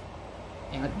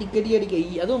 அடிக்கடி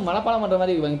அதுவும் மனப்பாடம் பண்ணுற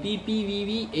மாதிரி இருப்பாங்க.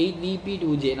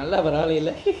 PPVV8VP2J நல்லா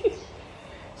பரவாயில்ல.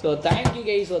 So thank you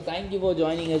guys. So thank you for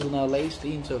joining us in our live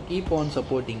stream. So keep on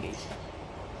supporting guys.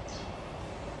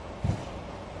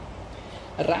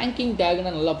 Ranking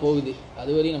டேக்னா நல்லா போகுது, அது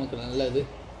வரையும் நமக்கு நல்லது.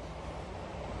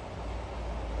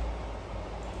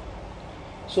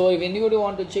 So if anybody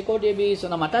want to check out your base,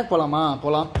 நம்ம அட்டாக்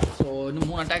போகலாம். ஸோ இன்னும்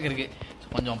 3 அட்டாக் இருக்குது. ஸோ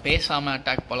கொஞ்சம் பேசாமல்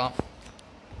அட்டாக் போகலாம்.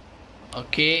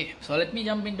 Okay, so let me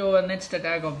jump into our next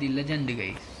attack of the legend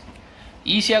guys.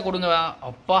 ஈஸியாக கொடுங்க.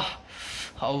 அப்பா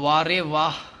வாரே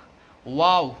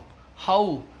wow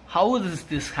how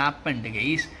this happened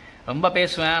guys. ரொம்ப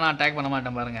பேசுவேன், நான் அட்டாக் பண்ண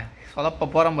மாட்டேன் பாருங்கள். சொதப்ப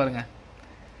போகிறேன் பாருங்கள்,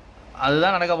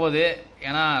 அதுதான் நடக்க போகுது.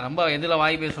 ஏன்னா ரொம்ப எதில்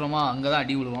வாய் பேசுகிறோமோ அங்கே தான்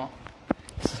அடி விடுவோம்.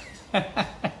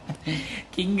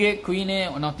 King queen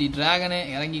one of the dragon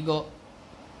இறங்கிக்கோ.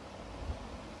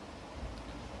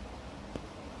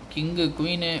 King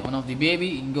queen one of the baby,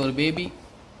 இங்கே ஒரு baby.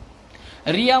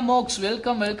 Ria Mox,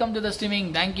 welcome to the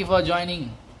streaming. Thank you for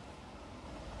joining.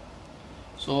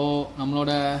 So,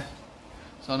 nammaloda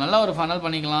so nalla oru funnel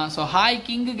panikalam. So hi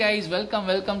King guys,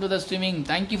 welcome to the streaming.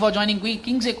 Thank you for joining.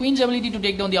 Queen's ability to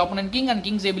take down the opponent king and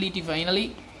king's ability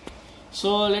finally.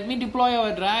 So let me deploy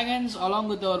our dragons along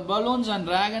with our balloons and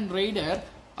dragon raider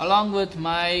along with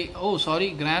my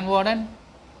Grand Warden.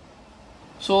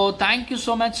 So thank you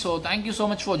so much.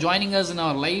 For joining us in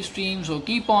our live stream. So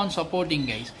keep on supporting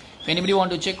guys. If anybody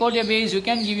want to check out your base, you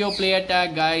can give your player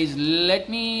tag guys. Let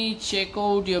me check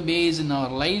out your base in our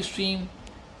live stream.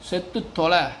 Settu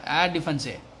thola add defense.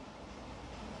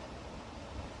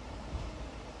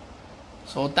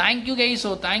 So thank you guys.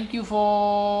 So thank you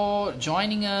for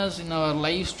joining us in our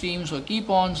live stream. So keep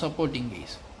on supporting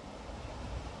guys.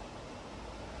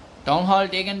 Town hall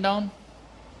taken down.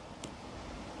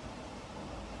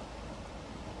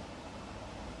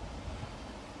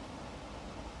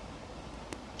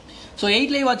 So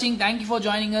 8 live watching, thank you for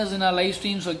joining us in our live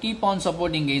stream. So keep on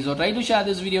supporting guys. So try to share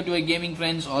this video to your gaming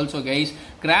friends also guys.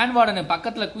 Grand Warden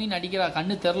பக்கத்துல queen அடிக்கிறா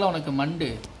கண்ணு தெரியல உனக்கு மண்டு.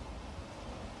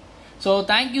 So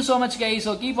thank you so much guys.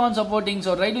 So keep on supporting. So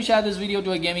try to share this video to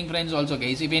your gaming friends also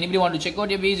guys. If anybody want to check out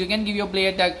your base, you can give your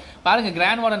player tag. பாருங்க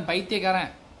Grand Warden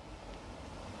பைத்தியக்காரன்.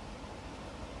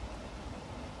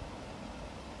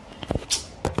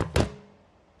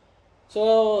 So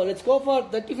let's go for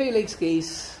 35 likes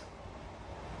guys.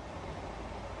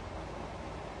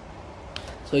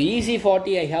 So easy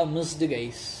 40 I have missed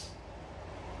guys.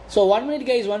 So 1 minute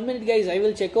guys, I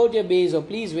will check out your base. So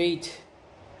please wait.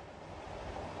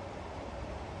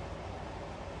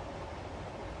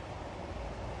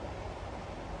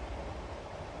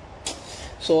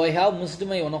 So I have missed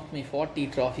one of my 40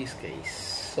 trophies guys.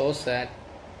 So sad.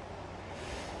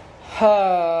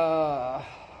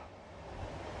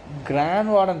 Grand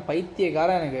Warden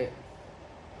பைத்தியக்காரன் எனக்கு.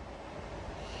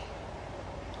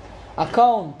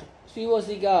 Account COC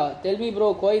tell me bro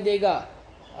koi dega.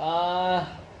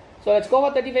 So let's go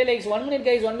for 35 likes. 1 minute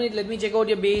guys, 1 minute. Let me check out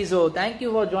your base. So thank you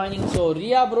for joining. So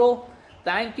Ria bro,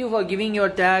 thank you for giving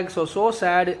your tag. So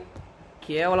sad.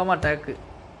 Kevalama tag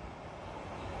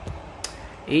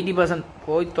 80%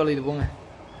 koi tolidhu ponga.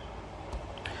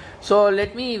 So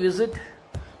let me visit.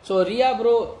 So Ria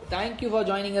bro, thank you for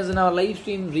joining us in our live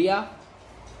stream Ria.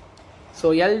 So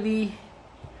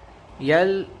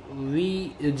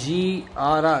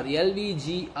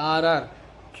LVGRR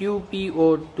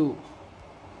QPO2.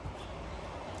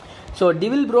 So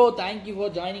Devil bro, thank you for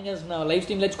joining us in our live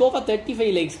stream. Let's go for 35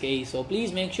 likes guys. So please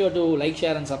make sure to like,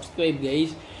 share and subscribe guys.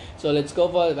 So let's go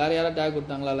for வேற யாரா tag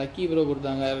கொடுத்தாங்களா? Lucky bro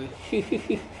கொடுத்தாங்க.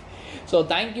 So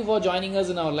thank you for joining us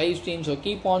in our live stream. So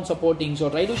keep on supporting. So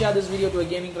try to share this video to your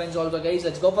gaming friends also guys.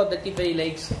 Let's go for 35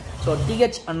 likes. So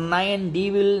TH9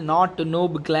 Devil not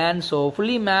noob clan. So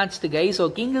fully matched guys. So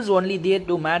king is only there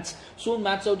to match. Soon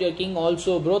match out your king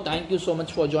also bro. Thank you so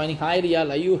much for joining. Hi Ria,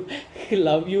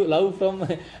 love from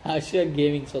Asher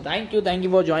Gaming. So thank you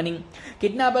for joining.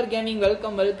 Kidnapper Gaming,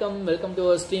 welcome to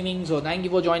our streaming. So thank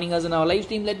you for joining us in our live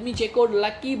stream. Let me check out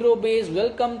Lucky bro base.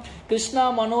 Welcome Krishna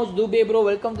Manoj Dubey bro,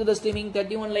 welcome to the streaming.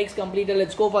 31 likes completed.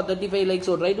 Let's go for 35 likes.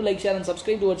 So try to like, share and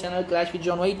subscribe to our channel Clash with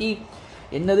John YT.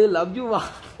 Ennadu love you va.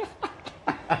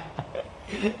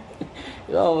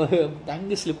 Yo thank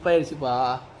slip ஆயிருச்சுப்பா.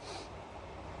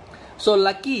 So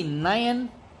Lucky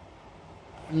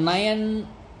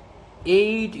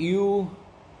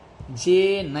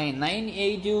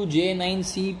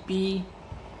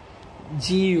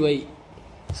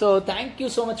So thank you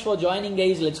so much for joining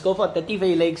guys. Let's go for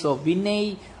 35 likes. So Vinay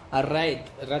Alright,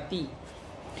 Rati.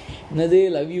 Nadu,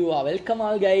 love you. Welcome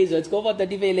all guys. Let's go for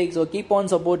 35 likes. So keep on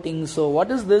supporting. So what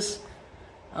is this?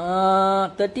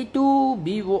 32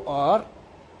 BOR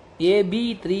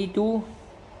AB32.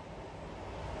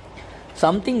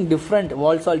 Something different.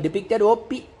 Walls all depicted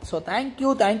OP. So thank you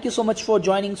so much for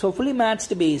joining. So fully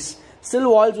matched base. Still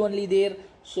walls only there.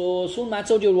 So soon match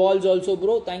out your walls also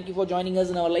bro. Thank you for joining us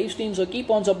in our live stream. So keep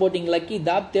on supporting. Lucky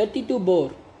Dab 32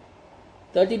 bore.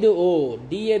 32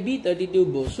 DAB 32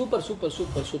 bore. Super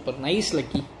nice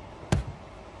Lucky.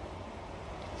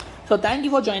 So thank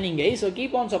you for joining guys. So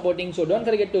keep on supporting. So don't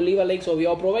forget to leave a like. So we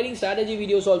are providing strategy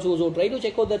videos also. So try to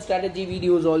check out that strategy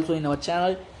videos also in our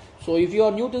channel. So if you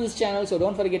are new to this channel, so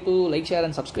don't forget to like, share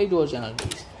and subscribe to our channel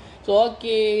please. So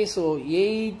okay, so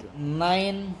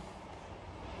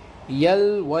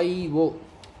 89LYO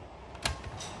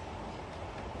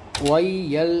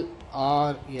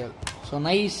YLRL. So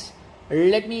nice.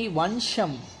 Let me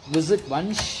visit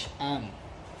Vansham.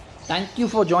 Thank you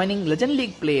for joining. Legend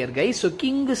League player guys. So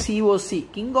King of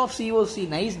COC,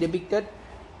 nice depicted.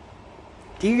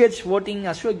 TH voting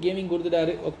Ashwak Gaming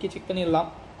கொடுத்துட்டாரு. Okay, check பண்ணிடலாம்.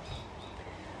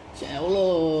 எவ்வளோ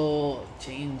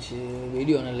change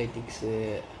video analytics.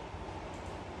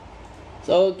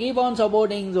 So keep on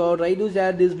supporting. So try to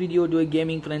share this video to your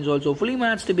gaming friends also. Fully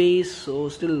matched base. So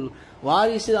still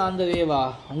வாரிசு on the way வா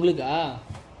உங்களுக்கா.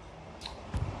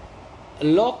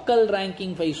 Local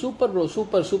ranking 5 super bro,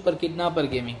 super kidnapper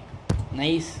gaming.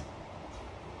 Nice.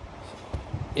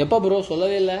 எப்போ bro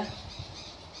சொல்லவே இல்லை.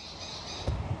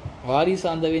 வாரிசு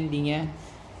on the way நீங்க.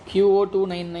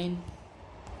 QO299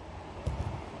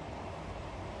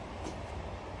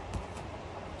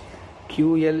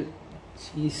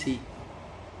 QLCC.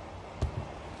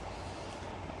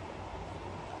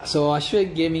 So Ashwek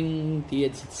Gaming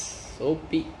TH, it's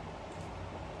OP.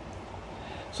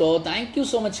 So thank you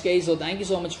so much guys. So thank you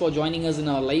so much for joining us in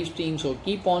our live stream. So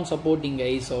keep on supporting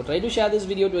guys. So try to share this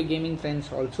video to your gaming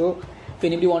friends also. If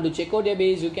anybody want to check out your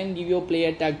base, you can give your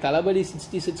player tag Kalabadi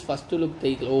 66 first to look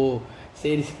title. Oh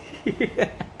சரி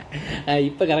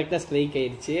இப்போ கரெக்டாக strike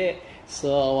ஆயிடுச்சு. So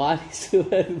வாரிசு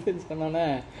வருதுன்னு சொன்னோன்னே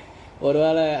ஒரு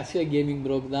வேளை அஸ்வா gaming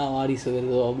ப்ரோக்கு தான் வாரிசு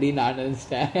வருதோ அப்படின்னு நான்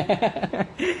நினச்சிட்டேன்.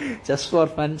 Just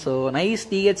for fun. So nice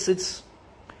TH6.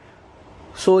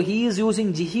 So he is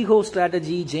using ஜிஹிஹோ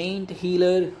strategy, giant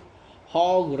healer,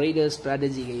 hack rider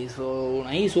strategy. So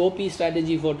nice OP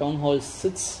strategy for town hall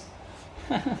 6.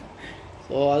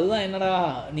 So அதுதான் என்னடா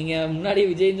நீங்கள் முன்னாடியே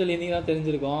விஜய்ன்னு சொல்லியிருந்தீங்கன்னா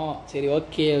தெரிஞ்சிருக்கோம். சரி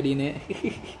ஓகே அப்படின்னு.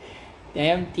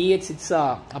 ஏன் TH6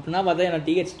 அப்படின்னா பார்த்தா நான்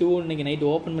TH2 இன்னைக்கு நைட்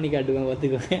ஓப்பன் பண்ணி காட்டுவேன்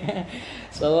பார்த்துக்கோங்க.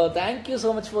 So thank you so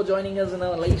much for joining us in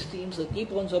our live stream. So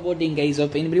keep on supporting guys.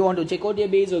 If anybody want to check out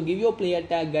your base or give your player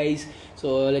tag guys, so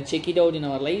let's check it out in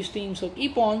our live stream. So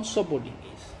keep on supporting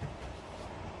guys.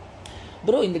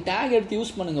 Bro இந்த take எடுத்து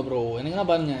use பண்ணுங்க bro. எனக்குன்னா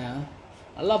பாருங்க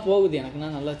நல்லா போகுது.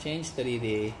 எனக்குன்னா நல்லா change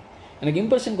தெரியுது. எனக்கு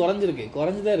இம்ப்ரெஷன்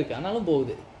குறைஞ்சுதான் இருக்குது ஆனாலும்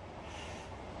போகுது.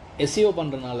 SEO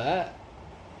பண்ணுறதுனால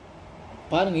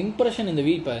பாருங்க இம்ப்ரெஷன் இந்த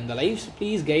வீட் இந்த life.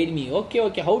 Please guide me.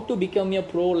 Okay how to become a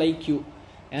bro like you.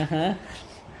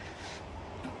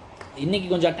 இன்னைக்கு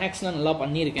கொஞ்சம் அட்டாக்ஸ்லாம் நல்லா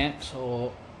பண்ணியிருக்கேன். ஸோ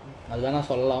அதுதான் நான்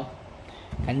சொல்லலாம்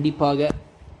கண்டிப்பாக.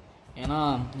 ஏன்னா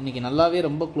இன்னைக்கு நல்லாவே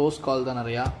ரொம்ப க்ளோஸ் கால் தான்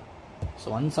நிறையா. ஸோ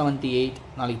 178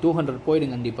 நாளைக்கு 200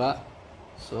 போயிடும் கண்டிப்பாக.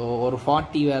 ஸோ ஒரு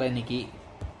 40 வேறு இன்னைக்கு.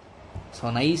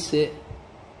 So nice.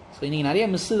 ஸோ இன்றைக்கி நிறைய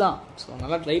மிஸ்ஸு தான். ஸோ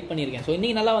நல்லா ட்ரை பண்ணியிருக்கேன். ஸோ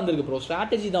இன்றைக்கி நல்லா வந்திருக்கு ப்ரோ.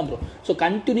 ஸ்ட்ராட்டஜி தான் bro. So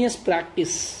continuous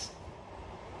practice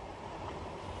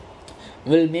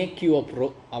will make you a bro.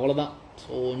 அவ்வளோதான்.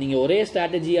 ஸோ நீங்கள் ஒரே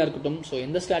ஸ்ட்ராட்டஜியாக இருக்கட்டும், ஸோ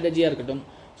எந்த ஸ்ட்ராட்டஜியாக இருக்கட்டும்,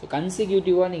 ஸோ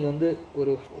கன்சிக்யூட்டிவாக நீங்கள் வந்து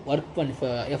ஒரு ஒர்க் பண்ணி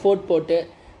எஃபோர்ட் போட்டு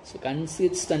ஸோ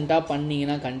கன்சிஸ்டண்ட்டாக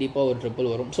பண்ணிங்கன்னா கண்டிப்பாக ஒரு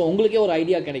ட்ரிப்பிள் வரும். ஸோ உங்களுக்கே ஒரு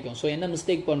ஐடியா கிடைக்கும். ஸோ என்ன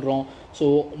மிஸ்டேக் பண்ணுறோம், ஸோ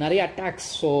நிறைய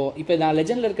அட்டாக்ஸ். ஸோ இப்போ நான்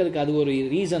லெஜெண்டில் இருக்கிறதுக்கு அது ஒரு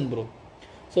reason bro.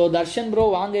 So Darshan bro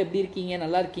வாங்க, எப்படி இருக்கீங்க?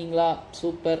 நல்லா இருக்கீங்களா?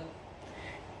 Super,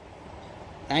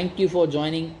 thank you for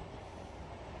joining.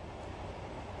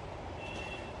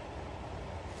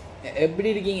 எப்படி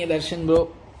இருக்கீங்க Darshan bro?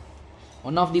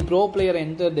 One of the bro player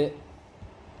entered.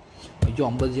 ஐயோ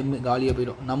 50 ஜிம் காலியாக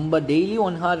போயிடும். நம்ம டெய்லி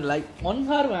 1 hour லைவ். 1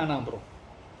 hour வேணாம் ப்ரோ,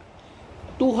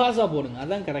 2 hours போடுங்க.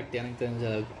 அதுதான் கரெக்ட் எனக்கு தெரிஞ்ச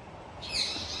அளவுக்கு.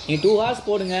 நீங்கள் 2 hours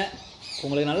போடுங்க.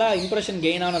 உங்களுக்கு நல்லா இம்ப்ரெஷன்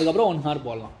கெயின் ஆனதுக்கப்புறம் 1 hour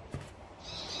போடலாம்.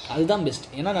 அதுதான் பெஸ்ட்.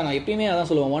 ஏன்னா நான் எப்பயுமே அதான்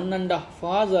சொல்லுவேன், 1.5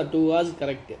 hours or 2 hours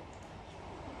கரெக்டு.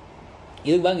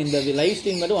 இதுக்கு பாங்க இந்த லைவ்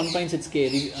ஸ்ட்ரீம் மட்டும் 1.6K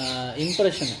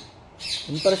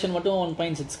இம்ப்ரெஷன் மட்டும்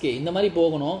 1.6K இந்த மாதிரி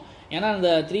போகணும். ஏன்னா அந்த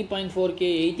 3.4K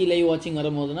 80 லைவ் வாட்சிங்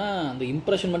வரும்போதுனா அந்த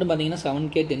இம்ப்ரெஷன் மட்டும் பார்த்தீங்கன்னா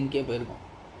 7K 10K போயிருக்கும்.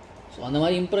 ஸோ அந்த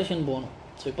மாதிரி இம்ப்ரெஷன் போகணும்.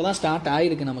 ஸோ இப்போ தான் ஸ்டார்ட்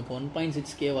ஆகிருக்கு நமக்கு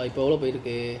 1.6K இப்போ எவ்வளோ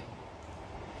போயிருக்கு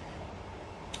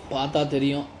பார்த்தா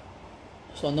தெரியும்.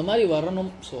 ஸோ அந்த மாதிரி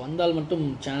வரணும். ஸோ வந்தால் மட்டும்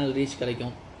சேனல் ரீச்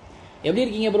கிடைக்கும். எப்படி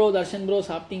இருக்கீங்க ப்ரோ? தர்ஷன் ப்ரோ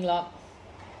சாப்பிட்டீங்களா?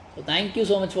 So thank you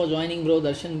so much for joining bro.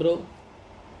 Darshan bro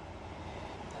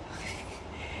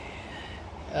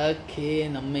okay.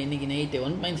 நம்ம இன்னைக்கு நைட்டு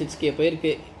 1.6K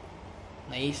போயிருக்கு.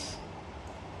 நைஸ்.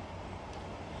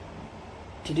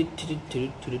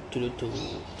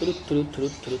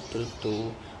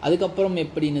 அதுக்கப்புறம்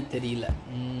எப்படின்னு தெரியல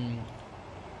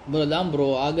ப்ரோ. தான் ப்ரோ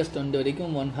ஆகஸ்ட் 2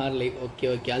 வரைக்கும் 1 hour லைவ்.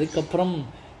 ஓகே. அதுக்கப்புறம்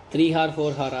 3 hour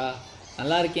 4 hour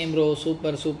நல்லா இருக்கேன் ப்ரோ.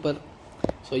 சூப்பர்.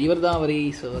 ஸோ இவர் தான் வரி.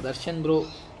 So Darshan bro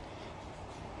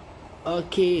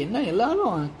okay. என்ன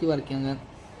எல்லாரும் ஆக்டிவாக இருக்காங்க.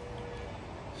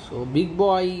 ஸோ பிக்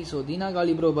பாய். ஸோ தீனா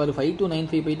காலி ப்ரோ பாரு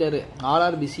 5295 போயிட்டாரு.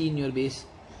 R busy in your base.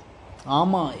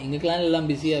 ஆமாம் எங்கள் கிளான் எல்லாம்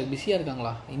பிஸியாக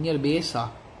இருக்காங்களா? In your பேஸா?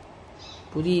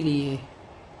 புரியலையே.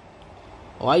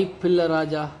 வாய்ப்பில்லை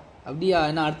ராஜா. அப்படியா?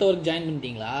 என்ன அடுத்த ஒர்க் ஜாயின்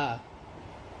பண்ணிட்டீங்களா?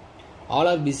 ஆல்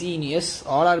ஆர் பிஸி இன். எஸ்,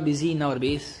 ஆல் ஆர் பிஸி இன் அவர்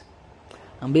பேஸ்.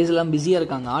 நம்ம பேஸ் எல்லாம் பிஸியாக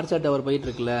இருக்காங்க. ஆர்ச்சாட் அவர்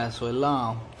போயிட்டுருக்குல்ல. ஸோ எல்லாம்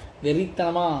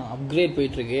வெறித்தனமாக அப்கிரேட்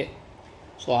போயிட்டுருக்கு.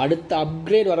 ஸோ அடுத்த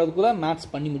அப்கிரேட் வர்றதுக்குள்ளே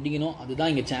மேட்ச் பண்ணி முடிக்கணும். அதுதான்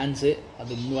இங்கே சான்ஸு.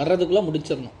 அது வர்றதுக்குள்ளே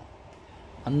முடிச்சிடணும்.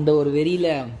 அந்த ஒரு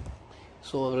வெறியில்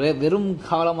ஸோ வெறும்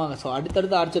காலமாக. ஸோ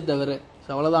அடுத்தடுத்து ஆர்ச்சர் டவர். ஸோ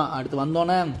அவ்வளோதான். அடுத்து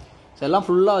வந்தோன்னே ஸோ எல்லாம்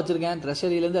ஃபுல்லாக வச்சுருக்கேன்.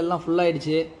 ட்ரெஷரியிலேருந்து எல்லாம் ஃபுல்லாக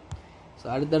ஆகிடுச்சு. ஸோ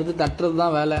அடுத்தடுத்து தட்டுறது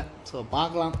தான் வேலை. ஸோ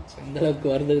பார்க்கலாம் ஸோ எந்தளவுக்கு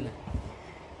வருதுன்னு.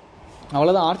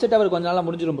 அவ்வளோதான். ஆர்ச்சர் டவர் கொஞ்ச நாளாக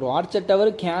முடிஞ்சிடும் bro. Archer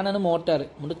tower cannon motor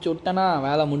முடிச்சு விட்டேன்னா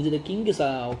வேலை முடிஞ்சுது. கிங்கு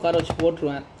உட்கார வச்சு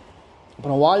போட்டுருவேன்.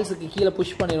 அப்புறம் வால்ஸுக்கு கீழே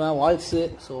புஷ் பண்ணிடுவேன் வால்ஸு.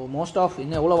 ஸோ மோஸ்ட் ஆஃப்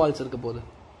இன்னும் எவ்வளோ வால்ஸ் இருக்க போகுது.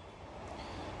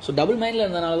 ஸோ டபுள் மைண்டில்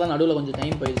இருந்தனால தான் நடுவில் கொஞ்சம்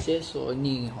டைம் போயிடுச்சு. ஸோ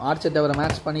நீ ஆர்ச்சர் டவரை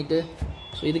மேட்ச் பண்ணிவிட்டு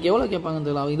ஸோ இதுக்கு எவ்வளோ கேட்பாங்கன்னு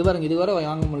தெரியல. இது பாருங்க, இது வரை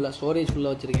வாங்க முடியல. ஸ்டோரேஜ்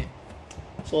ஃபுல்லாக வச்சுருக்கேன்.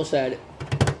 So sad.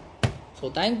 So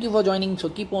thank you for joining. So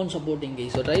keep on supporting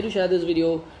guys. So try to share this video.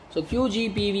 So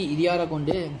QGPV இது யாரை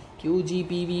கொண்டு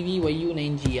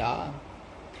QGPVVYU9Gயா.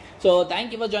 So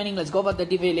thank you for joining. Let's go for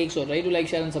 35 likes. So try to like,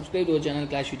 share and subscribe to our channel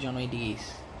clash with John IDs.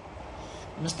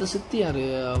 Mister சித்தி யார்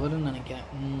அவருன்னு நினைக்கிறேன்.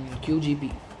 QGP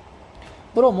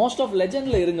bro. Most of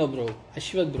லெஜண்டில் இருங்க bro.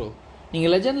 அஸ்வக் bro,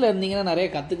 நீங்கள் லெஜண்டில் இருந்தீங்கன்னா நிறைய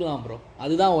கற்றுக்கலாம் ப்ரோ.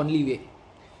 அதுதான் ஒன்லி வே.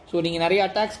 ஸோ நீங்கள் நிறைய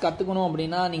அட்டாக்ஸ் கற்றுக்கணும்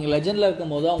அப்படின்னா நீங்கள் லெஜண்டில்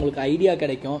இருக்கும்போது தான் உங்களுக்கு ஐடியா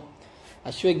கிடைக்கும்.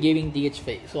 அஸ்வக் கேவிங்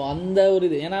TH5. ஸோ அந்த ஒரு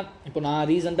இது. ஏன்னா இப்போ நான்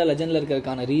ரீசெண்டாக லெஜண்டில்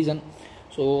இருக்கிறதுக்கான reason.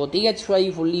 So TH5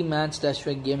 fully matched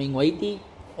அஸ்வக் gaming YT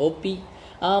OP.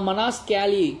 Manas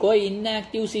கேலி கோய்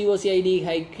இன்ஆக்டிவ் COC ID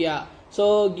है क्या. ஸோ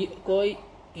கோய்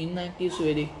inactive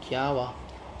ID क्या हुआ.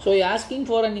 So you asking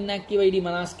for an inactive ID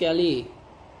Manas Kali.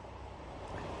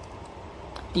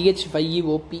 TH5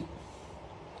 OP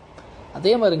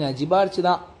அதே மாதிரிங்க. ஜிபார்ச்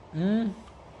தான்.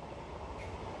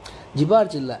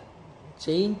 ஜிபார்ச் இல்லை,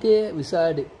 செயின்ட்டு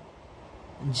விசாடு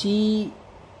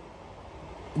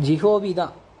ஜிஹோவி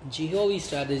தான். ஜிஹோவி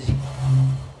strategy.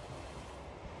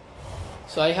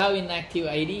 So I have inactive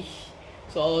ID.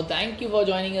 So thank you for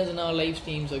joining us in our live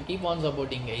stream. So keep on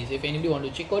supporting guys. If anybody want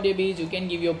to check out your page, you can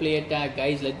give your player tag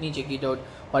guys. Let me check it out.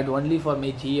 But only for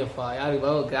my GF. யார்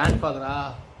grandfather-ஆ?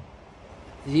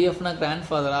 GF-னா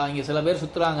grandfather-ஆ? இங்கே சில பேர்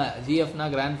சுற்றுறாங்க GF-னா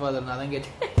grandfather. நான் தான்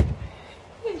கேட்டேன்.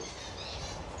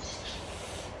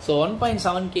 So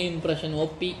 1.7k impression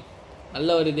OP நல்ல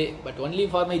வருது. But only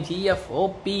for my GF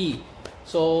OP.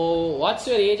 So what's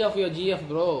your age of your GF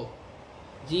bro?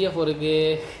 GF இருக்கு.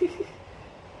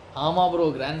 ஆமாம் ப்ரோ,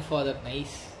 கிராண்ட் ஃபாதர்.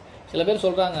 நைஸ். சில பேர்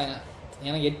சொல்கிறாங்க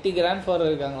எனக்கு 8 கிராண்ட் ஃபாதர்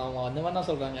இருக்காங்க. அவங்க அந்த மாதிரி தான்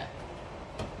சொல்கிறாங்க.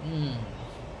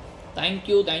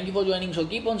 Thank you for joining. So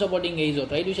keep on supporting guys. So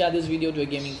try to share this video to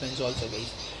gaming friends also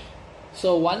guys. So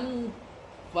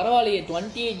பரவாயில்லையே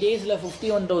 28 டேஸில்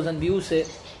 51,000 வியூஸு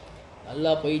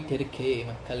நல்லா போயிட்டு இருக்கு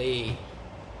மக்களே.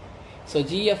 So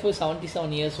GF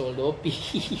 77 years old OP.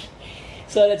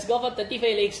 So let's go for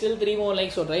 35 likes. Still 3 more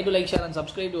likes. So try to like, share and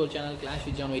subscribe to our channel Clash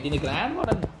with John. இந்த grand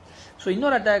modern. So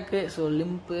இன்னொரு attack. So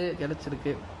லிம்ப்பு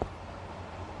கிடச்சிருக்கு.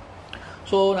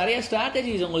 So நிறைய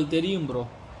strategies உங்களுக்கு தெரியும் bro.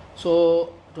 So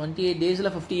 28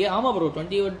 டேஸில் 50. ஆமாம் bro,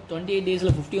 28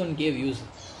 டேஸில் 51k views.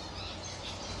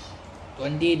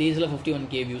 28 டேஸில்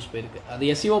 51k வியூஸ் போயிருக்கு. அது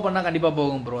SEO பண்ணால் கண்டிப்பாக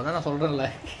போகும் ப்ரோ. அதான் நான் சொல்கிறேன்ல.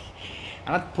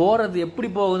 ஆனால் போகிறது எப்படி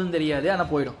போகுதுன்னு தெரியாது,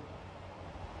 ஆனால் போயிடும்.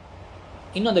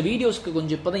 இன்னும் அந்த வீடியோஸ்க்கு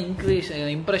கொஞ்சம் இப்போ தான்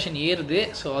இம்ப்ரெஷன் ஏறுது.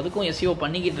 ஸோ அதுக்கும் SEO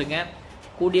பண்ணிக்கிட்டு இருக்கேன்.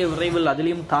 கூடிய விரைவில்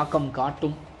அதுலேயும் தாக்கம்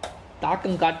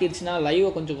காட்டிடுச்சுன்னா லைவை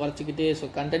கொஞ்சம் குறைச்சிக்கிட்டு ஸோ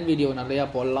கண்டென்ட் வீடியோ நிறையா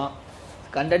போடலாம்.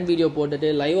 கண்டென்ட் வீடியோ போட்டுட்டு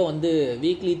லைவை வந்து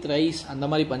வீக்லி த்ரைஸ் அந்த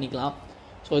மாதிரி பண்ணிக்கலாம்.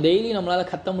 ஸோ டெய்லி நம்மளால்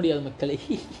கத்த முடியாது மக்களே.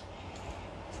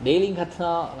 டெய்லியும்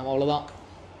கத்தினா நம்ம அவ்வளோதான்.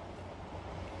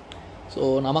 ஸோ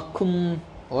நமக்கும்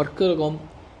ஒர்க் இருக்கும்.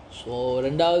 ஸோ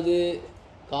ரெண்டாவது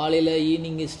காலையில்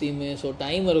ஈவினிங் ஸ்ட்ரீமு. ஸோ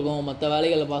டைம் இருக்கும், மற்ற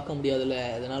வேலைகளை பார்க்க முடியாதுல்ல.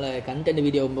 அதனால் கண்டென்ட்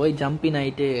வீடியோ போய் ஜம்பின்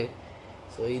ஆகிட்டு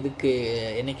ஸோ இதுக்கு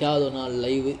என்னைக்காவது ஒரு நாள்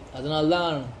லைவு. அதனால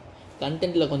தான்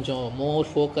கண்டென்ட்டில் கொஞ்சம் மோர்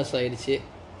ஃபோக்கஸ் ஆகிடுச்சு.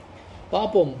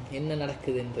 பார்ப்போம் என்ன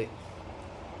நடக்குதுன்று.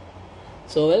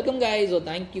 So welcome guys. So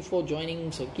thank you for joining.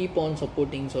 So keep on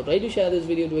supporting. So try to share this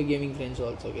video to your gaming friends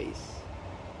also guys.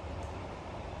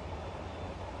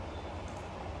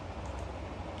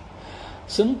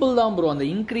 Simple தான் ப்ரோ. அந்த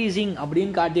இன்க்ரீஸிங்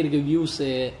அப்படின்னு காட்டியிருக்கு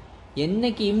வியூஸு.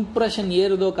 என்னைக்கு இம்ப்ரெஷன்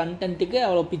ஏறுதோ கண்டென்ட்டுக்கு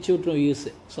அவ்வளோ பிச்சு விட்டுரும்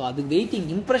வியூஸு. ஸோ அதுக்கு வெயிட்டிங்,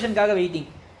 இம்ப்ரெஷனுக்காக வெயிட்டிங்.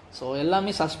 ஸோ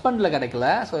எல்லாமே சஸ்பெண்டில் கிடைக்கல.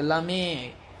 ஸோ எல்லாமே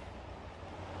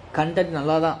கண்டென்ட்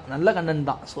நல்ல கண்டென்ட்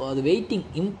தான். ஸோ அது waiting,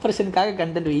 இம்ப்ரெஷனுக்காக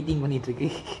content waiting பண்ணிகிட்ருக்கு.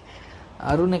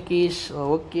 அருணகேஷ்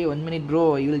okay 1 minute bro,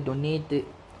 I will donate.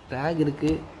 Take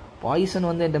இருக்குது. பாய்சன்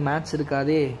வந்து என்கிட்ட மேட்ச்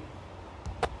இருக்காதே.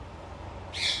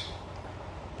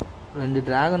 2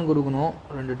 டிராகன் கொடுக்கணும்.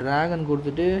 2 டிராகன்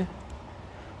கொடுத்துட்டு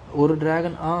 1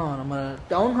 டிராகன் நம்ம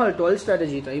டவுன் ஹால் 12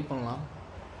 ஸ்ட்ராட்டஜி ட்ரை பண்ணலாம்.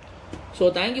 So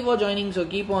thank you for joining. So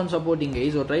keep on supporting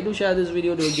guys. So try to share this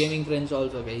video to gaming friends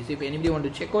also guys. If anybody want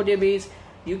to check out your base,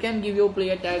 you can give your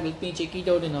player tag. Let me check it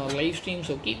out in our live stream.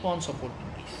 So keep on supporting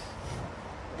guys.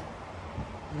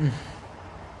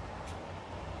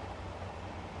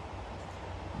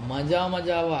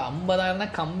 மஜாவா 50,000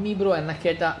 கம்மி bro என்ன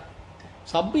கேட்டால்.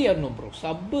 சப்பு ஏறணும் bro.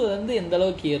 சப்பு வந்து எந்த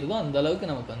அளவுக்கு ஏறுதோ அந்த அளவுக்கு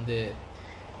நமக்கு வந்து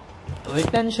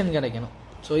ரிட்டன்ஷன் கிடைக்கணும்.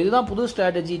 ஸோ இதுதான் புது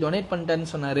ஸ்ட்ராட்டஜி. டொனேட்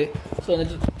பண்ணிட்டேன்னு சொன்னார். ஸோ இந்த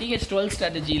TH12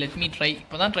 strategy let me try.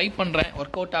 இப்போ தான் ட்ரை பண்ணுறேன்,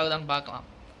 ஒர்க் அவுட் ஆகுதான்னு பார்க்கலாம்.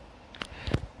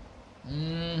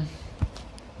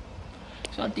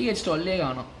 ஸோ TH12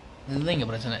 காணும், இதுதான் இங்கே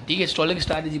பிரச்சனை. TH12க்கு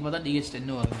ஸ்ட்ராட்டஜி பார்த்தா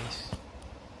TH10 வரும்.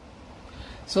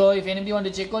 So if anybody want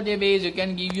to check out your base, you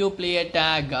can give your player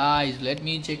tag. Guys, let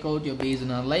me check out your base in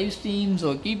our live stream. So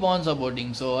keep on supporting.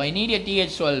 So I need a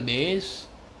TH12 base.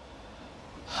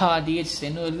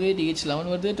 TH10 வருது, TH11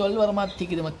 வருது, 12 வர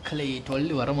மாட்டேங்குது மக்களே.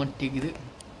 12 வர மாட்டேங்குது.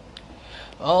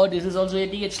 Oh, this is also a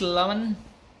TH11,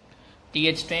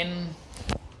 TH10.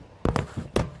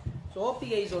 So okay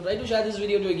guys, so try to share this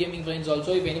video to your gaming friends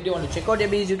also. If anybody want to check out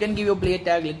your base, you can give your player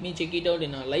tag. Let me check it out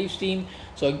in our live stream.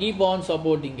 So keep on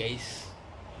supporting guys.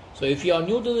 So if you are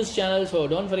new to this channel, so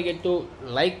don't forget to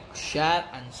like, share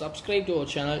and subscribe to our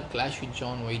channel Clash with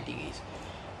John YT guys.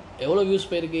 எவ்வளோ views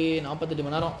போயிருக்கு? 48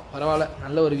 மணி நேரம், பரவாயில்ல,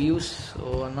 நல்ல ஒரு views. So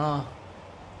அண்ணா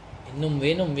இன்னும்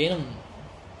வேணும்.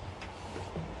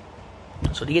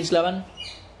 So TH11.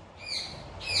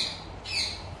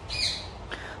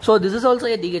 So this is also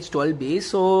a TH12 base.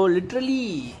 So literally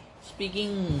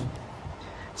speaking,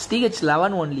 it's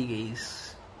TH11 only guys.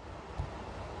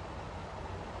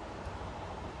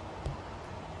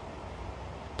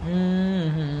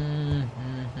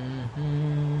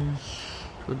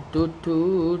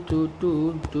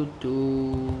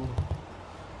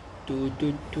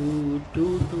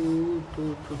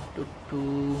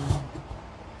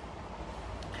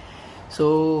 So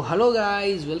hello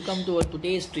guys, welcome to our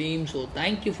today's stream. So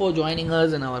thank you for joining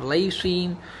us in our live stream.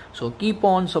 So keep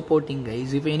on supporting guys.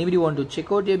 If anybody want to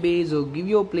check out your base or give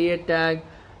your player tag,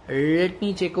 let me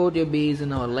check out your base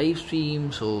in our live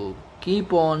stream. So keep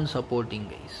on supporting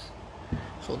guys.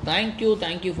 So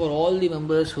thank you for all the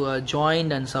members who have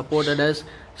joined and supported us.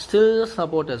 Still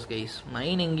support us guys.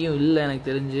 Mine எங்கேயும் இல்லை எனக்கு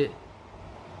தெரிஞ்சு.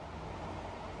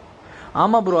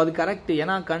 ஆமாம் bro, அது correct.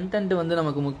 ஏன்னா content வந்து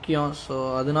நமக்கு முக்கியம். ஸோ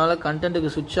அதனால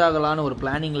கண்டென்ட்டுக்கு சுவிட்ச் ஆகலான்னு ஒரு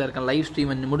பிளானிங்கில் இருக்கேன் லைவ்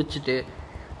ஸ்ட்ரீம் முடிச்சுட்டு.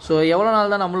 ஸோ எவ்வளோ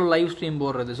நாள் தான் நம்மளும் லைவ் ஸ்ட்ரீம்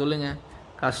போடுறது சொல்லுங்கள்,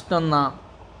 கஷ்டம்தான்.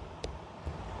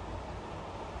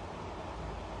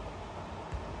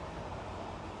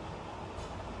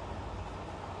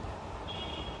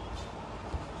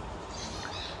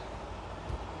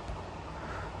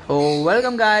 So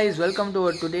welcome guys, welcome to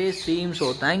our today's stream. So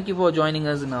thank you for joining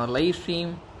us in our live stream.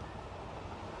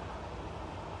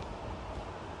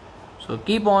 So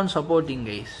keep on supporting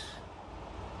guys.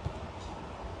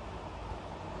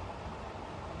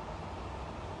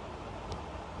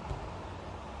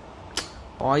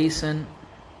 Poison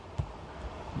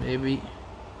maybe.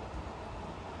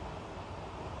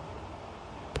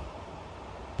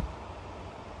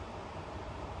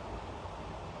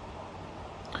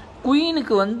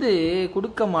 குயினுக்கு வந்து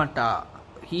கொடுக்க மாட்டா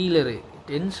ஹீலரு,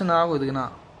 டென்ஷன் ஆகும் இதுக்குன்னா.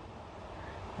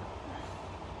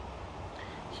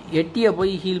 எட்டியை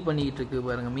போய் ஹீல் பண்ணிக்கிட்டு இருக்கு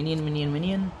பாருங்க.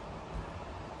 மினியன்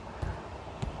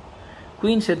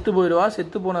குயின் செத்து போயிடுவா.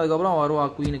 செத்து போனதுக்கப்புறம் வருவா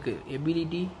குயினுக்கு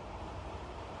எபிலிட்டி.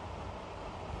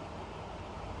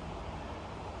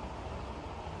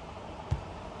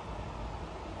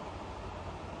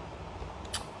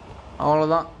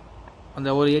 அவ்வளோதான், அந்த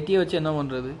ஒரு எட்டியை வச்சு என்ன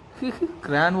பண்ணுறது?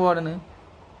 Grand warden.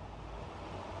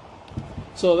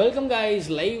 So welcome guys.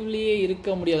 லைவ்லேயே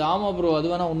இருக்க முடியாது. ஆமாம் ப்ரோ, அது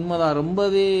வேணால் உண்மைதான்.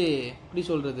 ரொம்பவே எப்படி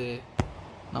சொல்கிறது,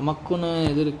 நமக்குன்னு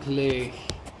இது இருக்குல்ல,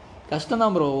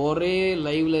 கஷ்டம்தான் ப்ரோ. ஒரே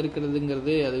லைவில்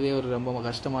இருக்கிறதுங்கிறது அதுவே ஒரு ரொம்ப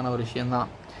கஷ்டமான ஒரு விஷயந்தான்.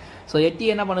 ஸோ எட்டி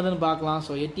என்ன பண்ணுதுன்னு பார்க்கலாம்.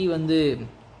 ஸோ எட்டி வந்து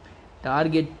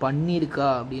டார்கெட் பண்ணியிருக்கா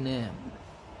அப்படின்னு.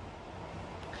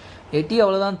 எட்டி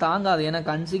அவ்வளோதான் தாங்காது. ஏன்னா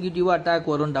கன்சிக்யூட்டிவாக அட்டாக்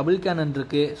வரும், டபுள் கேனன்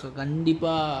இருக்குது. ஸோ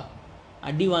கண்டிப்பாக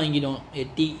அடி வாங்கிடும்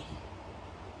எட்டி.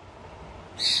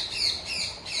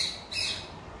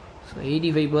 ஸோ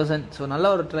 85%. ஸோ நல்ல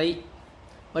ஒரு ட்ரை.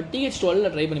 பட்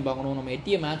TH12 ட்ரை பண்ணி பார்க்கணும். நம்ம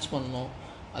எட்டியை மேட்ச் பண்ணணும்,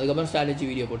 அதுக்கப்புறம் ஸ்ட்ராட்டஜி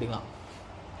வீடியோ போட்டுக்கலாம்.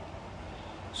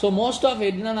 ஸோ மோஸ்ட் ஆஃப்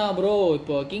என்னன்னா ப்ரோ,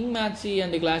 இப்போ king match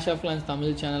and clash of glands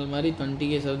Tamil channel மாதிரி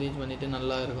 20K சர்வீஸ் பண்ணிவிட்டு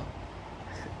நல்லா இருக்கும்.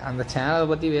 அந்த சேனலை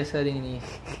பற்றி பேசாதீங்க நீ.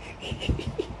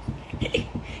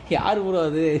 யார் ப்ரோ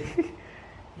அது?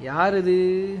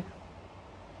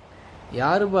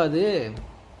 யாருப்பா அது?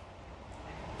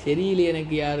 தெரியல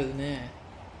எனக்கு யார் இதுன்னு.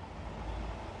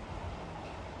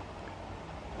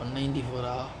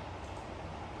 194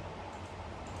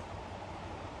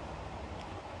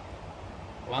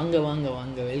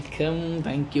 வாங்க வெல்கம்,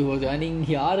 தேங்க்யூ ஃபார் ஜாயினிங்.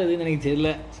 யார் அதுன்னு எனக்கு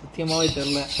தெரியல, சத்தியமாகவே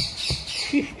தெரில.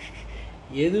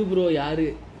 எது ப்ரோ யார்?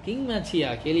 கிங் மேட்சியா?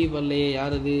 கேள்விப்படலையே.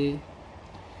 யார் அது?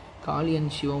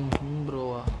 காளியன் சிவம்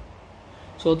ப்ரோவா?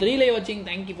 So 3 live watching,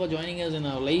 thank you for joining us in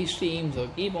our live stream. So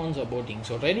keep on supporting.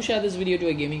 So try to share this video to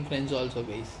your gaming friends also,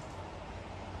 guys.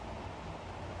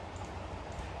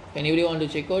 If anybody want to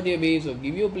check out your base or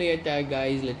give you a player tag,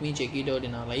 guys, let me check it out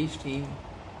in our live stream.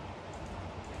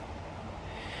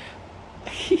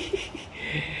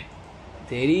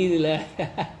 தெரியுதுல,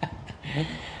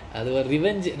 அது ஒரு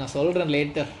revenge. நான் சொல்கிறேன்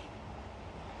later.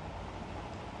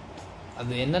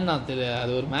 அது என்னன்னா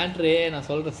அது ஒரு matter. நான்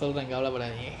சொல்கிறேன்,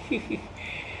 கவலைப்படாதீங்க.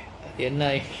 அது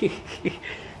என்ன?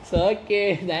 So okay,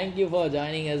 thank you for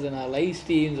joining us in R live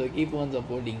stream. So keep on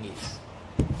supporting is.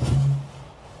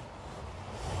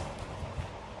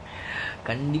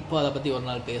 கண்டிப்பாக அதை பற்றி ஒரு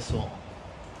நாள் பேசுவோம்,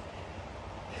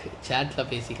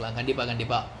 சேட்டில் பேசிக்கலாம்.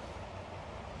 கண்டிப்பாக.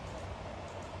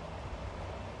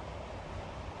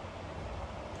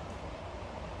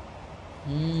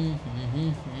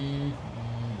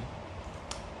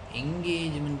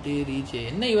 Engagement reach.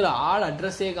 என்ன இவர் ஆள்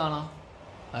அட்ரஸே காணோம்.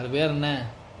 அது பேர் என்ன,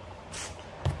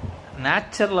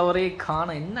 நேச்சர் லவரே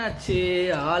காணோம். என்னாச்சு,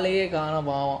 ஆளே காணோம்.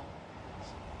 பாவம்,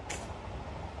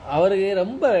 அவருக்கு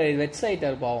ரொம்ப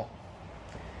வெப்சைட்டார் பாவம்.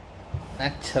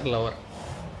 நேச்சர் லவர்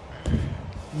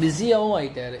பிஸியாகவும்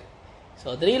ஆகிட்டார். So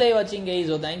 3 live watching, guys.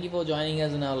 So thank you for joining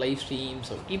us in our live stream.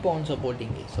 So keep on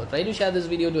supporting, guys. So try to share this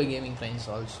video to your gaming friends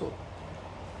also.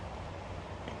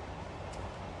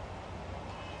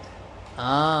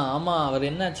 ஆமாம், அவர்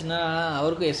என்னாச்சுன்னா,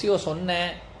 அவருக்கு SEO சொன்னேன்,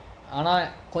 ஆனால்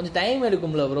கொஞ்சம் time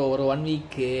எடுக்கும்ல bro, ஒரு 1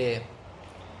 week.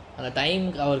 அந்த time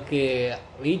அவருக்கு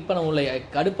wait பண்ண முடியல.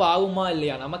 கடுப்பு ஆகுமா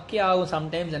இல்லையா? நமக்கே ஆகும்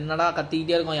சம்டைம்ஸ். என்னடா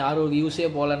கத்திக்கிட்டே இருக்கோம், யாரும் ஒரு வியூஸே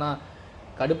போகலன்னா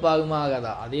கடுப்பாகுமா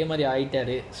ஆகாதா? அதே மாதிரி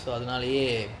ஆகிட்டாரு. ஸோ அதனாலேயே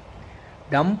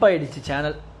டம்ப் ஆகிடுச்சு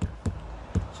சேனல்.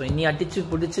 ஸோ இன்னி அடித்து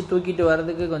பிடிச்சி தூக்கிட்டு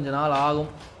வர்றதுக்கு கொஞ்சம் நாள்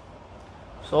ஆகும்.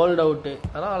 Sold out.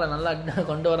 பரவாயில்ல, நல்லா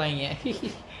கொண்டு வராங்க,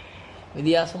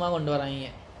 வித்தியாசமாக கொண்டு வராங்க.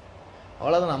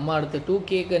 அவ்வளோதான். நம்ம அடுத்து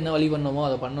 2Kக்கு என்ன வழி பண்ணணுமோ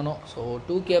அதை பண்ணணும். ஸோ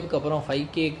 2Kக்கு அப்புறம்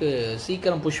 5Kக்கு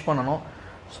சீக்கிரம் புஷ் பண்ணணும்.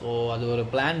 ஸோ அது ஒரு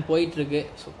பிளான் போயிட்டுருக்கு.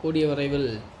 ஸோ கூடிய விரைவில்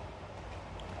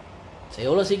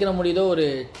எவ்வளோ சீக்கிரம் முடியுதோ ஒரு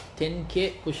 10K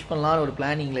புஷ் பண்ணலான்னு ஒரு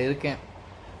பிளானிங்கில் இருக்கேன்.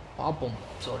 பார்ப்போம்.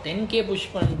 ஸோ 10K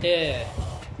புஷ் பண்ணிட்டு,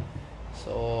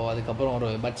 ஸோ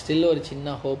அதுக்கப்புறம் பட் ஸ்டில் ஒரு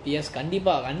சின்ன ஹோப். எஸ்,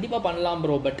 கண்டிப்பாக பண்ணலாம்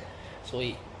ப்ரோ. பட் ஸோ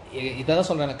இதை தான்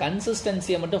சொல்கிறேன்,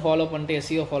 கன்சிஸ்டன்சியை மட்டும் ஃபாலோ பண்ணிட்டு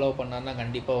எஸ்இஓ ஃபாலோ பண்ணான்னா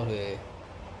கண்டிப்பாக ஒரு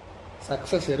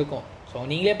சக்ஸஸ் இருக்கும். ஸோ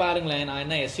நீங்களே பாருங்களேன், நான்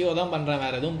என்ன எஸ்இஓ தான் பண்ணுறேன்,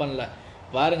 வேறு எதுவும் பண்ணல.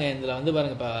 பாருங்கள், இதில்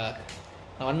பாருங்கள், இப்போ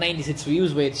 196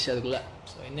 வியூஸ் போயிடுச்சு அதுக்குள்ளே.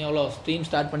 ஸோ இன்னும் எவ்வளோ ஸ்ட்ரீம்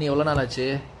ஸ்டார்ட் பண்ணி எவ்வளோ நாள் ஆச்சு?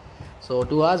 ஸோ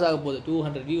 2 hours ஆக போகுது.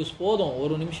 200 வியூஸ் போதும்.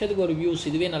 ஒரு நிமிஷத்துக்கு ஒரு வியூஸ்,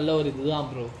 இதுவே நல்ல ஒரு இதுதான்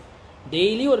ப்ரோ.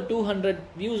 டெய்லி ஒரு 200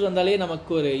 வியூஸ் வந்தாலே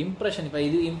நமக்கு ஒரு இம்ப்ரெஷன். இப்போ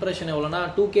இது இம்ப்ரெஷன் எவ்வளோனா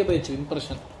 2K போயிடுச்சு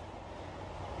இம்ப்ரெஷன்.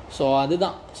 ஸோ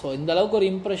அதுதான். ஸோ இந்த அளவுக்கு ஒரு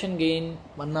இம்ப்ரெஷன் கெயின்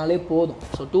பண்ணாலே போதும்.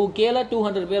 ஸோ 2Kல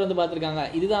 200 பேர் பார்த்துருக்காங்க.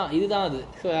 இதுதான் அது.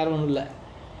 ஸோ வேறு ஒன்றும் இல்லை.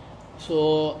 ஸோ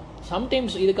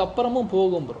சம்டைம்ஸ் இதுக்கப்புறமும்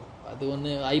போகும் ப்ரோ, அது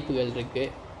ஒன்று வாய்ப்புகள் இருக்குது.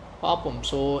 பார்ப்போம்.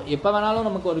 ஸோ எப்போ வேணாலும்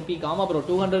நமக்கு ஒரு பீக். ஆமாம் ப்ரோ,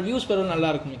 200 வியூஸ் பெறும்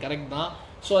நல்லா இருக்கும், கரெக்ட் தான்.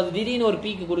 ஸோ அது திடீர்னு ஒரு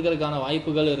பீக்கு கொடுக்கறதுக்கான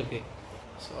வாய்ப்புகள் இருக்குது.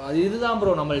 ஸோ இதுதான்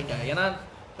ப்ரோ நம்மள்கிட்ட. ஏன்னா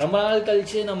ரொம்ப நாள்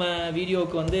கழித்து நம்ம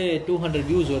வீடியோவுக்கு 200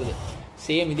 வியூஸ் வருது.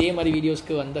 சேம் இதே மாதிரி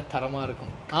வீடியோஸ்க்கு தரமாக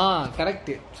இருக்கும்.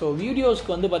 கரெக்டு. ஸோ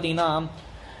வீடியோஸ்க்கு பார்த்தீங்கன்னா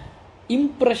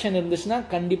இம்ப்ரெஷன் இருந்துச்சுன்னா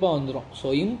கண்டிப்பாக வந்துடும். ஸோ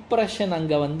இம்ப்ரெஷன்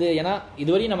அங்கே ஏன்னா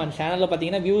இதுவரையும் நம்ம சேனலில்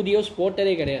பார்த்தீங்கன்னா வீடியோஸ்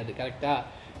போட்டதே கிடையாது, கரெக்டாக.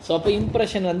 ஸோ அப்போ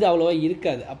இம்ப்ரெஷன் அவ்வளோவா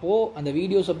இருக்காது. அப்போது அந்த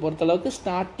வீடியோஸை பொறுத்தளவுக்கு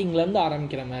ஸ்டார்டிங்லேருந்து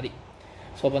ஆரம்பிக்கிற மாதிரி.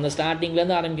 ஸோ இப்போ அந்த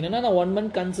ஸ்டார்டிங்லேருந்து ஆரம்பிக்கணும்னா நான் 1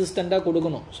 month கன்சிஸ்டண்ட்டாக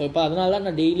கொடுக்கணும். ஸோ இப்போ அதனால தான்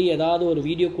நான் டெய்லி ஏதாவது ஒரு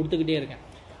வீடியோ கொடுத்துக்கிட்டே இருக்கேன்.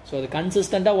 ஸோ அது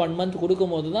கன்சிஸ்டண்ட்டாக 1 month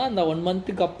கொடுக்கும்போது தான் அந்த 1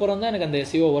 monthக்கு அப்புறம் தான் எனக்கு அந்த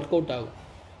எஸ்இஓ ஒர்க் அவுட் ஆகும்.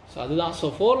 ஸோ அதுதான். So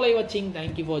 4 live watching,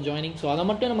 thank you for joining. So அதை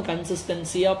மட்டும் நம்ம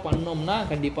கன்சிஸ்டன்சியாக பண்ணோம்னா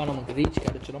கண்டிப்பாக நமக்கு ரீச்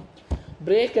கிடச்சிடும்.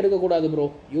 பிரேக் எடுக்கக்கூடாது ப்ரோ.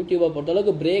 யூடியூப்பை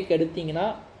பொறுத்தளவுக்கு பிரேக் எடுத்திங்கன்னா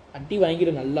அட்டி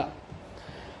வாங்கிடும் நல்லா.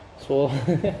 ஸோ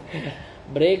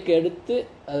பிரேக் எடுத்து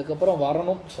அதுக்கப்புறம்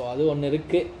வரணும். ஸோ அது ஒன்று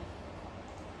இருக்குது.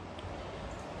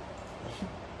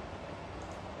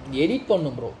 எடிட்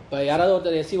பண்ணும் ப்ரோ. இப்போ யாராவது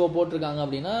ஒருத்தர் எஸ்இஓ போட்டிருக்காங்க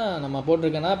அப்படின்னா, நம்ம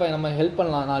போட்டிருக்கேன்னா இப்போ நம்ம ஹெல்ப்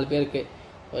பண்ணலாம் 4 பேருக்கு.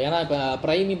 ஏன்னா இப்போ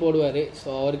ப்ரைமி போடுவார். ஸோ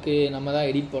அவருக்கு நம்ம தான்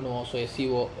எடிட் பண்ணுவோம். ஸோ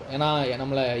எஸ்இஓ ஏன்னா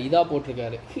நம்மளை இதாக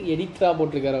போட்டிருக்காரு, எடிட்டராக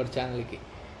போட்டிருக்காரு அவர் சேனலுக்கு.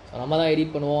 ஸோ நம்ம தான்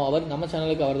எடிட் பண்ணுவோம். நம்ம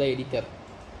சேனலுக்கு அவர் தான் எடிட்டர்.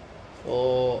 ஸோ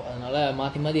அதனால்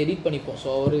மாற்றி எடிட் பண்ணிப்போம். ஸோ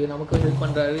அவர் நமக்கு ஹெல்ப்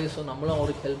பண்ணுறாரு. ஸோ நம்மளும்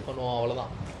அவருக்கு ஹெல்ப் பண்ணுவோம்,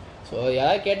 அவ்வளோதான். ஸோ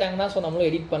யாராவது கேட்டாங்கன்னா ஸோ நம்மளும்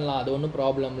எடிட் பண்ணலாம், அது ஒன்றும்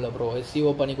ப்ராப்ளம் இல்லை ப்ரோ.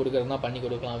 எஸ்இஓ பண்ணி கொடுக்குறதுனா பண்ணி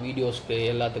கொடுக்கலாம் வீடியோஸ்க்கு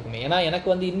எல்லாத்துக்குமே. ஏன்னா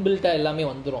எனக்கு இன்பில்ட்டாக எல்லாமே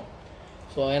வந்துடும்.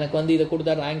 ஸோ எனக்கு இதை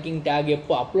கொடுத்தா ரேங்கிங் டேக்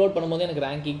எப்போ அப்லோட் பண்ணும்போது எனக்கு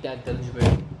ரேங்கிங் டேக் தெரிஞ்சு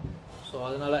போயிடும். ஸோ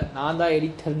அதனால் நான் தான்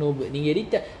எடிட்டர் நூபு. நீங்கள்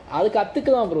எடிட்டர் அது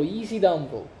கற்றுக்கலாம் ப்ரோ, ஈஸி தான்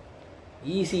ப்ரோ.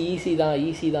 ஈஸி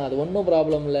தான். அது ஒன்றும்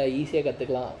ப்ராப்ளம் இல்லை, ஈஸியாக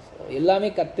கற்றுக்கலாம். ஸோ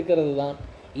எல்லாமே கற்றுக்கிறது தான்.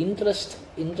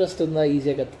 இன்ட்ரெஸ்ட் இருந்தால்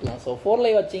ஈஸியாக கற்றுக்கலாம். So 4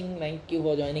 live watching, thank you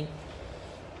for joining.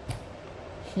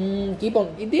 Keep on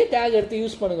இதே டேக் எடுத்து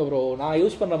யூஸ் பண்ணுங்கள் ப்ரோ. நான்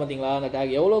யூஸ் பண்ணுறேன் பார்த்தீங்களா அந்த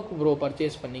டேக். எவ்வளோக்கு ப்ரோ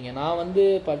பர்ச்சேஸ் பண்ணீங்க? நான் வந்து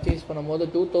பர்ச்சேஸ் பண்ணும்போது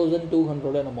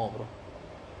 2200 என்னமோ ப்ரோ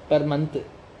பெர் மந்த்து.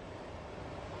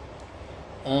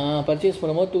 பர்ச்சேஸ்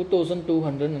பண்ணும்போது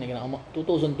 2200 நினைக்கிறேன். ஆமாம்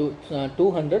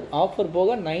 2200 ஆஃபர் போக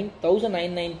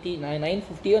 9990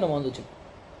 950 நம்ம வந்துச்சு.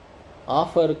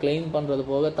 ஆஃபர் கிளைம் பண்ணுறது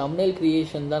போக தம்ப்நெயில்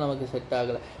க்ரியேஷன் தான் நமக்கு செட்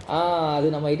ஆகலை. அது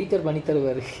நம்ம எடிட்டர் பண்ணி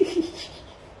தருவார்.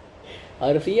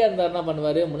 அவர் ஃப்ரீயாக இருந்தார் என்ன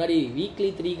பண்ணுவார், முன்னாடி வீக்லி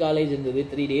 3 காலேஜ் இருந்தது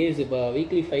 3 days, இப்போ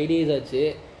வீக்லி 5 days ஆச்சு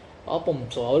பார்ப்போம்.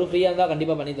 ஸோ அவர் ஃப்ரீயாக இருந்தால்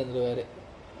கண்டிப்பாக பண்ணி தந்துடுவார்.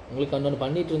 உங்களுக்கு ஒன்று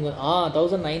பண்ணிட்டு இருந்தேன்.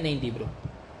 1990 ப்ரோ.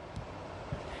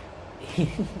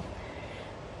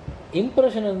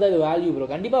 இம்ப்ரெஷன் இருந்தால் இது வேல்யூ ப்ரோ.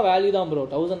 கண்டிப்பாக வேல்யூ தான் ப்ரோ.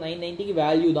 1990க்கு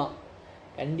வேல்யூ தான்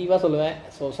கண்டிப்பாக சொல்லுவேன்.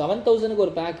 ஸோ 7000க்கு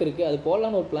ஒரு பேக் இருக்குது, அது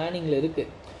போடலான்னு ஒரு பிளானிங்கில் இருக்குது.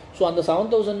 ஸோ அந்த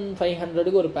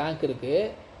 7500க்கு ஒரு பேக் இருக்குது.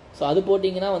 ஸோ அது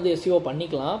போட்டிங்கன்னா வந்து எஸ்இஓ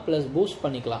பண்ணிக்கலாம், ப்ளஸ் பூஸ்ட்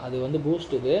பண்ணிக்கலாம். அது வந்து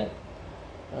பூஸ்ட் இது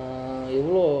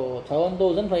எவ்வளோ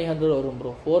 7500 வரும்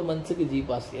bro 4 monthsக்கு G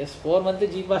pass. S 4 month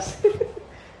G pass.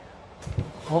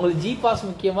 உங்களுக்கு ஜி பாஸ்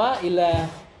முக்கியமா இல்லை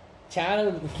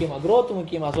சேனல் முக்கியமா, க்ரோத்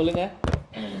முக்கியமா சொல்லுங்கள்.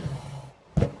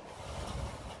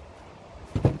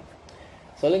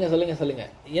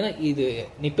 சொல்லுங்கள். ஏன்னா இது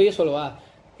இப்பயே சொல்லவா,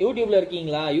 யூடியூப்பில்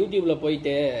இருக்கீங்களா, யூடியூப்பில்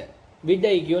போயிட்டு விட்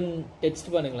ஐக்யூன்னு டெக்ஸ்ட்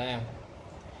பண்ணுங்களேன்.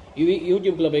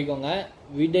 யூடியூப்பில் போய்க்கோங்க,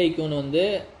 விட் ஐக்யூன்னு வந்து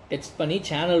டெக்ஸ்ட் பண்ணி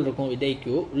சேனல் இருக்கும் விட்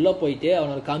ஐக்யூ. உள்ளே போயிட்டு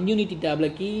அவனோட கம்யூனிட்டி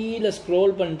டேப்பில் கீழே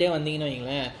ஸ்க்ரோல் பண்ணிட்டே வந்தீங்கன்னு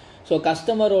வைங்களேன். ஸோ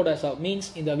கஸ்டமரோட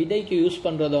மீன்ஸ் இந்த விட் ஐக்யூ யூஸ்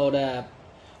பண்ணுறதோட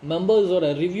மெம்பர்ஸோட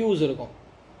ரிவ்யூஸ் இருக்கும்.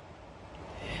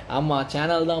 ஆமாம்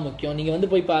சேனல் தான் முக்கியம். நீங்கள் வந்து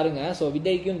போய் பாருங்கள். ஸோ விட்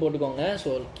ஐக்யூன்னு போட்டுக்கோங்க. ஸோ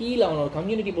கீழே அவனோட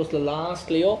கம்யூனிட்டி போஸ்ட்டில்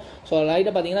லாஸ்ட்லேயோ ஸோ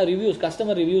லைட்டாக பார்த்தீங்கன்னா ரிவ்யூஸ்,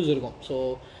 கஸ்டமர் ரிவ்யூஸ் இருக்கும். ஸோ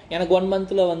எனக்கு 1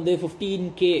 monthல் வந்து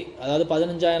 15K, அதாவது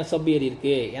 15000 சப் ஏறி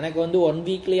இருக்குது. எனக்கு வந்து 1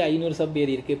 weekலேயே 500 சப்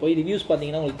ஏறி இருக்குது. போய் ரிவ்யூஸ்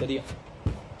பார்த்தீங்கன்னா உங்களுக்கு தெரியும்.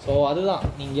 ஸோ அதுதான்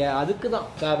நீங்கள் அதுக்கு தான்,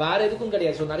 வேறு எதுக்கும்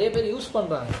கிடையாது. ஸோ நிறைய பேர் யூஸ்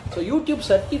பண்ணுறாங்க. ஸோ யூடியூப்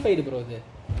சர்டிஃபைடு ப்ரோ இது,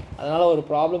 அதனால் ஒரு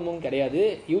ப்ராப்ளமும் கிடையாது.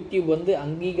 யூடியூப் வந்து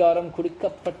அங்கீகாரம்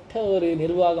கொடுக்கப்பட்ட ஒரு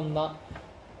நிர்வாகம் தான்.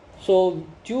 ஸோ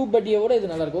டியூப் பட்டியோட இது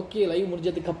நல்லாயிருக்கும். ஓகே லைவ்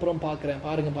முடிஞ்சதுக்கப்புறம் பார்க்குறேன்,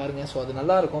 பாருங்கள். ஸோ அது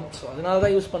நல்லாயிருக்கும். ஸோ அதனால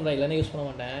தான் யூஸ் பண்ணுறேன், இல்லைன்னா யூஸ் பண்ண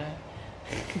மாட்டேன்.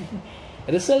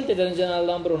 ரிசல்ட் தெரிஞ்சனால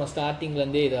தான் ப்ரோ நான்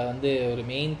ஸ்டார்டிங்லேருந்தே இதை வந்து ஒரு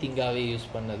மெயின் திங்காகவே யூஸ்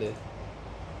பண்ணது.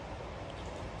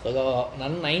 ஸோ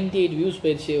நான் 98 வியூஸ்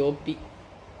போயிடுச்சு. ஓபி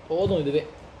போதும் இதுவே.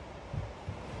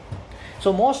 ஸோ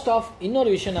மோஸ்ட் ஆஃப்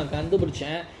இன்னொரு விஷயம் நான்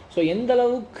கண்டுபிடிச்சேன். ஸோ எந்த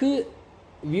அளவுக்கு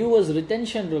வியூவர்ஸ்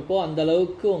ரிட்டென்ஷன் இருக்கோ அந்த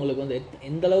அளவுக்கு உங்களுக்கு வந்து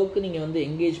எந்த அளவுக்கு நீங்கள் வந்து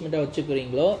என்கேஜ்மெண்ட்டாக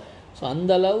வச்சுக்கிறீங்களோ ஸோ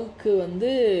அந்த அளவுக்கு வந்து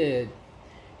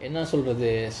என்ன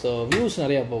சொல்கிறது, ஸோ வியூஸ்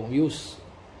நிறையா போகும். வியூஸ்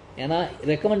ஏன்னா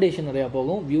ரெக்கமெண்டேஷன் நிறையா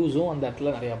போகும், வியூஸும் அந்த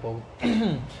இடத்துல நிறையா போகும்.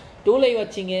 2 live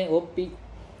வச்சிங்க OP.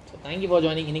 So thank you for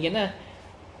joining. இன்றைக்கி என்ன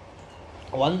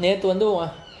நேற்று வந்து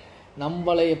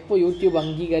நம்மளை எப்போ யூடியூப்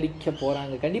அங்கீகரிக்க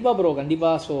போகிறாங்க. கண்டிப்பாக ப்ரோ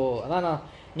கண்டிப்பாக. ஸோ அதான்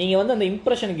நீங்கள் வந்து அந்த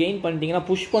இம்ப்ரெஷன் கெயின் பண்ணிட்டீங்கன்னா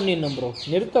புஷ் பண்ணிடணும் ப்ரோ,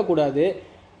 நிறுத்தக்கூடாது.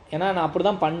 ஏன்னா நான் அப்படி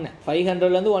தான் பண்ணேன்.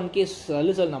 500லேருந்து 1K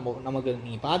சலுசல் நமக்கு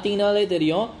நீங்கள் பார்த்தீங்கன்னாலே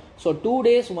தெரியும். ஸோ 2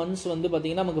 days ஒன்ஸ் வந்து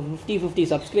பார்த்தீங்கன்னா நமக்கு 50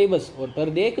 சப்ஸ்கிரைபர்ஸ் ஒரு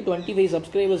பெர் டேக்கு 25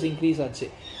 சப்ஸ்கிரைபர்ஸ் இன்க்ரீஸ் ஆச்சு.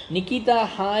 Nikita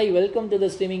hi, welcome to the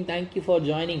streaming, thank you for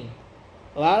joining.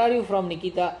 Where are you from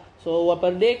Nikita? So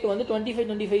per டேக்கு வந்து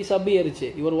 25 சப் ஏறிச்சு.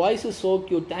 Your voice is so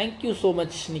cute, thank you so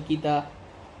much Nikita.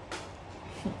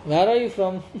 Where are you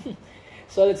from?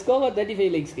 So let's go for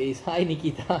 35 likes guys. Hi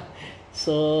Nikita.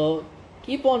 So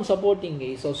keep on supporting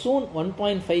guys. So soon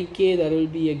 1.5K there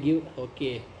will be a give.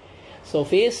 Okay. So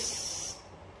face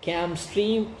cam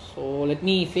stream. So let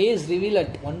me face reveal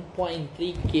at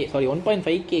 1.3K. Sorry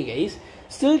 1.5K guys.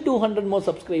 Still 200 more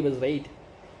subscribers right?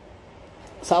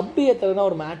 Sub ஏத்தறனா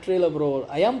ஒரு மேட்டரே இல்ல bro.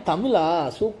 I am Tamila.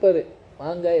 Super.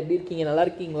 வாங்க எப்படி இருக்கீங்க, நல்லா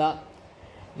இருக்கீங்களா?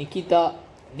 Nikita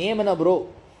name என்ன bro?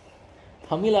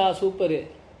 Tamila super.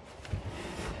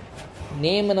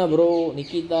 Name என்ன bro?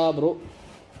 Nikita bro.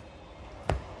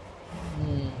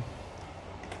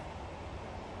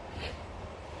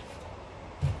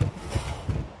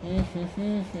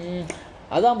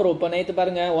 அதான் ப்ரோ இப்போ நேற்று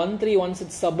பாருங்கள்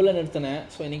 1316 சப்பில் நிறுத்தினேன்.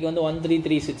 ஸோ இன்றைக்கி வந்து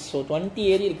 1336. ஸோ 20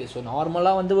 ஏறி இருக்குது. ஸோ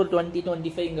நார்மலாக வந்து ஒரு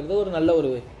 20-25ங்கிறது ஒரு நல்ல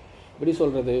ஒரு எப்படி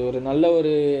சொல்கிறது ஒரு நல்ல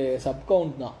ஒரு சப்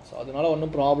கவுண்ட் தான். ஸோ அதனால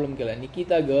ஒன்றும் ப்ராப்ளம் இல்லை.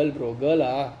 Nikita girl bro.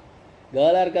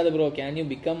 கேர்ளாக இருக்காது bro. Can you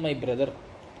become my brother?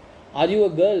 Are you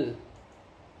a girl?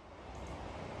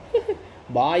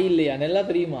 பாய் இல்லையா? நல்லா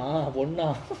தெரியுமா பொண்ணா?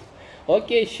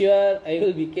 Okay sure I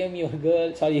will become your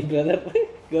girl. Sorry brother,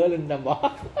 girl இந்தம்பா.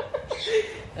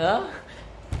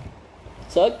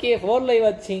 Okay 4 live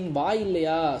வாட்சிங். பாய்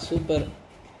இல்லையா? சூப்பர்.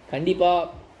 கண்டிப்பாக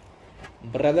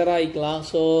brother ஆகிக்கலாம்.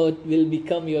 So will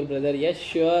become your brother. S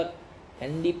sure,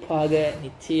 கண்டிப்பாக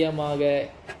நிச்சயமாக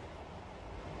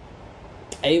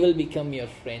I will become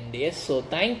your friend. S. So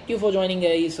thank you for joining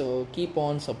guys. So keep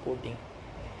on supporting.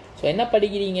 So என்ன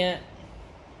படிக்கிறீங்க?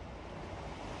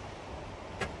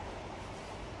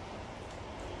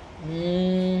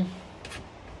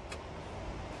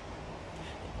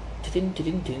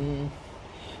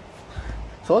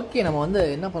 Okay, நம்ம வந்து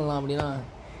என்ன பண்ணலாம் அப்படின்னா,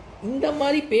 இந்த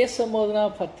மாதிரி பேசும்போதுனா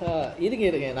பார்த்தா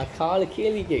இருங்க நான் 4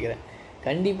 கேள்வி கேட்குறேன்.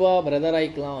 கண்டிப்பாக பிரதர்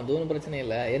ஆகிக்கலாம், அது ஒன்றும் பிரச்சனை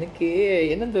இல்லை. எனக்கு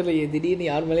என்னன்னு தெரியல, திடீர்னு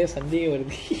யார் மேலேயும் சந்தேகம்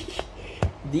வருது.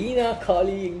 தீனா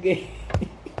காளி எங்கே?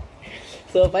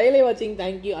 ஸோ ஃபைலை வாட்சிங்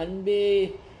தேங்க்யூ. அன்பே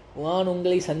நான்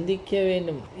உங்களை சந்திக்க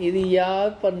வேண்டும். இது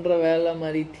யார் பண்ணுற வேலை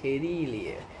மாதிரி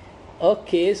தெரியலையே.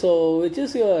 Okay, so which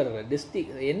is your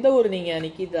district? எந்த ஊர் நீங்கள்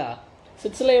Nikita?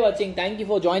 Sitslay watching, thank you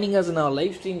for joining us in our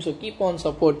live stream. So keep on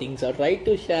supporting. So try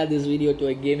to share this video to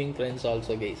our gaming friends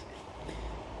also, guys.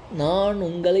 நான்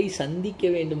உங்களை சந்திக்க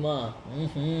வேண்டுமா?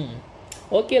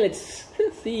 Okay, let's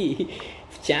see.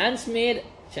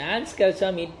 Chance கிடைச்சா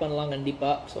meet பண்ணலாம்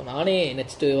கண்டிப்பாக. So நானே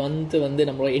next வந்து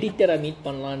நம்மளோட எடிட்டரை மீட்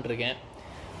பண்ணலான் இருக்கேன்.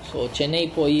 ஸோ சென்னை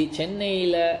போய்,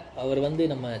 சென்னையில் அவர் வந்து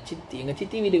நம்ம எங்கள்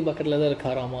சித்தி வீட்டுக்கு பக்கத்தில் தான்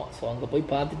இருக்காராமா. ஸோ அங்கே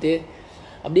போய் பார்த்துட்டு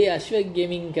அப்படியே அஸ்வக்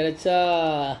கேமிங் கிடைச்சா,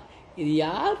 இது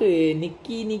யாரு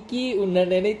நிக்கி உன்னை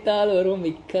நினைத்தால் வரும்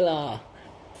விக்கலா?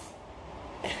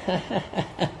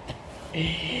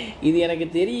 இது எனக்கு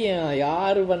தெரியும்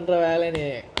யாரு பண்ற வேலைன்னு.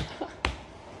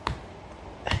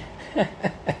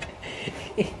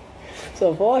 ஸோ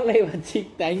ஃபார் லைவ் வச்சு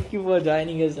thank you for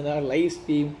joining us in our live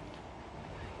stream.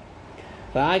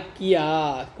 ராக்கியா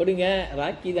கொடுங்க,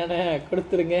 ராக்கி தானே,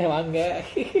 கொடுத்துருங்க வாங்க.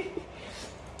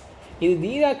 இது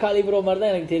தீனா காலிபுரோ மாதிரி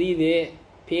தான் எனக்கு தெரியுது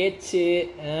பேச்சு.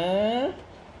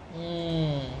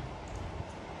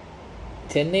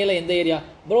 சென்னையில் எந்த ஏரியா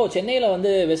ப்ரோ? சென்னையில்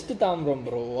வந்து வெஸ்ட் தாம்பரம்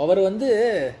ப்ரோ.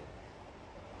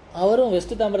 அவரும்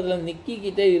வெஸ்ட் தாம்பரத்தில் நிக்கி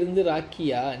கிட்டே இருந்து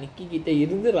ராக்கியா?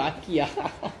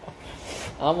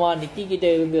 ஆமாம், நிக்கி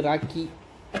கிட்டே இருந்து ராக்கி.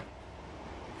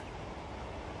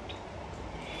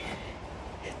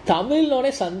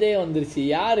 தமிழ்னோடனே சந்தேகம் வந்துருச்சு.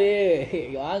 யாரு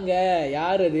வாங்க,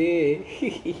 யார் அது,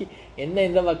 என்ன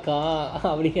இந்த பக்கம்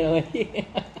அப்படிங்கிற மாதிரி.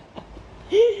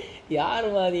 யார்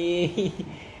மாதிரி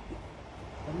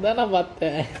தானே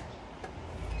பார்த்தேன்.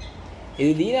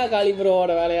 இது தீனா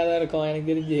காளிபுரோட வேலையாக தான் இருக்கும்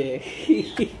எனக்கு தெரிஞ்சு.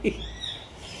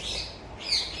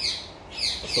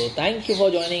 So thank you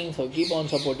for joining. So keep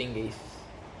on supporting guys.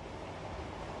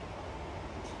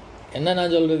 என்ன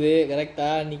நான் சொல்றது கரெக்டா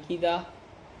நிக்கிதா?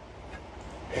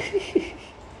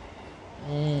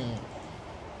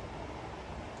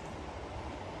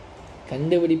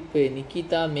 கண்டுபிடிப்பு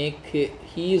Nikita make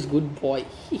he is good bye.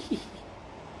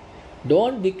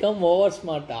 Don't become over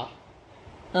ஸ்மார்ட்டா?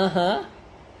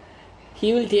 He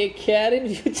will take care in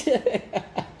future.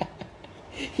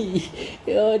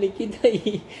 Nikita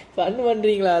fun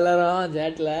பண்ணுறீங்களா எல்லாரும்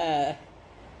சேட்டில்?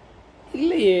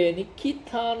 இல்லையே,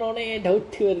 நிக்கிதானோனே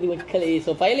டவுட் வருது மக்களே.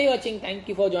 ஸோ ஃபைலை வாட்சிங்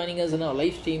thank you for joining us in our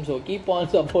live stream. So keep on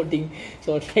supporting.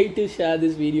 So try to share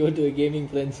this video to gaming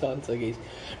friends also guys.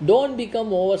 Don't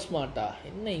become over ஸ்மார்ட்டா?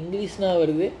 என்ன இங்கிலீஷ்னா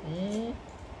வருது?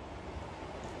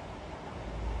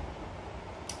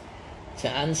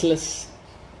 Chanceless.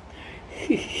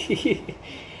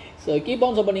 So keep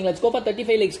on supporting. Let's go for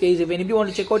 35 likes guys. If anybody want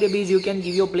to check out your bees, you can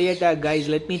give your play attack guys.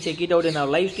 Let me check it out in our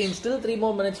live stream. Still 3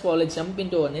 more minutes for. Let's jump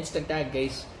into our next attack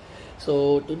guys. So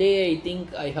today I think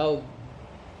I have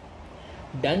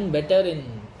done better in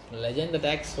legend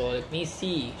attacks. So let me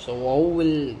see. So how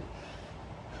will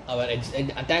our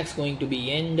attacks going to be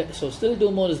end? So still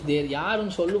 2 more is there.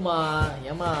 யாரும் சொல்லுமா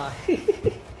ஏமா?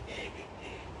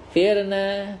 பேர் என்ன?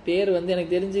 பேர் வந்து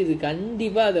எனக்கு தெரிஞ்சு இது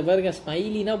கண்டிப்பாக அதை பாருங்க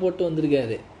ஸ்மைலினா போட்டு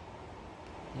வந்திருக்காரு.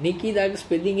 நிக்கிதாக்கு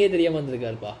ஸ்பெல்லிங்கே தெரியாமல்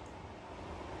வந்திருக்காருப்பா.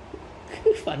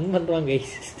 ஃபன் பண்ணுறாங்க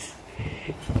கைஸ்.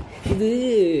 இது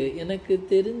எனக்கு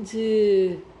தெரிஞ்சு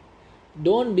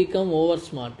டோன்ட் பிகம் ஓவர்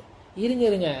ஸ்மார்ட்.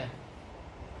 இருங்க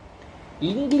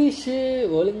இங்கிலீஷு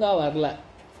ஒழுங்காக வரல.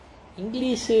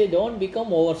 English don't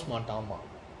become over smart. ஆமாம்,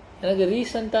 எனக்கு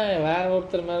ரீசண்டாக வேற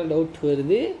ஒருத்தர் மேலே டவுட்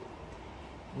வருது.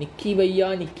 நிக்கி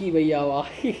பையாவா?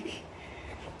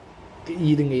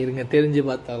 இருங்க தெரிஞ்சு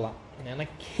பார்த்தாலாம்.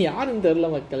 எனக்கு யாரும் தெரில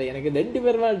மக்களே. எனக்கு 2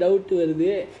 பேர் மேலே டவுட் வருது.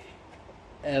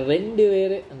 2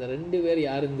 பேர், அந்த 2 பேர்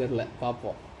யாருன்னு தெரில.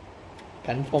 பார்ப்போம்,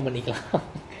 கன்ஃபார்ம் பண்ணிக்கலாம்.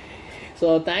 So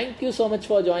thank you so much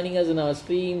for joining us in our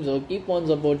stream. So keep on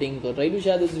supporting. So try to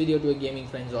share this video to your gaming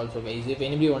friends also guys. If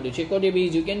anybody want to check out your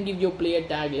bees, you can give your player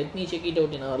tag. Let me check it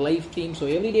out in our live stream. So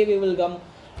every day we will come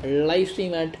live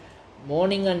stream at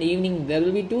morning and evening. There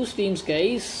will be 2 streams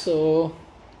guys. So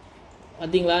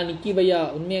பார்த்தீங்களா நிக்கி பையா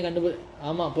உண்மையாக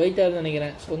ஆமாம் போயிட்டாருன்னு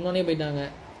நினைக்கிறேன். சொன்னோன்னே போயிட்டாங்க.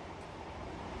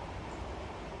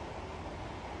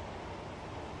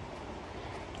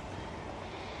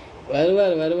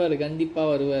 வருவார் கண்டிப்பாக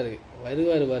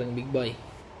வருவார் பாருங்க பிக் பாய்.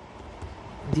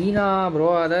 ஜீனா ப்ரோ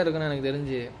அதான் இருக்குன்னு எனக்கு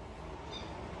தெரிஞ்சு.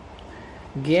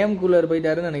 கேம் கூலர்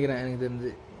போயிட்டாருன்னு நினைக்கிறேன் எனக்கு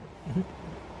தெரிஞ்சு.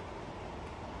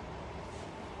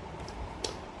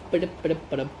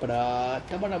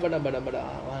 படப்படப்படப்படா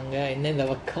வாங்க என்ன இந்த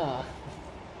வக்கா.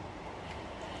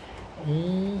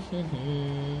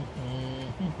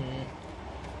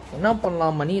 என்ன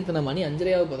பண்ணலாம்? மணி எத்தனை? மணி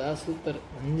 5:30 போதா? சூப்பர்.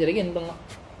 5:30க்கு என் பண்ணலாம்.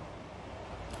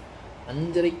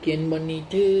 5:30க்கு என்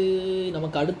பண்ணிட்டு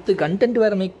நமக்கு அடுத்து கண்டென்ட்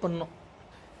வேறு மேக் பண்ணோம்.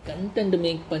 கண்டென்ட்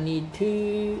மேக் பண்ணிவிட்டு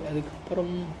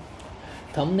அதுக்கப்புறம்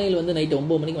தம்ப்நெயில் வந்து நைட்டு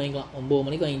 9 மணிக்கு வாங்கிக்கலாம். 9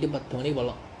 மணிக்கு வாங்கிட்டு 10 மணிக்கு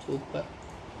போகலாம். Super.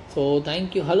 So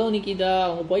thank you. Hello Nikita,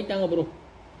 அவங்க போயிட்டாங்க ப்ரோ.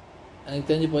 எனக்கு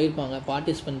தெரிஞ்சு போயிருப்பாங்க.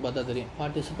 பார்ட்டிசிபென்ட் பார்த்தா தெரியும்.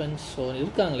 பார்ட்டிசிபென்ட்ஸ் ஸோ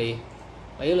இருக்காங்களே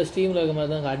லைவில் ஸ்ட்ரீமில் இருக்க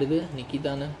மாதிரி தான் காட்டுது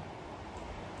நிக்கிதான்னு.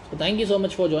 So thank you so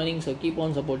much for joining. So keep on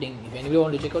supporting. If anybody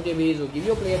want to check out your videos or give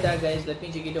your player tag, guys, let me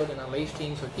check it out in our live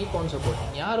stream. So keep on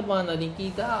supporting. Yaarpa and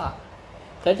Nikita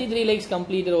 33 likes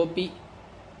completed. OP.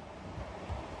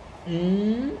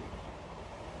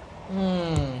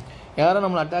 யாரோ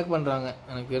நம்மளை attack பண்ணுறாங்க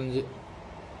எனக்கு தெரிஞ்சு.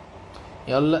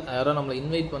 யாரோ நம்மளை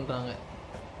invite பண்ணுறாங்க.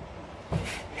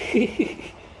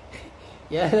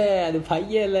 யாரே அது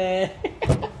பையல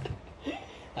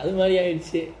அது மாதிரி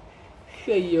ஆயிடுச்சு.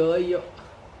 ஐயோ ஐயோ,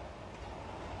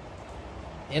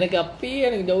 எனக்கு அப்பயே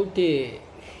எனக்கு டவுட்டு.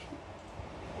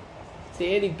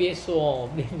 சரி பேசுவோம்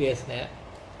அப்படின்னு பேசினேன்.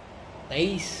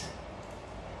 நைஸ்.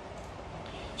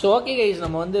 ஸோ ஓகே கைஸ்,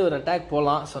 நம்ம வந்து ஒரு அட்டாக்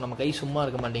போகலாம். ஸோ நம்ம கை சும்மா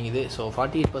இருக்க மாட்டேங்குது. ஸோ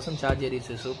 48% சார்ஜ்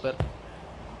ஏறிச்சு. சூப்பர்.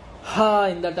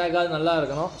 இந்த அட்டாக்காவது நல்லா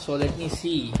இருக்கணும். So let me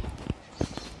see.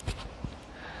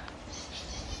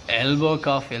 Elbow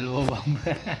cough, elbow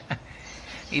pump.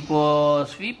 இப்போது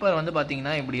ஸ்வீப்பர் வந்து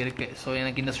பார்த்தீங்கன்னா இப்படி இருக்குது. ஸோ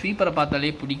எனக்கு இந்த ஸ்வீப்பரை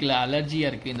பார்த்தாலே பிடிக்கல, அலர்ஜியாக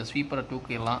இருக்குது. இந்த ஸ்வீப்பரை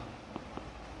தூக்கிடலாம்.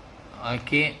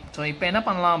 ஓகே, ஸோ இப்போ என்ன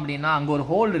பண்ணலாம் அப்படின்னா, அங்கே ஒரு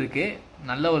ஹோல்டு இருக்குது,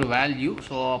 நல்ல ஒரு வேல்யூ.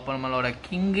 ஸோ அப்போ நம்மளோட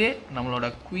கிங்கு, நம்மளோட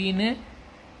குவீனு,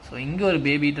 ஸோ இங்கே ஒரு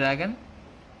பேபி ட்ராகன்,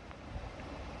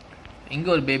 இங்கே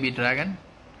ஒரு பேபி ட்ராகன்.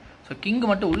 ஸோ கிங்கு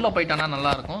மட்டும் உள்ளே போயிட்டானா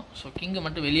நல்லாயிருக்கும். ஸோ கிங்கு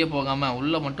மட்டும் வெளியே போகாமல்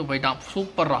உள்ளே மட்டும் போயிட்டான்.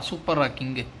 சூப்பர்ரா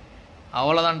கிங்கு.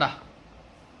 அவ்வளோதான்டா,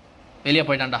 வெளியே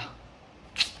போயிட்டான்டா.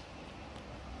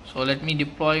 So let me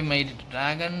deploy my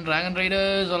dragon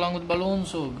raiders along with balloons.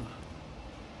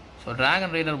 So dragon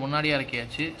raider முன்னாடியே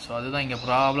இருக்கியாச்சு. ஸோ அதுதான் இங்கே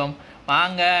ப்ராப்ளம்.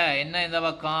 வாங்க, என்ன இந்த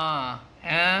பக்கம்?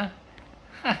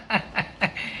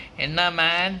 என்ன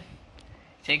மேன்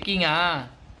செக்கிங்கா?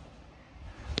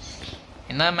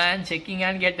 என்ன மேன்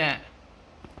செக்கிங்கான்னு கேட்டேன்.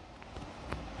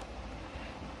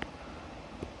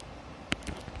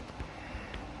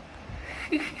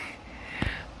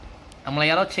 நம்மளை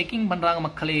யாரோ செக்கிங் பண்ணுறாங்க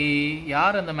மக்களே.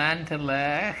 யார் அந்த மேன் தெரில.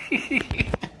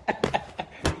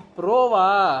 ப்ரோவா?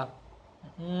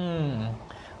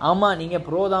 ஆமாம், நீங்கள்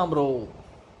ப்ரோ தான் ப்ரோ.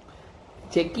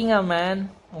 செக்கிங்கா மேன்?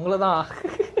 உங்களை தான்.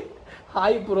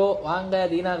 ஹாய் ப்ரோ, வாங்க.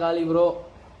 தீனா காளி ப்ரோ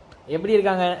எப்படி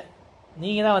இருக்காங்க?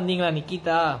 நீங்கள் தான் வந்தீங்களா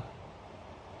நிக்கிதா?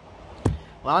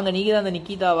 வாங்க, நீங்கள் தான் அந்த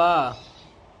நிக்கிதாவா?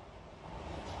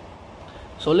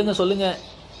 சொல்லுங்கள்.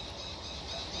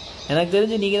 எனக்கு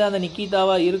தெரிஞ்சு நீங்கள் தான் அந்த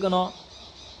நிக்கிதாவா இருக்கணும்.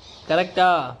 கரெக்டா?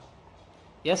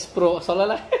 S bro.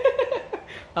 சொல்லலை?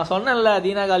 நான் சொன்னேன்ல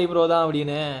தீனா காளி ப்ரோ தான்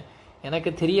அப்படின்னு.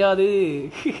 எனக்கு தெரியாது.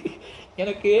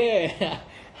 எனக்கு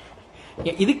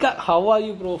இதுக்கா? How are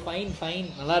you bro? Fine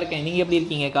நல்லா இருக்கேன். நீங்கள் எப்படி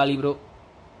இருக்கீங்க காளி ப்ரோ?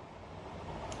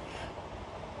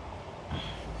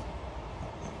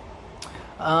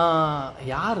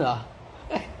 யாரா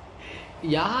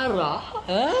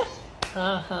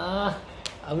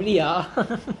அப்படியா?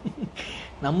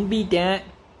 நம்பிட்டேன்.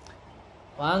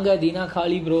 வாங்க தீனா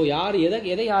காளி ப்ரோ. யார்?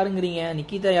 எதை யாருங்கிறீங்க?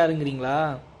 நிக்கிதா யாருங்கிறீங்களா?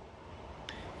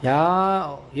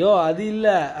 யோ அது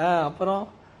இல்லை. அப்புறம்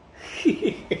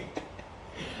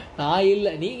நான்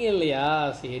இல்லை, நீங்கள் இல்லையா?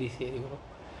 சரி ப்ரோ.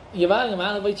 இங்கே பாருங்க,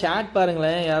 மேலே போய் சேட்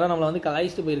பாருங்களேன். யாரோ நம்மளை வந்து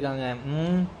கலாய்ச்சிட்டு போயிருக்காங்க.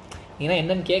 ஏன்னா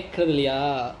என்னன்னு கேட்கறது இல்லையா?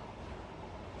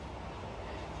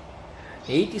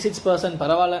 86%.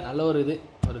 பரவாயில்ல, நல்ல ஒரு இது.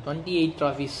 ஒரு 28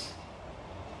 trophies.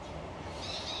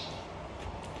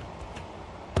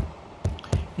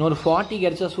 இன்னொரு 40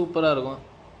 கிடைச்சா சூப்பராக இருக்கும்.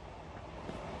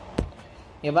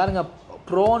 இங்கே பாருங்க,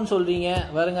 ப்ரோன்னு சொல்கிறீங்க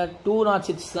பாருங்க.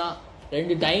 206 தான்.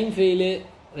 2 time fail,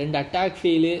 2 attack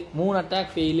fail, 3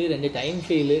 attack fail, 2 time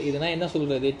fail. இதெல்லாம் என்ன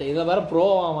சொல்கிறது? இதை வேறு ப்ரோ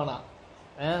ஆமாண்ணா.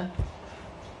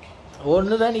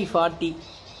 ஒன்று தான் நீ 40.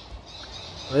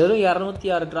 வெறும்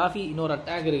 206 ட்ராஃபி, இன்னொரு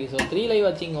அட்டாக் இருக்குது. ஸோ 3 லைவ்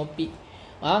வாட்சிங். ஓபி.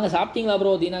 வாங்க, சாப்பிட்டீங்களா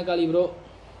ப்ரோ? தீனா காளி ப்ரோ.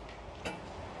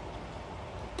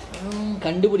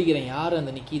 கண்டுபிடிக்கிறேன் யார்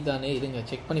அந்த நிக்கிதான்னு. இருங்க,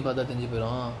 செக் பண்ணி பார்த்தா தெரிஞ்சு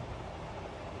போயிடும்.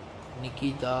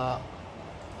 நிக்கிதா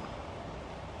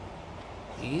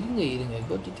இருங்க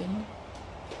கோட்டிட்டேன்.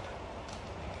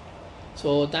 So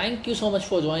thank you so much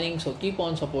for joining. So keep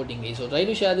on supporting. So try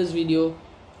to share this video.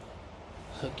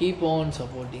 So keep on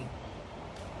supporting.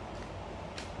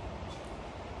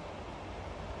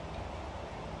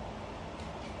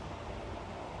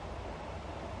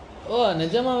 ஓ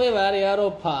நிஜமாவே வேற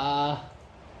யாரோப்பா.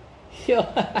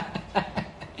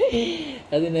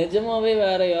 அது நிஜமாவே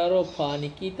வேற யாரோப்பா,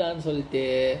 நிக்கிதான்னு சொல்லிட்டு.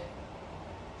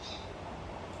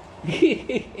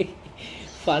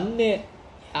 ஃபன்னு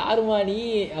யாருமா நீ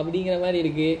அப்படிங்கிற மாதிரி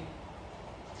இருக்கு.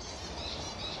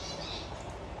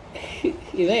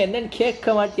 இதான் என்னன்னு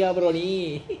கேட்க மாட்டியா ப்ரோ நீ?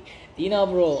 தீனா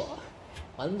ப்ரோ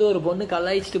வந்து ஒரு பொண்ணு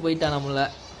கலாய்ச்சிட்டு போயிட்டா நம்மள,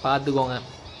 பார்த்துக்கோங்க.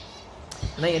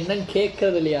 ஆனால் என்னன்னு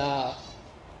கேட்கறது இல்லையா?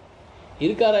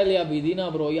 இருக்காரா இல்லையா தீனா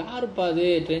ப்ரோ? யாருப்பா அது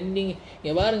ட்ரெண்டிங்?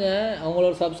 இங்கே பாருங்க,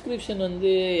 அவங்களோட சப்ஸ்கிரிப்ஷன்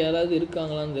வந்து யாராவது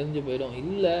இருக்காங்களான்னு தெரிஞ்சு போயிடும்.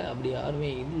 இல்லை, அப்படி யாருமே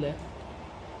இல்லை.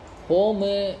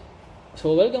 Home. So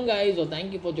welcome guys. So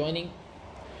thank you for joining.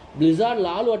 பிளிஸார்ட்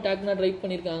Lalu அட்டாக்னா try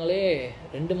பண்ணியிருக்காங்களே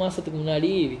 2 மாதத்துக்கு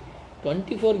முன்னாடி.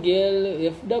 24 கேல்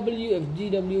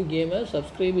FGW கேமர்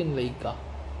சப்ஸ்கிரைப் இன் லைக்கா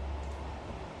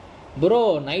ப்ரோ.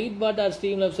 நைட் பாட் ஆர்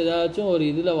ஸ்ட்ரீம் லைவ்ஸ் ஏதாச்சும் ஒரு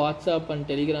இதில் வாட்ஸ்அப் அண்ட்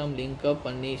டெலிகிராம் லிங்க்அப்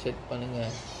பண்ணி செட்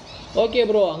பண்ணுங்கள். Okay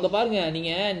bro. அங்கே பாருங்கள்,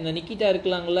 நீங்கள் இந்த நிக்கிட்டா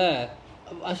இருக்கலாங்கள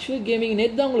அஸ்விக் கேமிங்.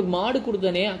 நேற்று தான் உங்களுக்கு மாடு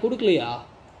கொடுத்தனே, கொடுக்கலையா?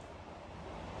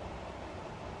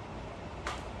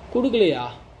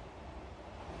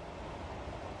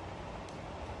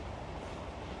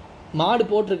 மாடு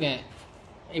போட்டிருக்கேன்.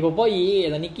 இப்போ போய்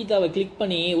அதை நிக்கிதாவை கிளிக்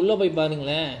பண்ணி உள்ளே போய்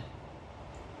பாருங்களேன்.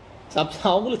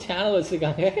 அவங்களும் சேனல்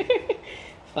வச்சுருக்காங்க.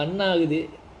 ஃபன் ஆகுது.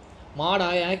 மாடு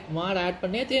ஆட்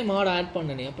பண்ணேத்தே, மாடு ஆட்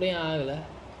பண்ணனே அப்படியே ஆகலை.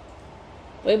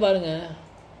 போய் பாருங்க.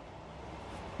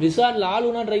 Resort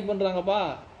லாலுனா try பண்ணுறாங்கப்பா.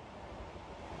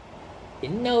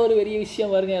 என்ன ஒரு பெரிய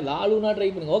விஷயம் பாருங்க. லாலுனா ட்ரை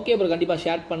பண்ணுங்க. ஓகே ப்ரோ, கண்டிப்பாக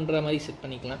ஷேர் பண்ணுற மாதிரி செட்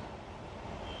பண்ணிக்கலாம்.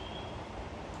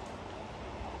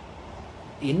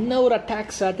 என்ன ஒரு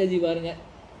அட்டாக் ஸ்ட்ராட்டஜி பாருங்க.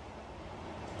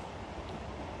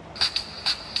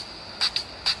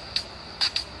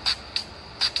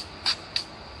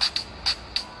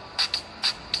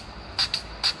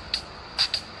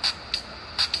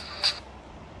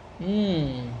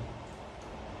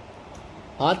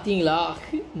 பார்த்தீங்களா?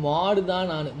 மாடு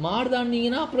தான்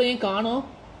நீங்கன்னா அப்புறம் ஏன் காணோம்?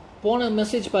 போன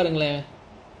மெசேஜ் பாருங்களேன்,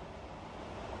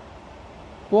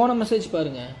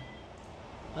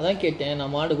 அதான் கேட்டேன்.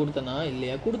 நான் மாடு கொடுத்தேனா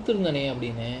இல்லையா? கொடுத்துருந்தனே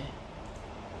அப்படின்னு.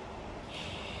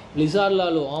 பிளிஸார்ட்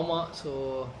லாலு. ஆமாம். ஸோ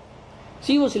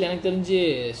சிஓசியில் எனக்கு தெரிஞ்சு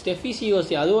ஸ்டெஃபி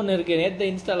சிஓசி அது ஒன்று இருக்குது. நேற்று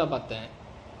இன்ஸ்டாவில் பார்த்தேன்.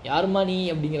 யாருமா நீ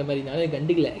அப்படிங்கிற மாதிரி. நான்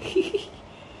கண்டுக்கல.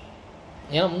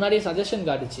 ஏன்னா முன்னாடியே சஜஷன்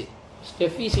காட்டுச்சு.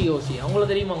 ஸ்டெஃபி சிஓசி அவங்கள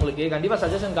தெரியுமா உங்களுக்கு? கண்டிப்பாக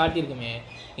சஜஷன் காட்டியிருக்குமே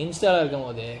இன்ஸ்டாவில் இருக்கும்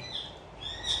போது.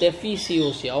 ஸ்டெஃபி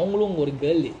சிஓசி அவங்களும் ஒரு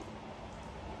கேர்ள்.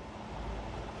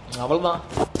 அவ்வளோதான்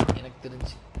எனக்கு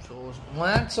தெரிஞ்சு. ஸோ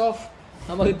மேட்ஸ் ஆஃப்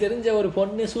நமக்கு தெரிஞ்ச ஒரு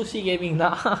பொண்ணு சூசி கேமிங்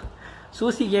தான்.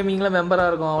 சூசி கேமிங்கில் மெம்பராக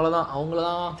இருக்கும், அவ்வளோதான். அவங்கள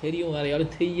தான் தெரியும், வேறு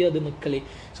யாரும் தெரியாது மக்களே.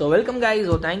 So welcome guys.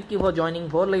 So thank you for joining.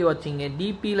 4 live வாட்சிங்க.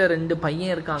 டிபியில் 2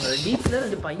 பையன் இருக்காங்க. டிபியில்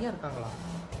 2 பையன் இருக்காங்களா?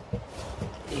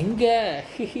 எங்கே?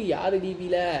 யார்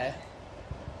டிபியில்?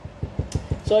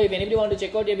 So if anybody want to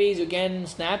check out your base, you can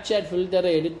Snapchat filter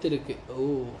எடுத்துருக்கு. ஓ,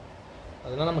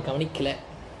 அதெல்லாம் நம்ம கவனிக்கலை.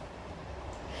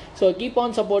 So keep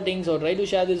on supporting. So try to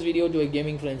share this video to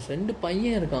gaming friends. 2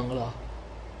 பையன் இருக்காங்களா?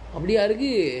 அப்படியா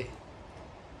இருக்கு?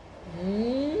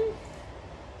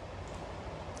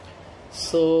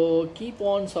 So keep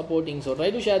on supporting. So try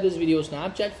to share this video.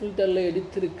 Snapchat ஃபில்டரில்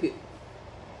எடுத்துருக்கு.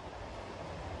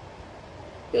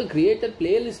 Creator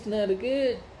பிளேலிஸ்ட்னா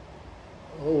இருக்குது.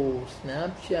 ஓ,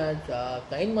 ஸ்னாப்சாட்டா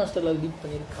கைன் மாஸ்டரில் edit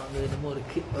பண்ணியிருக்காங்க என்னமோ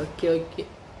இருக்குது. ஓகே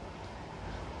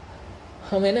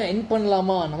நம்ம என்ன என்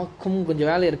பண்ணலாமா? நமக்கும் கொஞ்சம்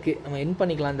வேலை இருக்குது. நம்ம என்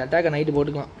பண்ணிக்கலாம். இந்த அட்டாக்கை நைட்டு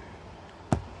போட்டுக்கலாம்.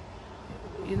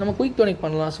 நம்ம குயிக் டொனேட்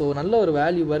பண்ணலாம். ஸோ நல்ல ஒரு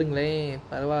வேல்யூ பாருங்களேன்.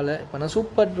 பரவாயில்ல. இப்போ நான்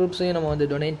சூப்பர் ட்ரூப்ஸையும் நம்ம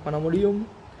வந்து டொனேட் பண்ண முடியும்.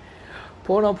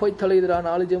 போய் தொலைதுடா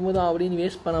 4 ஜெம்மு தான் அப்படின்னு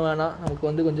வேஸ்ட் பண்ண வேணாம். நமக்கு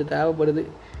வந்து கொஞ்சம் தேவைப்படுது.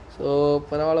 ஸோ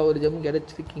பரவாயில்ல, ஒரு GeM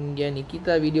கிடச்சிருக்கீங்க.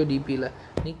 Nikita video டிபியில்.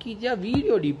 Nikita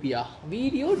video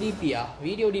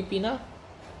டிபினா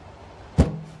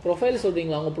profile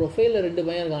சொல்கிறீங்களா? அவங்க ப்ரொஃபைலில் 2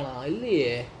 பையன் இருக்கானா?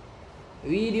 இல்லையே,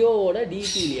 வீடியோவோட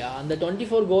டிபி இல்லையா? அந்த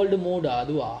 24 கோல்டு மூடா?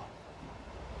 அதுவா?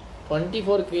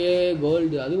 24K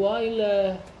கோல்டு அதுவா? இல்லை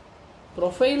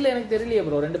ப்ரொஃபைலில் எனக்கு தெரியலையே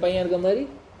ப்ரோ. 2 பையன் இருக்க மாதிரி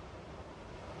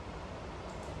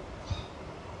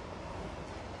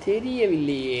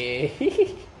தெரியவில்லையே.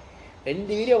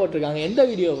 2 வீடியோ போட்டிருக்காங்க. எந்த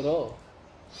video bro?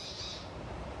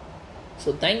 So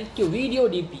thank you. Video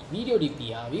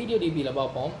டிபியா? Video டிபியில்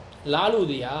பார்ப்போம். லாலு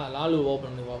இதுயா? லாலு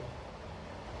ஓப்பன் பண்ணி பார்ப்போம்.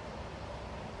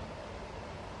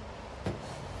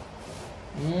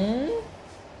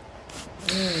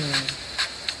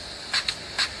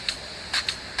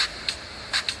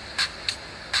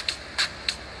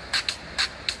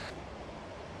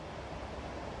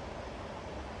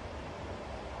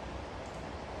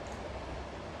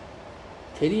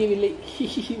 தெரியவில்லை.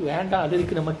 வேண்டாம், அது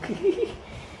இருக்கு நமக்கு.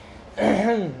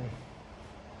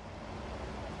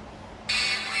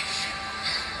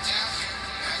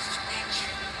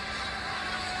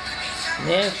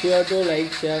 Make sure to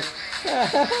like, share.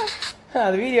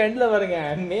 The video endல பாருங்க.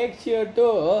 Make sure to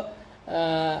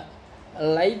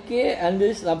like and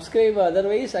subscribe,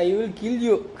 otherwise I will kill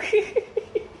you.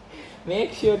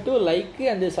 Make sure to like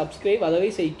and subscribe,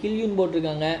 otherwise I kill you ன்னு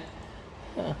போட்டுருக்காங்க.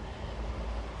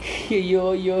 ஐயோ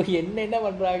என்ன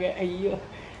பண்றாங்க, ஐயோ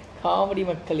காமெடி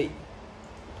மக்களே.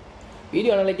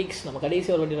 வீடியோ அனலிட்டிக்ஸ் நம்ம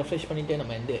கடைசி ஒரு வாட்டி ரெஃப்ரெஷ் பண்ணிட்டு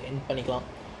நம்ம எண்ட் பண்ணிக்கலாம்.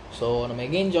 ஸோ நம்ம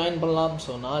எகெயின் ஜாயின் பண்ணலாம்.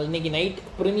 ஸோ இன்னைக்கு நைட்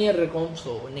ப்ரீமியர் இருக்கும்.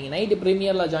 ஸோ இன்னைக்கு நைட்டு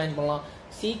ப்ரீமியரில் ஜாயின் பண்ணலாம்.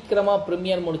 சீக்கிரமாக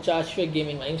ப்ரீமியர் முடிச்சா அஸ்வக்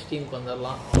கேமிங் லைவ் ஸ்ட்ரீமுக்கு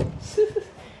வந்துடலாம்.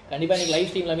 கண்டிப்பாக இன்னைக்கு லைவ்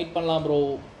ஸ்ட்ரீமில் மீட் பண்ணலாம் bro.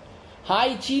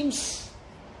 Hi seems,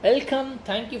 welcome,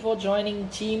 thank you for joining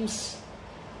seems.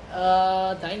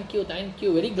 Thank you,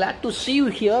 very glad to see you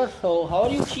here. So how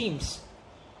are you Cheems?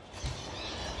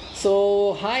 So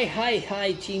hi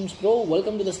Cheems bro,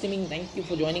 welcome to the streaming. Thank you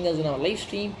for joining us in our live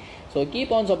stream. So keep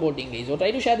on supporting guys. So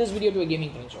try to share this video to your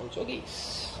gaming friends also guys.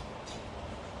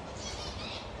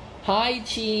 Hi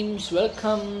Cheems,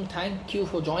 welcome, thank you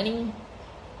for joining.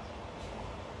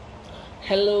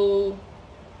 Hello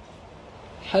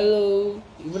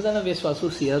இவர்தானே பேசுவா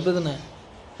சூசி, அதுதானே.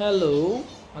 Hello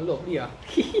அப்படியா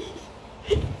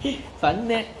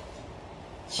fun.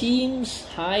 Cheems,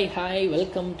 hi,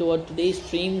 welcome to our today's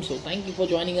stream. So thank you for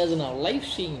joining us in our live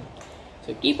stream. So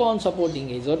keep on supporting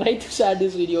guys. So try to share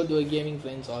this video to your gaming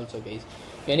friends also guys.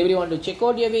 If anybody want to check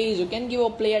out your base, you can give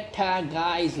a player tag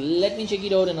guys. Let me check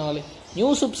it out. And all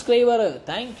new subscriber,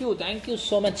 thank you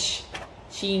so much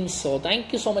Cheems. So thank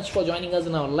you so much for joining us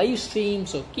in our live stream.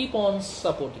 So keep on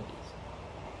supporting guys.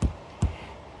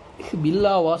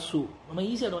 பில்லா வாசு நம்ம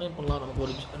ஈஸியாக donate பண்ணலாம். நமக்கு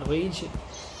ஒரு page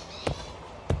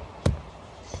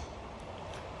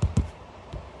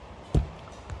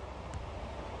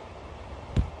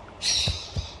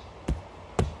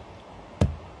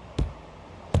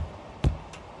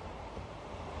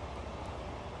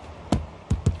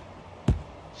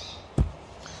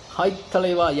hi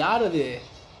தலைவா. யார் அது,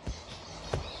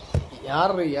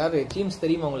 யாரு seems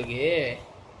தெரியுமா உங்களுக்கு?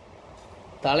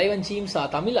 தலைவன் சீம்ஸா?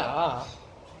 தமிழா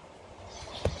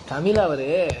அவரு?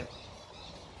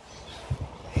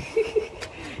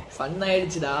 ஃபன்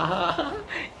ஆயிடுச்சுடா,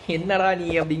 என்னடா நீ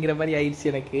அப்படிங்கிற மாதிரி ஆயிடுச்சு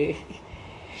எனக்கு.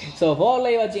 ஸோ ஃபார்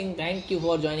லைவ் வாட்சிங், thank you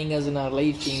for joining us in our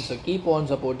live stream. So keep on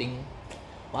supporting.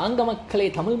 வாங்க மக்களே,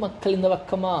 தமிழ் மக்கள் இந்த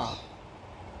பக்கமா.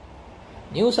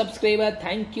 New subscriber,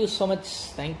 thank you so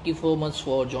much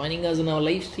for joining us in our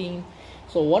live stream.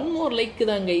 So one more like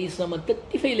தான் guys, நம்ம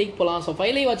 35 like போகலாம். So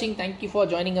 5 live வாட்சிங், thank you for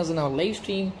joining us in our live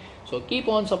stream. So keep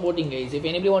on supporting guys. If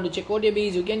anybody want to check out your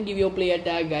base, you can give your player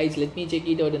tag guys. Let me check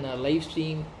it out in our live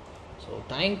stream. So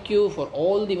thank you for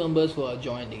all the members who are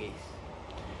joined guys.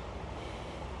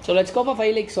 So let's go for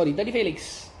 5 likes, sorry 35 likes.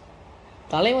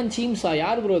 தலைவன் சீம்ஸா?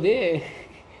 யார் bro இது?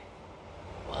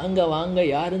 வாங்க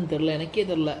யாருன்னு தெரியல, எனக்கே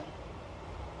தெரியல.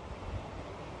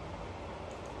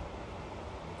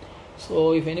 So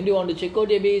if anybody want to check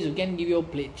out your base, you can give your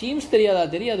play. Seems தெரியாதா?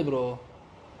 தெரியாது ப்ரோ,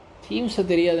 சீம்ஸ்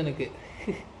தெரியாது எனக்கு.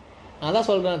 நான் தான்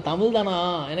சொல்கிறேன், தமிழ் தானா?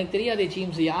 எனக்கு தெரியாதே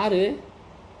சீம்ஸ். யார்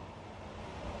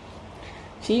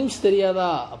சீம்ஸ் தெரியாதா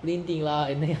அப்படின்ட்டிங்களா?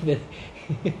 என்ன பேர்?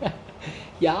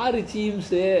 யார்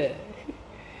சீம்ஸு?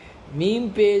 மீம்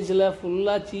பேஜில்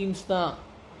ஃபுல்லாக சீம்ஸ் தான்.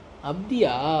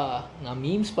 அப்படியா? நான்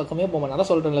மீம்ஸ் பக்கமே போக மாட்டேன்.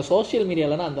 நான் சொல்கிறேன்ல, சோஷியல்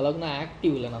மீடியாவில்னா அந்தளவுக்கு நான்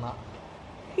ஆக்டிவ் இல்லை நான்.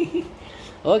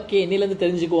 ஓகே, இன்னிலேருந்து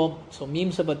தெரிஞ்சுக்குவோம். ஸோ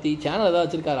மீம்ஸை பற்றி சேனல் ஏதாவது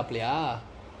வச்சுருக்காரு அப்படியா?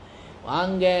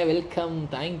 வாங்க, வெல்கம்,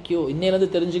 தேங்க்யூ. இன்னிலேருந்து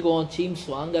தெரிஞ்சுக்குவோம் சீம்ஸ்.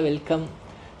 வாங்க, வெல்கம்.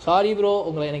 சாரி ப்ரோ,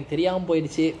 உங்களை எனக்கு தெரியாமல்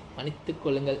போயிடுச்சு, மன்னித்து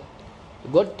கொள்ளுங்கள்.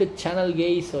 Code to channel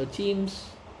case. So seems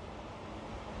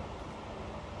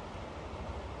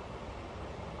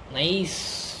nice.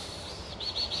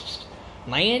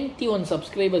 91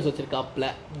 subscribers வச்சுருக்காப்புல.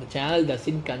 இந்த சேனல்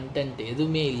டசின் கண்டென்ட்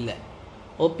எதுவுமே இல்லை.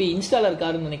 ஓபி இன்ஸ்டாவில்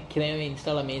இருக்காருன்னு நினைக்கிறேன்.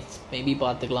 இன்ஸ்டாவில் மேபி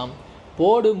பார்த்துக்கலாம்.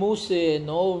 போடு மூஸு,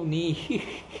 நோ நீ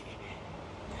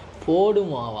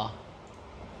போடுமாவா?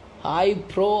 Hi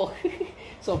bro.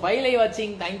 ஸோ 5 லைவ்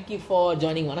வாட்சிங், தேங்க்யூ ஃபார்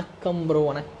ஜாயினிங். வணக்கம் ப்ரோ,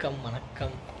 வணக்கம்.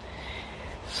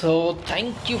 So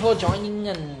thank you for joining.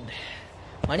 And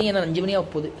money என்ன 5 மணியாக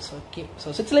போகுது. ஸோ ஓகே, ஸோ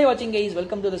 6 லைவ் வாட்சிங் guys,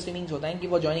 welcome to the streaming. So thank you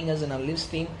for joining us in our live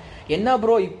stream. என்ன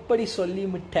bro இப்படி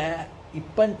சொல்லிவிட்ட?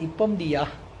 இப்பம்டியா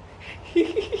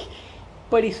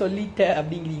இப்படி சொல்லிட்ட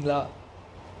அப்படிங்கிறீங்களா?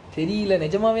 தெரியல,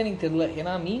 நிஜமாவே எனக்கு தெரியல.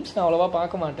 ஏன்னா மீம்ஸ் நான் அவ்வளோவா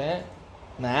பார்க்க மாட்டேன்.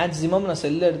 மேக்ஸிமம் நான்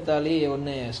செல் எடுத்தாலே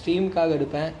ஒன்று ஸ்ட்ரீமுக்காக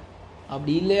எடுப்பேன்,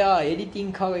 அப்படி இல்லையா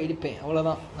எடிட்டிங்காக எடுப்பேன்.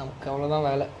 அவ்வளோதான், நமக்கு அவ்வளோதான்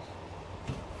வேலை.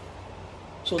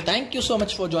 So thank you so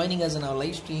much for joining us in our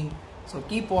live stream. So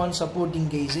keep on supporting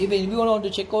guys. If you want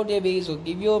to check out your base, so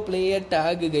give your player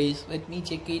tag guys. Let me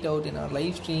check it out in our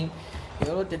live stream.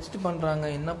 எவ்வளோ test பண்ணுறாங்க,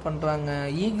 என்ன பண்ணுறாங்க?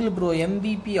 Eagle bro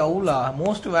MVP அவுலா,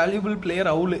 most valuable player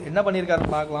அவுல் என்ன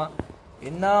பண்ணியிருக்காருன்னு பார்க்கலாம்.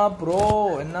 Enna bro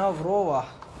வா.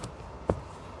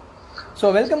 So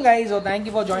welcome guys, so thank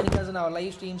you for joining us in our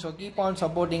live stream. So keep on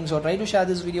supporting, so try to share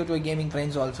this video to your gaming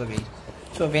friends also guys.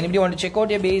 So if anybody want to check out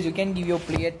your base, you can give your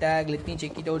player tag. Let me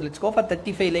check it out. Let's go for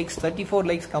 35 likes, 34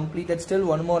 likes completed. Still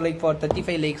one more like for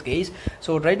 35 likes guys.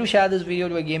 So try to share this video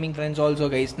to your gaming friends also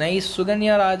guys. Nice.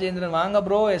 Suganya Rajendran vaanga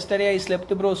bro, yesterday I slept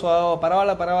bro, so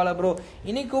paravala bro.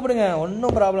 Ini கூப்பிடுங்க,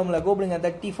 ஒன்னும் problem இல்ல, கூப்பிடுங்க.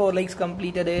 34 likes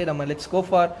completed. நம்ம let's go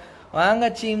for வாங்க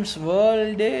teams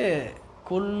world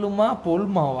குல்லுமா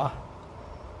Pulwama.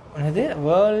 என்னது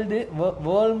world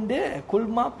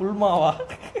குல்மா Pulwama.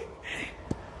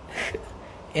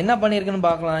 என்ன பண்ணியிருக்குன்னு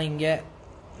பார்க்கலாம். இங்கே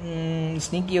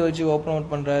ஸ்னீக்கியை வச்சு ஓப்பன்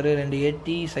அவுட் பண்ணுறாரு,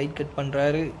 280 சைட் கட்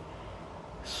பண்ணுறாரு.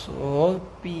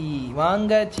 சோப்பி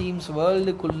வாங்க டீம்ஸ்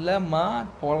வேர்ல்டுக்குள்ளே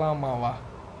போகலாமாவா.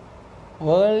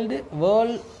 வேர்ல்டு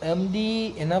எம்டி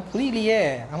என்ன புரியலையே,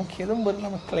 நமக்கு எதுவும்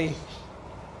புரியல மக்களே.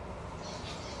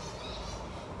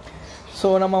 ஸோ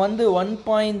நம்ம வந்து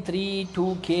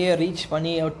 1.32k ரீச்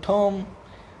பண்ணி விட்டோம்.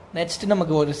 நெக்ஸ்ட்டு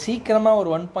நமக்கு ஒரு சீக்கிரமாக ஒரு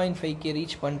 1.5k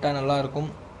ரீச் பண்ணிட்டா நல்லாயிருக்கும்.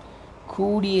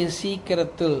 கூடிய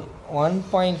சீக்கிரத்தில்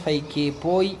 1.5k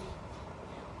போய்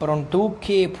அப்புறம் 2k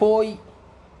போய்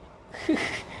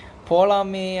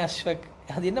போகலாமே அஸ்வக்.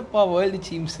 அது என்னப்பா வேர்ல்டு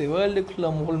டீம்ஸு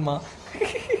வேர்ல்டுக்குள்ளே மூலமா.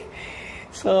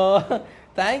 So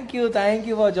thank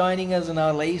you for joining us in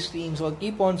our live stream. So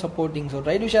keep on supporting, so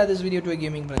try to share this video to a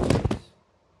gaming friend.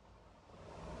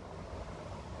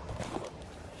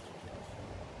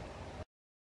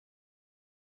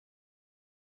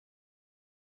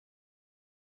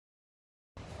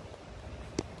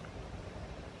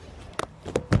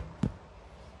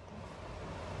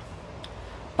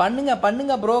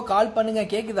 பண்ணுங்க ப்ரோ, கால் பண்ணுங்க.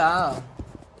 கேக்குதா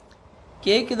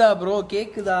ப்ரோ,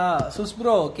 கேக்குதா சுஸ்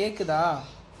ப்ரோ, கேக்குதா?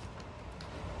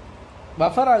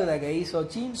 பஃபர் ஆகுதா கை? ஸோ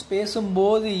சீன்ஸ்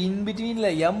பேசும்போது இன்பிட்வீனில்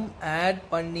M add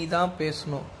பண்ணி தான்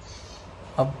பேசணும்.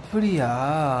 அப்படியா?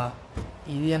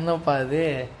 இது என்னப்பா இது?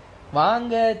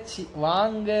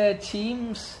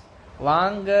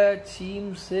 வாங்க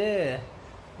சீம்ஸு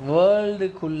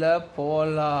வேர்ல்டுக்குள்ளே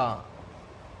போகலாம்.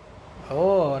 ஓ,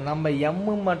 நம்ம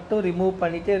எம்மு மட்டும் ரிமூவ்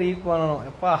பண்ணிட்டு ரீட் பண்ணணும்.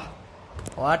 எப்பா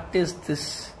வாட் இஸ் திஸ்?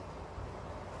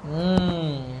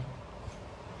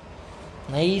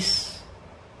 நைஸ்,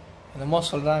 என்னமோ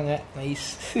சொல்கிறாங்க. நைஸ்.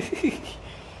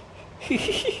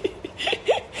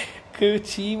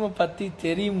 சீமை பற்றி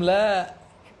தெரியும்ல.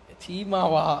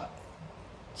 சீமாவா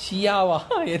சியாவா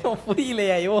ஏதோ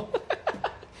புரியலையா? ஐயோ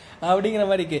அப்படிங்கிற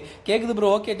மாதிரி கேட்குது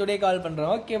ப்ரோ. ஓகே டுடே கால்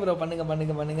பண்ணுறேன். ஓகே ப்ரோ,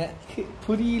 பண்ணுங்க.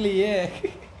 புரியலையே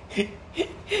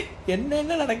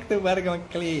என்ன நடக்குது பாருங்க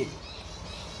மக்களே.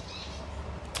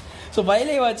 So while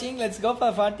I watching, let's go for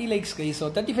 40 likes guys. So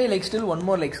 35 likes, still one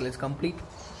more likes, let's complete.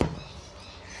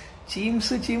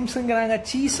 சீம்ஸுங்கிறாங்க.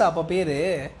 Seesaw அப்போ பேரு?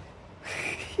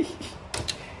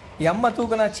 எம்மா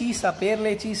தூக்கனா சீஸா?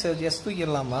 பேர்லே cheese S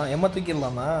தூக்கிடலாமா? எம்மா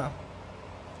தூக்கிடலாமா?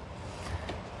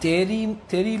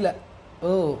 தெரியல.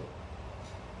 ஓ,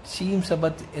 சீம்ஸை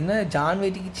பற்றி என்ன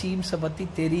ஜான்வேட்டிக்கு சீம்ஸை பற்றி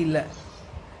தெரியல.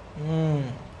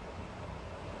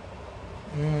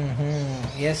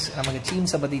 எஸ், நமக்கு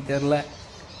சீம்ஸை பற்றி தெரில.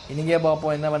 இன்றைக்கே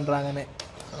பார்ப்போம் என்ன பண்ணுறாங்கன்னு.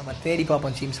 நம்ம தேடி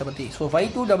பார்ப்போம் சீம்ஸை பற்றி. ஸோ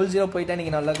 5200 போயிட்டா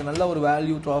இன்றைக்கி நல்ல ஒரு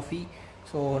வேல்யூ ட்ராஃபி.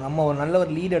 ஸோ நம்ம ஒரு நல்ல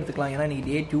ஒரு லீட் எடுத்துக்கலாம். ஏன்னா இன்றைக்கி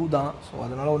Day 2 தான். ஸோ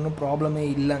அதனால் ஒன்றும் ப்ராப்ளமே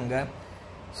இல்லைங்க.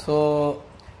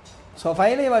 So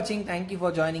finally watching, thank you for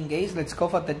joining guys. Let's go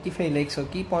for 35 likes. So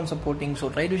keep on supporting. So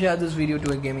try to share this video to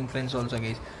your gaming friends also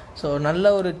guys. So நல்ல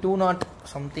ஒரு 200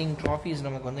 something trophies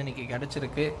நமக்கு வந்து இன்றைக்கி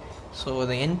கிடச்சிருக்கு. So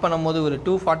அதை என் பண்ணும்போது ஒரு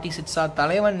 246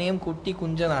 தலைவன் நேம் குட்டி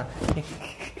குஞ்சனா.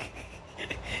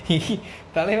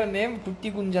 தலைவன் நேம் குட்டி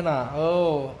குஞ்சனா. ஓ,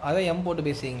 அதை எம் போட்டு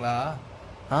பேசுவீங்களா?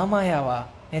 ஆமாயாவா?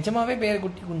 நிஜமாவே பேர்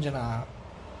குட்டி குஞ்சனா?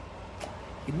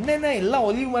 என்னென்ன எல்லாம்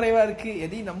ஒளிவு மறைவாக இருக்குது,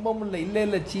 எதையும் நம்ப முடியல.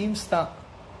 இல்லை சீம்ஸ்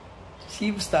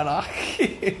தானா?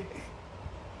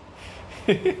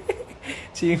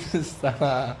 சீம்ஸ்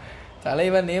தானா?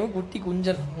 தலைவர் நேம் குட்டி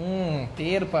குஞ்சன்.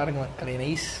 பேர் பாருங்க மக்களே,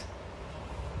 நைஸ்.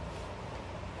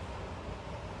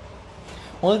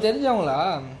 உங்களுக்கு தெரிஞ்சவங்களா?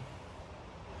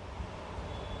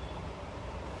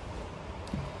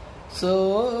 ஸோ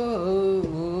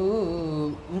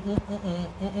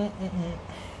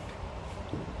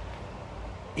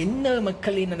என்ன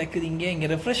மக்களே நடக்குது இங்கே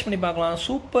ரெஃப்ரெஷ் பண்ணி பார்க்கலாம்.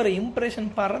 Super impression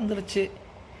பறந்துருச்சு.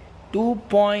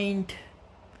 2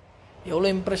 எவ்வளோ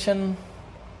impression?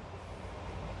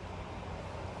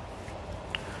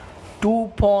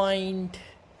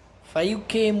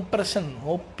 2.5k impression.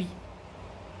 OP.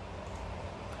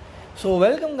 So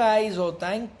welcome guys. So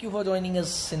thank you for joining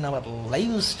us in our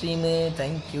live stream.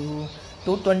 Thank you.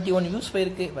 221 views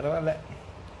போயிருக்கு, பரவாயில்ல.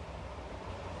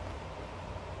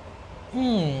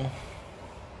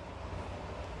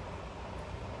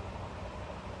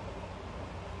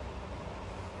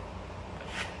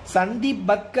 Sandeep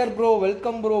Batkar bro,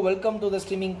 welcome to the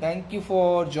streaming. Thank you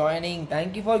for joining.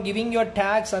 Thank you for giving your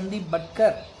tag, Sandeep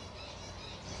Batkar.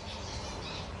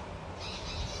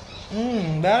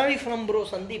 Where are you from, bro,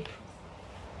 Sandeep?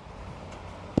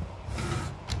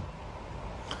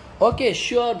 Okay,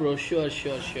 sure, bro, sure.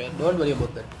 Don't worry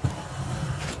about that.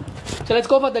 So let's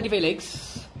go for 35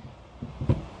 likes.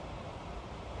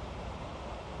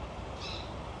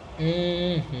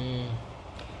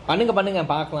 Panunga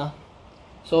paakalam.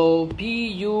 So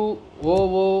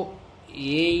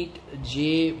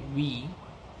PUOO8JV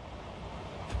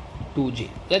 2J.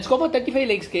 Let's go for 35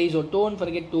 likes, guys. So don't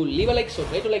forget to leave a like. So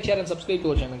try to like, share, and subscribe to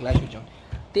our channel, Clash with John.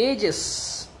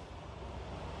 Tejas.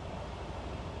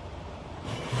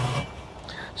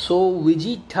 So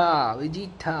Vegeta.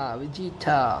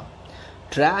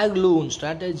 Dragloon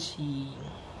strategy.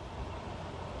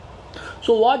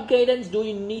 So what guidance do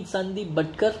you need, Sandeep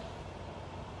Batkar?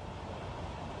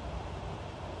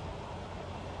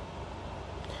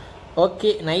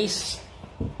 Okay, nice.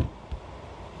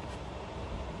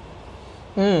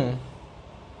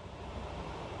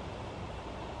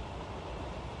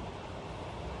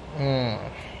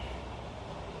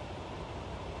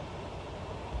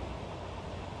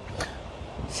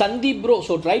 Sandeep bro,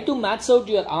 so try to max out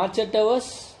your archer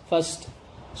towers first.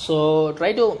 So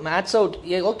try to max out.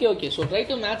 Yeah, okay. So try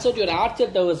to max out your archer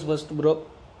towers first, bro.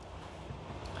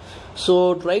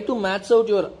 So try to max out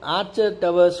your archer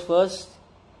towers first,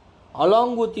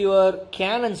 along with your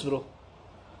cannons, bro.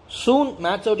 Soon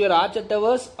max out your archer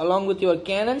towers along with your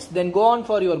cannons. Then go on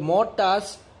for your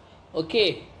mortars.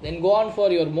 Okay. Then go on for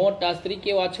your mortars.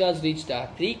 3k watch hours reached.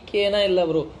 3k na illa,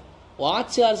 bro.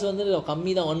 Watch hours வந்து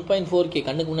கம்மி தான். 1.4k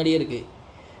கண்ணுக்கு முன்னாடியே இருக்கு.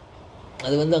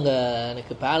 அது வந்து அங்க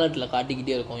எனக்கு palette-ல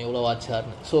காட்டிக்கிட்டே இருக்கும் எவ்வளவு watch hours.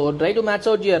 So try to match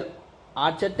out your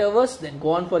archer towers, then go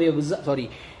on for your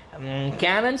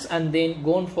cannons, and then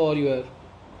go on for your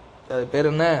பேர்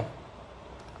என்ன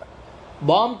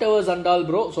bomb towers and all,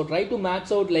 bro. So try to max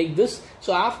out like this. So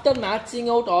after maxing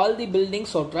out all the buildings,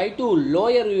 so try to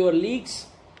lower your leagues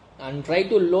and try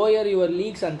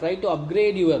to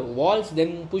upgrade your walls,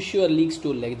 then push your leagues to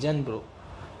legend, bro.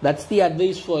 That's the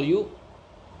advice for you.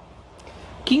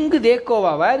 King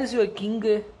Dekova, where is your king?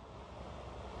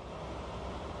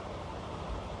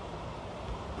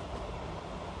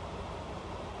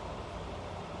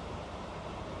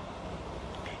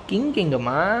 King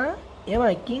ma?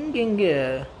 Yeah, king.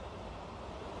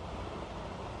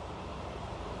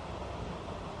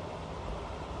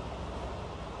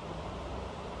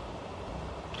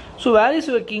 So where is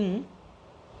your king?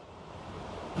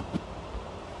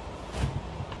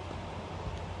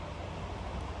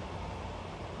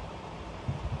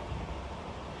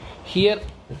 Here.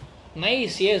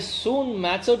 Nice, yes. Soon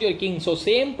max out your king. So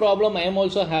same problem I am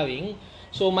also having.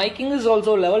 So my king is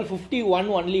also level 51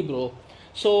 only, bro.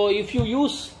 So if you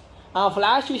use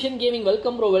Flash Vision Gaming,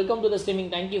 welcome, bro. Welcome to the streaming.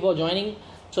 Thank you for joining.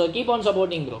 So keep on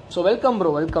supporting, bro. So welcome,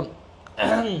 bro. Welcome.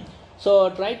 So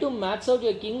try to max out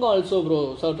your king also, bro.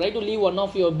 So try to leave one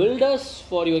of your builders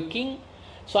for your king.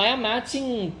 So I am matching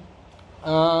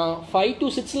 5 to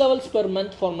 6 levels per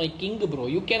month for my king, bro.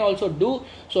 You can also do.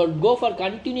 So go for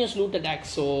continuous loot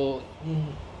attacks.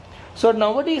 So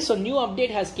nowadays a new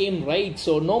update has came, right?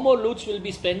 So no more loots will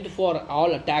be spent for all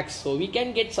attacks. So we can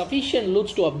get sufficient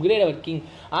loots to upgrade our king.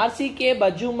 RCK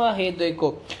Bajuma Hedeko.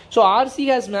 So RC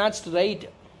has matched, right?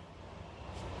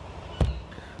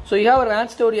 So you have a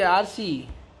ranch story RC.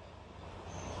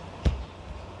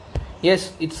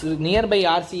 Yes, it's nearby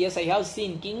RC. Yes, I have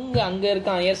seen king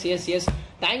Angarka. Yes.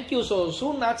 Thank you. So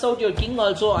soon max out your king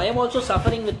also. I am also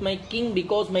suffering with my king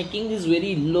because my king is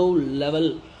very low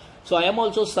level. So I am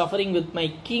also suffering with my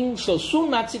king. So soon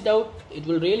max it out. It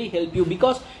will really help you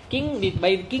because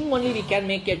by king only we can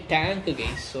make a tank,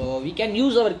 guys. So we can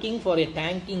use our king for a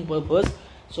tanking purpose.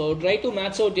 So try to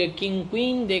max out your king.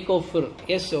 Queen Dekofur.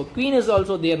 Yes, so queen is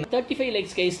also there. 35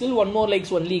 likes, guys. Still one more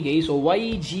likes only, guys. So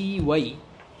YGY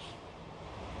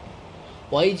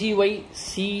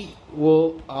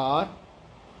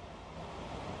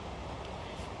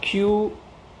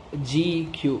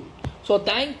CORQGQ. So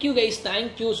thank you, guys.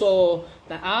 Thank you. So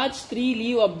the Arch 3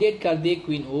 leave update karde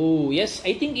queen. Oh yes,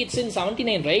 I think it's in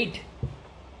 79, right?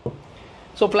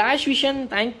 So Flash Vision,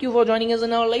 thank you for joining us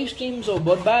in our live stream. So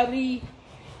Borobari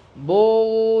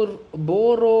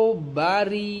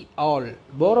all.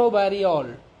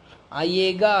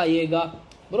 Ayega.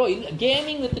 Bro,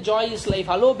 gaming with joy is life.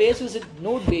 Hello, base visit,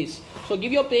 nude base. So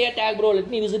give your player tag, bro. Let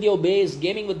me visit your base.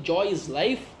 Gaming with joy is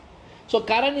life. So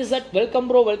Karan is that. Welcome,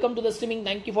 bro. Welcome to the streaming.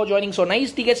 Thank you for joining. So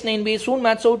nice tickets 9 base. Soon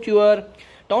match out your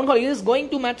town hall. He is going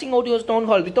to matching out your town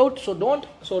hall without. So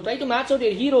try to match out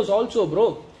your heroes also,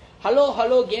 bro.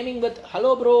 Hello, gaming with,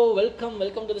 hello bro, welcome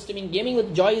to the streaming. Gaming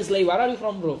with Joy is live. Where are you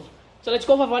from, bro? So let's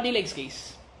go for 40 likes,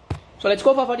 guys. So let's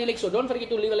go for 40 likes. So don't forget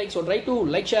to leave a like. So try to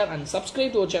like, share, and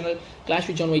subscribe to our channel, Clash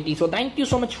Vision YT. So thank you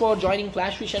so much for joining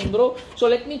Clash Vision, bro. So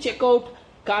let me check out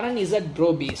Karan is at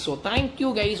bro base. So thank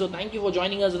you, guys. So thank you for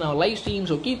joining us in our live stream.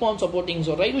 So keep on supporting.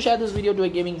 So try to share this video to your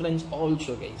gaming friends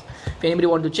also, guys. If anybody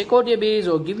want to check out your base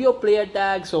or give your player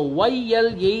tag, so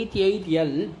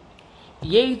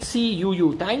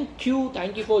YL88L8CUU.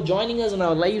 Thank you for joining us in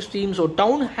our live stream. So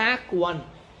Town Hack 1.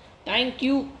 Thank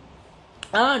you.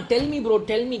 Tell me, bro.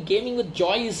 Tell me, Gaming with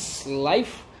Joy is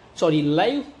live. So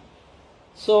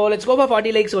let's go for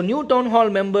 40 likes. So new town hall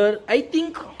member. I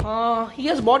think he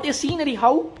has bought a scenery.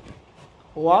 How?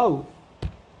 Wow.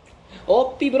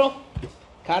 OP, bro.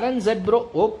 Karan Z, bro.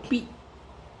 OP.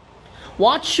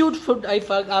 What should I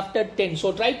fuck after 10?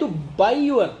 So try to buy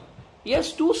your.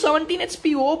 Yes, 217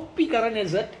 HP. OP Karan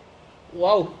Z.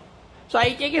 Wow. So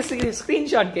I take a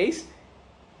screenshot, guys.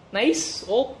 Nice.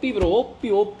 OP, bro.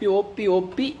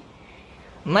 OP.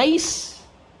 Nice.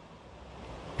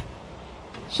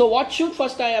 So what should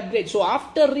first I upgrade? So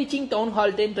after reaching Town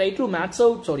Hall 10, try to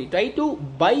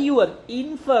buy your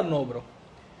Inferno, bro.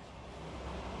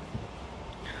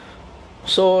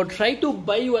 So try to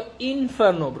buy your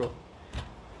Inferno, bro.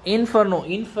 Inferno.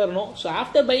 So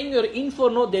after buying your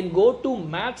Inferno, then go to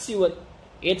max your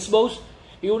X-bows.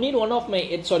 You need one of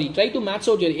my, try to max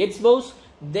out your X-bows.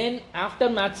 Then after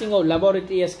maxing out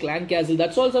laboratory as clan castle,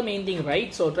 that's also main thing,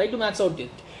 right? So try to max out it.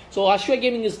 So Ashwa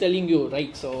Gaming is telling you,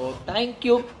 right? So thank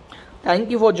you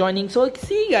for joining. So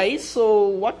see, guys, so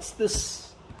what's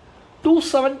this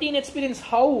 217 experience?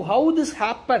 How this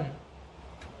happened?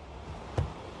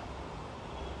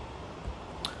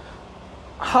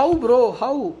 How, bro?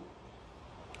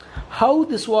 How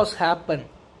this was happen?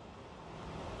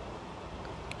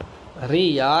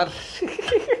 Arey yaar.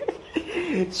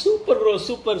 Super, bro.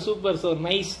 Super. So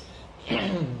nice.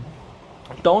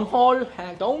 Town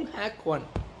hack 1.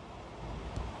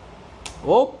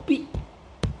 OP,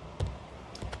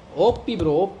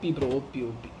 bro. OP.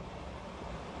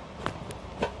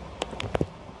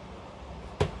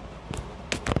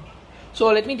 So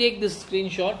let me take this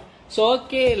screenshot. So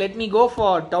okay, let me go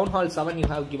for Town Hall 7 you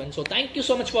have given. So thank you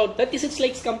so much for 36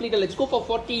 likes completed. Let's go for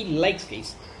 40 likes,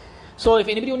 guys. So if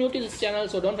anybody new to this channel,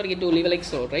 so don't forget to leave a like.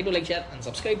 So try to like, share, and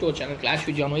subscribe to our channel, Clash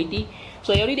with John YT.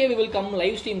 So every day we will come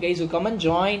live stream, guys. So come and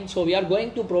join. So we are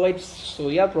going to provide. So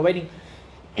we are providing.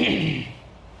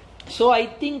 So I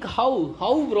think how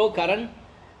bro Karan,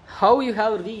 how you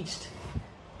have reached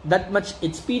that much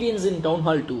experience in Town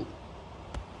Hall 2.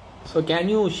 So can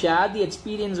you share the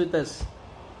experience with us?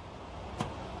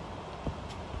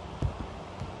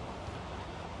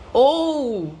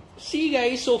 Oh, see,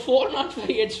 guys, so 405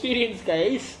 experience,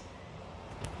 guys.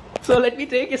 So let me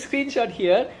take a screenshot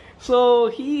here.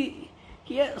 So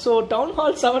so Town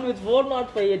Hall 7 with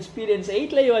 405 experience,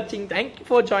 8 live watching. Thank you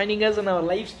for joining us on our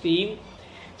live stream.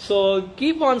 So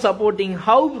keep on supporting.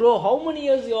 How, bro? How many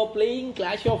years you are playing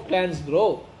Clash of Clans,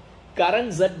 bro?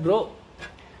 Karan Z, bro.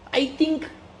 I think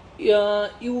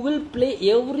you will play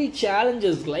every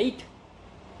challenges, right?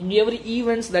 In every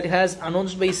events that has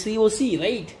announced by COC,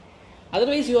 right?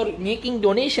 Otherwise you are making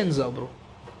donations, bro.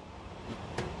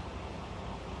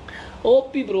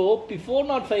 OP, bro. OP.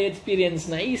 405 experience.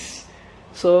 Nice.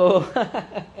 So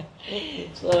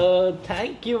so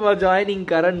thank you for joining,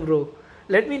 Karan, bro.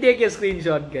 Let me take a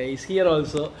screenshot, guys, here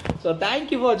also. So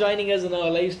thank you for joining us in our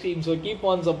live stream. So keep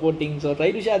on supporting. So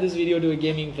try to share this video to your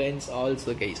gaming friends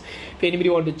also, guys. If anybody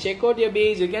want to check out your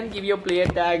base, you can give your player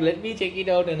tag. Let me check it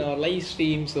out in our live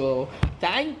stream. So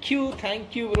thank you,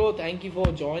 bro. Thank you for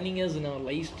joining us in our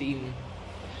live stream.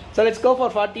 So let's go for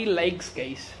 40 likes,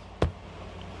 guys.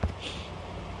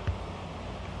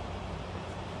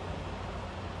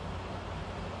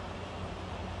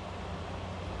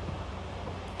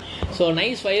 So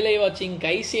nice while I watching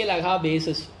Kaise Laga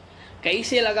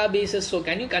bases. So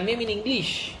can you convey me in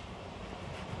English?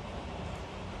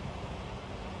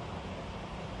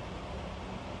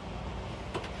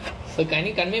 So can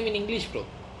you convey me in English, bro?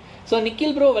 So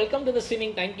Nikhil, bro, welcome to the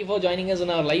streaming. Thank you for joining us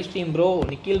on our live stream, bro.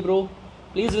 Nikhil, bro,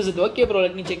 please visit. Okay, bro,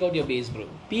 let me check out your base, bro.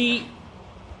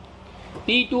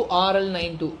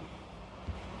 P2RL92.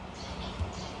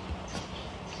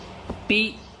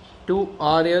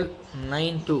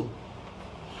 P2RL92.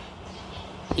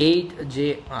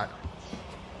 8JR.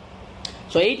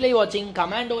 So 8 live watching.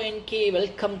 Commando NK,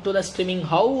 welcome to the streaming.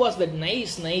 How was that?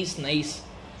 Nice.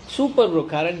 Super, bro.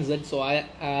 Karan Z. So I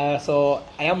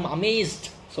am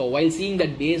amazed. So while seeing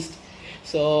that base,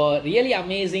 so really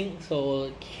amazing.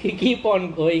 So keep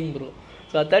on going, bro.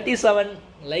 So 37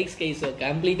 likes, guys. So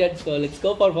completed. So let's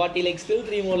go for 40 likes. Still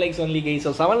 3 more likes only, guys.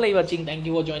 So 7 live watching. Thank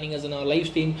you for joining us in our live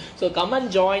stream. So come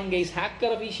and join, guys.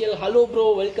 Hacker official. Hello,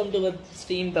 bro. Welcome to the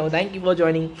stream. Thank you for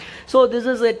joining. So this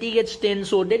is a TH10.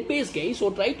 So dead base, guys.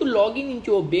 So try to log in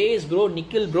into your base, bro.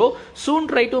 Nikhil, bro. Soon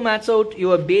try to match out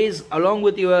your base along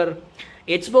with your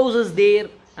expose is there,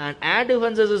 and air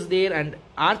defenses is there, and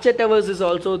archer towers is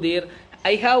also there.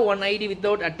 I have one ID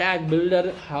without attack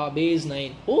builder base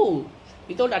 9. Oh,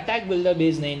 without attack builder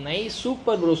base 9. Nice.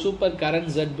 Super, bro. Super.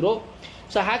 Current Z, bro.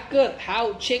 So hacker,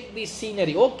 have checked this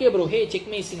scenery. Okay, bro. Hey, check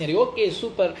my scenery. Okay,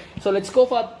 super. So let's go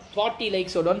for 40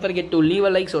 likes. So don't forget to leave a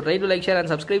like. So try to like, share and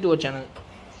subscribe to our channel.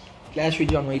 Clash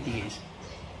video on YT, guys.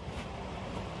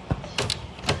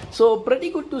 So pretty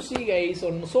good to see, guys.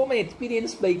 So many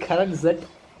experience by Current Z.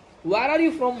 Where are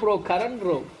you from, bro? Current,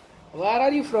 bro. Where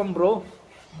are you from, bro?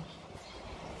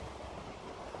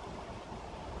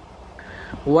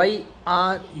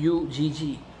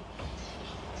 YRUGG.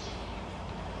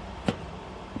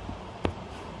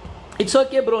 It's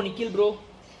okay, bro. Nikhil, bro.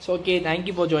 It's okay. Thank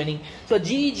you for joining. So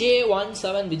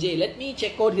GJ17 Vijay. Let me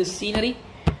check out his scenery.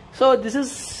 So this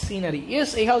is scenery.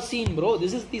 Yes, I have seen, bro.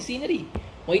 This is the scenery.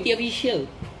 YT official.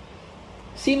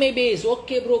 See my base.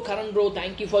 Okay, bro. Karan, bro.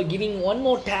 Thank you for giving one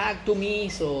more tag to me.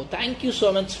 So thank you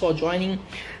so much for joining.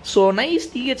 So nice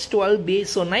TH12 base.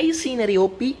 So nice scenery,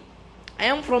 OP. I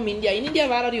am from India. In India,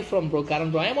 where are you from, bro?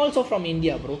 Karan, bro. I am also from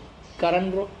India, bro. Karan,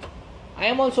 bro. I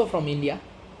am also from India.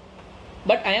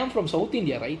 But I am from South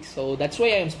India, right? So that's why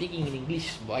I am speaking in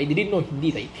English. I didn't know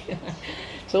Hindi, right?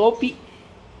 So OP.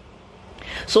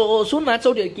 So soon match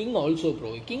out your king also,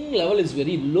 bro. King level is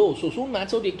very low. So soon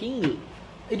match out your king.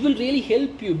 It will really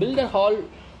help you. Build a hall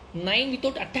 9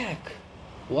 without attack.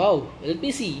 Wow. Let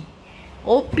me see.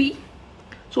 OP.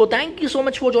 So thank you so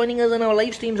much for joining us on our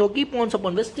live stream. So keep on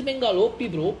supporting West Bengal. OP,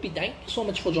 bro. OP. Thank you so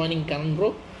much for joining, Karan,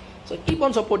 bro. So keep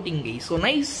on supporting, guys. So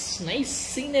nice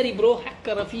scenery, bro.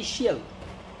 Hacker official.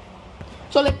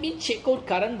 So let me check out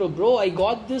Karan, bro. I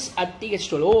got this at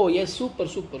TH12. Oh yes, super.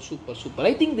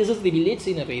 I think this is the village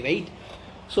scenery, right?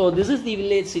 So this is the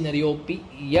village scenery. OP.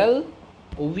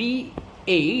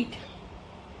 LV8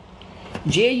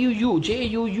 JUU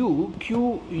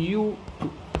QU2.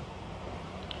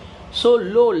 So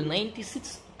LOL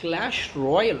 96 Clash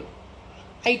Royale.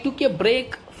 I took a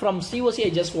break from COC. I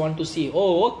just want to see.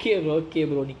 Oh, okay, bro.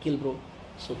 Nikhil, bro.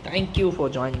 So thank you for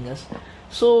joining us.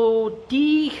 So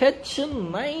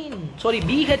TH9. Sorry,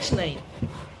 BH9.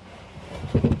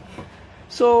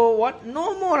 So what?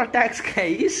 No more attacks,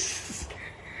 guys.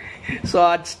 So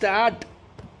at start.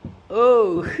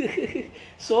 Oh,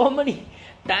 so many.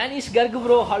 Tanish Garg,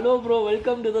 bro. Hello, bro.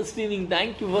 Welcome to the streaming.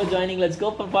 Thank you for joining. Let's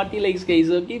go for 40 likes, guys.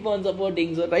 So keep on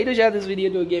supporting. So try to share this video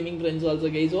to your gaming friends also,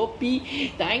 guys. OP.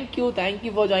 Thank you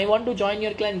for joining. Want to join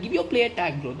your clan? Give your player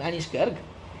tag, bro. Tanish Garg.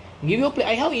 Give your play.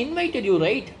 I have invited you,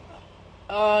 right?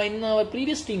 In our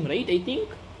previous stream, right? I think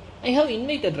I have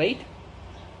invited, right?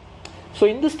 So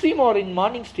in the stream or in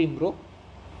morning stream, bro?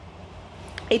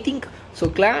 I think so.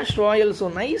 Clash Royale. So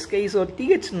nice, guys. So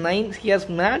TH9. He has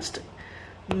matched.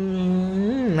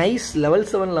 Nice level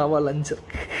 7 lava launcher.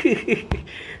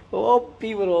 OP,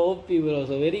 bro.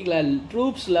 So very glad.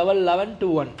 Troops level 11 to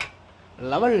 1.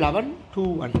 Level 11 to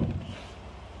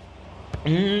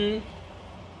 1.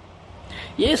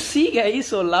 Yes, see, guys.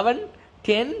 So 11,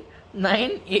 10,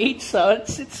 9, 8, 7,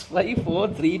 6, 5, 4,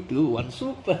 3, 2, 1.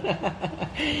 Super.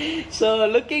 So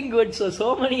looking good.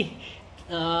 So many.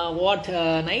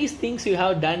 Nice things you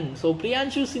have done. So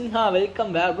Priyanshu Sinha,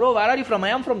 welcome. Bro, where are you from? I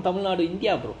am from Tamil Nadu,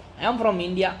 India, bro. I am from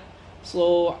India.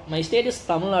 So my state is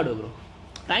Tamil Nadu, bro.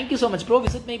 Thank you so much, bro.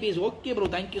 Visit my page. Okay, bro.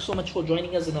 Thank you so much for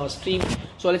joining us in our stream.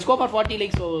 So let's go for 40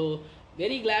 likes. So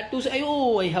very glad to say.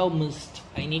 Oh, I have missed.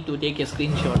 I need to take a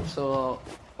screenshot. So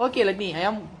okay, I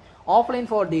am offline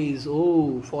for days.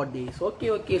 Oh, 4 days.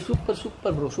 Okay.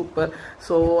 Super, bro. Super.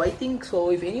 So I think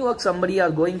so. If any work somebody are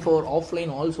going for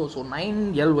offline also. So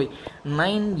 9LY,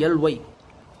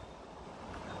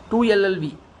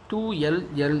 2LLV,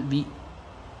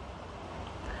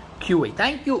 QI.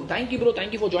 Thank you, bro.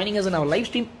 Thank you for joining us in our live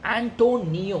stream,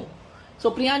 Antonio. So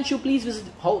Priyanshu, please visit.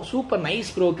 How super nice,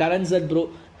 bro. Karan Z,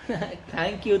 bro.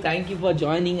 Thank you for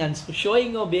joining and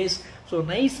showing your base. So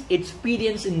nice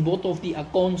experience in both of the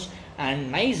accounts,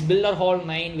 and nice builder hall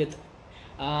 9 with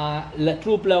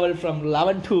troop level from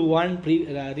 11 to 1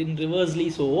 in reversely.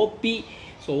 So OP,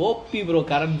 bro.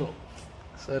 Karan, bro.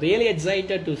 So really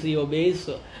excited to see your base.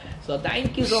 So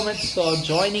thank you so much for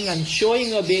joining and showing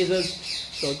your bases.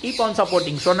 So keep on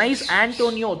supporting. So nice,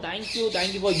 Antonio. Thank you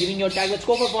for giving your tag. Let's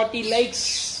go for 40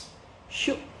 likes.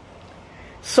 Sure.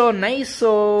 So nice.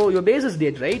 So your base is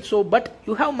dead, right? So but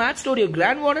you have matched out your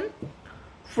Grand Warden.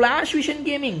 Flash Vision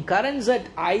Gaming, current Z.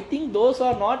 I think those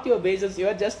are not your bases. You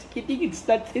are just kidding. It's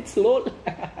low.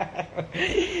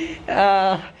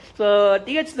 So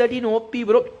TH13 OP,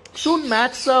 bro. Soon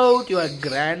match out your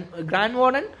Grand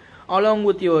Warden along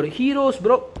with your heroes,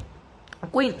 bro.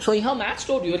 Queen. So you have matched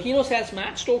out. Your heroes has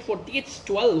matched out for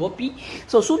TH12 OP.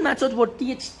 So soon match out for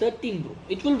TH13, bro.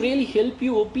 It will really help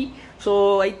you, OP.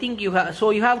 So I think you have. So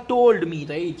you have told me,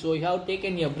 right? So you have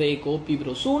taken your break, OP,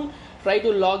 bro. Soon try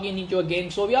to log in into a game.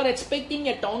 So we are expecting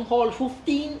a Town Hall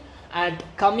 15 at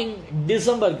coming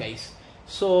December, guys.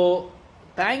 So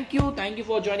thank you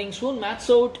for joining. Soon match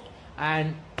out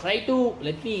and try to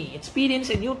let me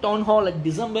experience a new Town Hall at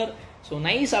December. So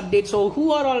nice update. So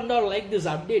who are all like this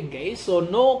update, guys? So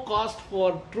no cost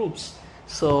for troops.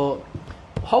 So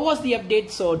how was the update?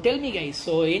 So tell me, guys.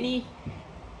 So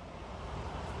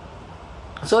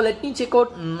so let me check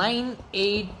out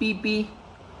 98PP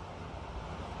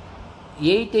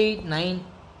 889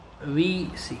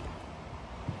 VC.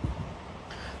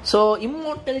 So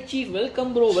Immortal Chief,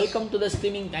 welcome, bro. Welcome to the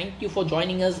streaming. Thank you for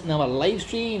joining us in our live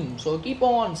stream. So keep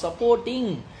on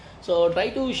supporting. So try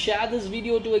to share this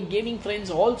video to your gaming friends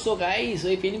also, guys. So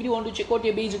if anybody want to check out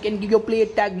your base, you can give your player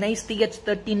tag. Nice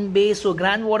TH13 base. So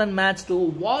Grand Warden match to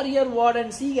Warrior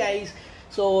Warden. See, guys.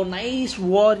 So nice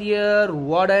Warrior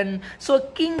Warden. So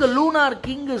King Lunar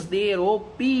King is there.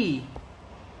 OP.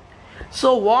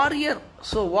 So Warrior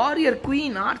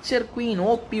Queen, Archer Queen,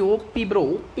 OP,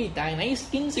 bro, OP. Nice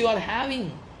things you are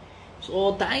having.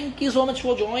 So thank you so much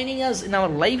for joining us in our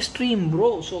live stream,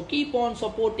 bro. So keep on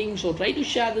supporting. So try to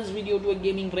share this video to your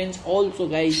gaming friends also,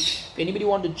 guys. If anybody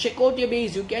want to check out your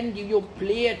base, you can give your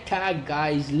player tag,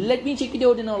 guys. Let me check it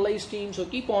out in our live stream. So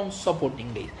keep on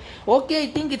supporting, guys. Okay, I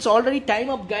think it's already time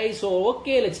up, guys. So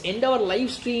okay, let's end our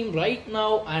live stream right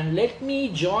now and let me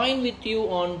join with you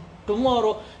on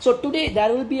tomorrow. So today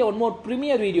there will be one more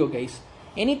premiere video, guys.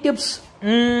 Any tips?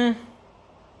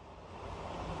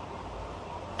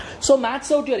 So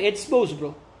max out your edge bows,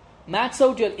 bro. Max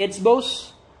out your edge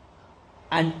bows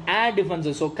and add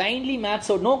defenses. So kindly max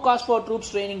out. No cost for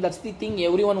troops training. That's the thing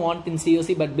everyone wants in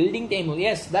COC. But building time,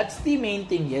 yes, that's the main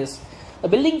thing. Yes, the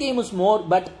building time is more.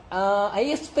 But I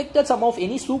expected some of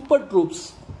any super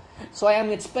troops. So I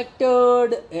am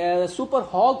expected Super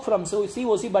Hog from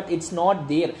COC, but it's not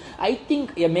there. I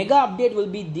think a mega update will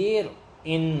be there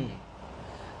in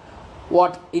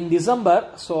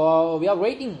December. So we are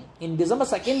waiting. In December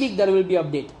 2nd week there will be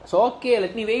update. So okay,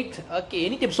 let me wait. Okay,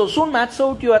 any tips? So soon match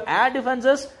out your air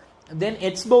defenses, then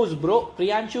X-bows, bro.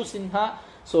 Priyanshu Sinha.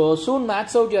 So soon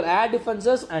match out your air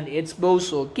defenses and X-bows.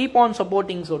 So keep on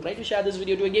supporting. So try to share this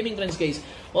video to your gaming friends, guys.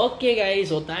 Okay, guys.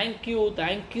 So thank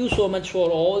you so much for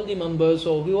all the members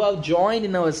who have joined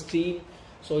in our stream.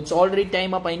 So it's already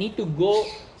time up. I need to go.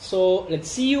 So let's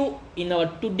see you in our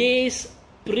today's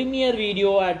premiere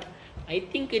video at, I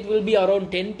think it will be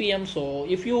around 10 PM. So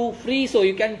if you free, so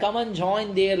you can come and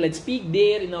join there. Let's speak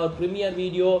there in our premiere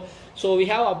video. So we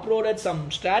have uploaded some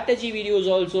strategy videos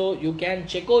also. You can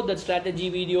check out the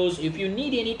strategy videos. If you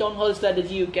need any Town Hall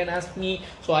strategy, you can ask me.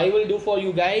 So I will do for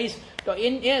you guys. So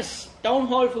yes, Town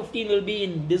Hall 15 will be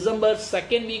in December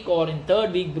 2nd week or in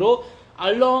 3rd week, bro.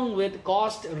 Along with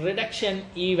cost reduction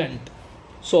event.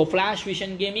 So Flash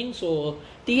Vision Gaming. So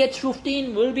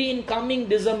TH15 will be in coming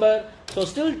December. So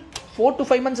still 4 to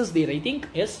 5 months is there, I think.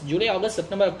 Yes, July, August,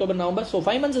 September, October, November. So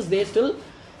 5 months is there still.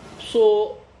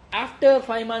 So after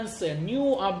 5 months, a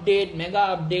new update,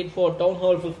 mega update for Town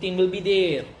Hall 15 will be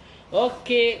there.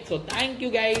 Okay, so thank you,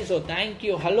 guys. So thank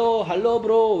you. Hello,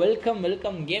 bro. Welcome.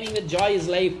 Gaming with Joy is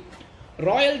live.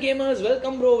 Royal Gamers,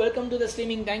 welcome, bro. Welcome to the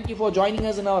streaming. Thank you for joining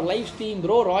us in our live stream,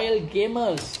 bro. Royal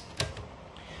Gamers.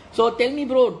 So tell me,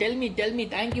 bro. Tell me.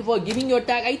 Thank you for giving your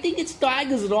tag. I think its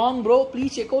tag is wrong, bro.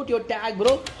 Please check out your tag,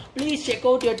 bro. Please check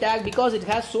out your tag because it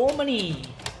has so many.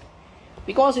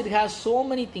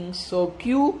 Things. So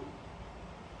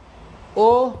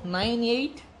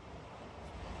QO98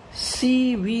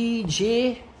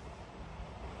 CVJ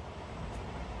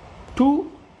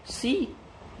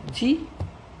 2CG.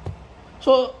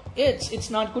 So it's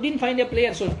not, couldn't find a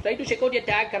player. So try to check out your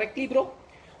tag correctly, bro.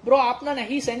 Bro, आपना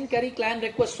नहीं send carry clan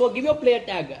request. So give your player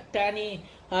tag.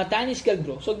 Tanishkar,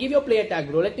 bro. So give your player tag,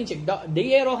 bro. Let me check.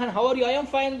 DA Rohan, how are you? I am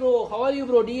fine, bro. How are you,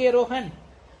 bro? DA Rohan.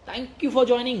 Thank you for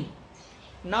joining.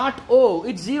 Not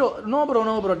it's 0. No, bro.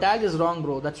 Tag is wrong,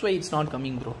 bro. That's why it's not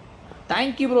coming, bro.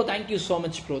 Thank you, bro. Thank you so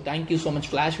much, bro. Thank you so much,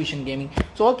 Flash Vision Gaming.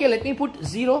 So okay, let me put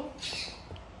 0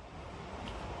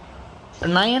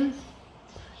 9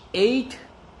 8.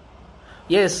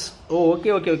 Yes. Oh,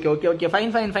 okay.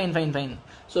 Fine.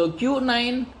 So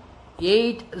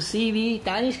Q98CV,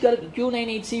 Tanishkar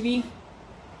Q98CV.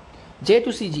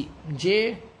 J2CG.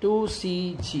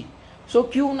 J2CG. So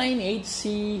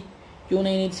Q98CV,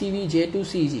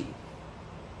 J2CG.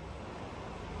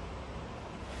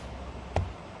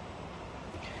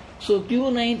 So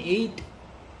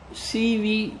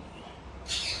Q98CV.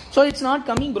 So it's not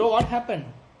coming, bro. What happened?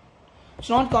 It's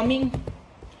not coming.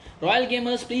 Royal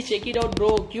Gamers, please check it out,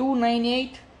 bro.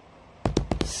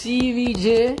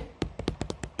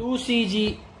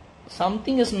 Q98CVJ2CG.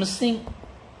 Something is missing.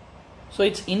 So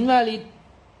it's invalid.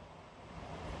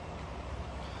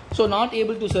 So not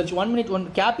able to search. 1 minute,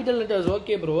 one capital letters.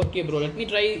 Okay, bro. Okay, bro. Let me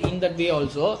try in that way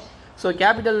also. So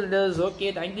capital letters.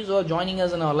 Okay, thank you for joining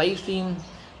us in our live stream.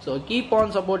 So keep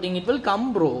on supporting. It will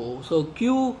come, bro. So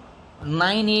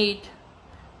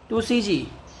Q98-2CG.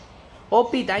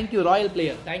 OP, thank you, Royal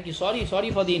Player. Thank you. Sorry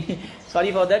for the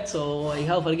sorry for that. So I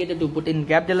have forgotten to put in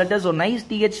capital letters. So nice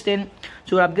TH10.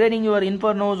 So you're upgrading your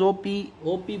Infernos. OP,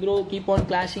 bro. Keep on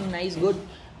clashing. Nice, good.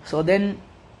 So then,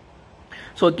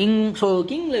 King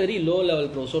very low level,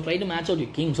 bro. So try to match out your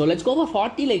King. So let's go for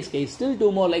 40 likes, guys. Still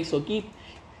 2 more likes. So keep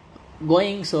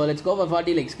going. So let's go for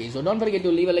 40 likes, guys. So don't forget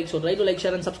to leave a like. So try to like,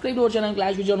 share and subscribe to our channel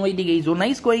Clash with John YT, guys. So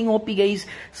nice going OP, guys.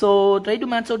 So try to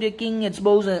match out your King, its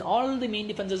bows, and all the main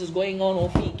defenses is going on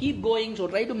OP. Keep going. So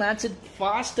try to match it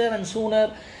faster and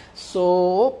sooner. So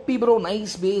OP, bro,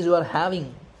 nice base you are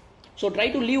having. So try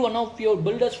to leave one of your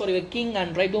builders for your King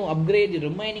and try to upgrade the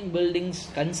remaining buildings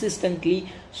consistently.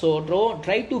 So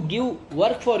try to give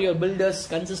work for your builders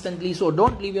consistently. So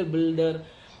don't leave your builder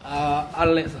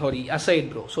aside,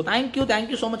 bro. So thank you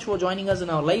so much for joining us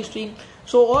in our live stream.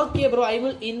 So okay, bro, I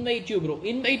will invite you, bro.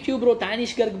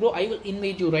 Tanish Garg, bro, I will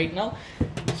invite you right now.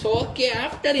 So okay,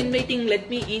 after inviting, let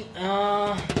me in.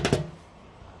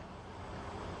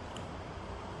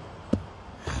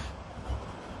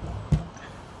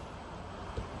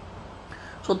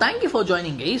 So thank you for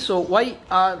joining, guys. So why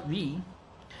are we?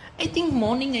 I think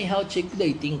morning I have checked.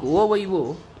 I think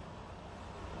OYO.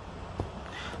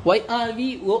 Why are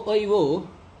we OYO?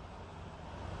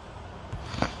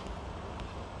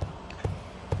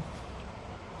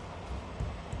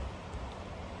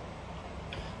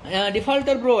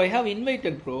 Defaulter, bro. I have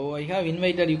invited, bro.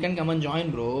 You can come and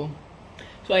join, bro.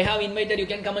 So I have invited. You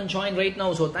can come and join right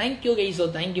now. So thank you, guys. So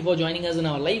thank you for joining us in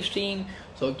our live stream.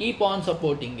 So keep on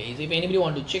supporting, guys. If anybody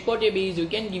want to check out your base, you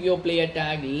can give your player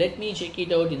tag. Let me check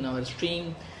it out in our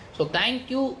stream. So thank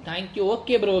you.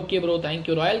 Okay, bro. Thank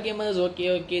you, Royal Gamers.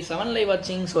 Okay. 7 live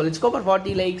watching. So let's go for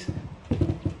 40 likes.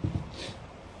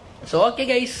 So okay,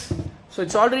 guys. So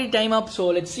it's already time up. So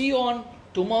let's see you on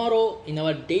tomorrow in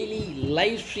our daily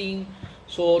live stream.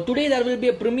 So today there will be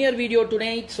a premiere video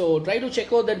tonight. So try to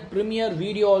check out that premiere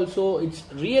video also. It's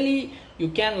really, you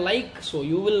can like, so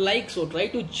you will like. So try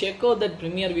to check out that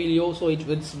premiere video. So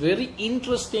it's very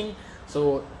interesting.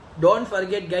 So don't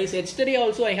forget, guys. Yesterday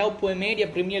also I have made a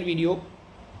premiere video.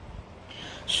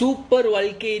 Super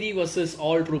Valkyrie versus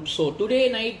all troops. So today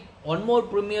night one more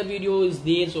premiere video is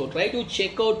there. So try to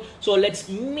check out. So let's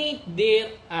meet there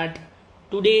at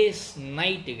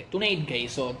tonight,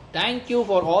 guys. So thank you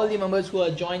for all the members who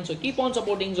are joined. So keep on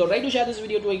supporting. So try to share this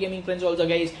video to your gaming friends also,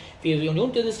 guys. If you're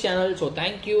new to this channel, so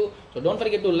thank you. So don't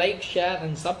forget to like, share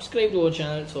and subscribe to our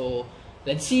channel. So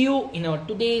let's see you in our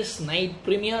today's night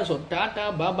premiere. So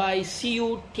tata, bye bye, see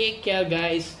you, take care,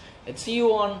 guys. Let's see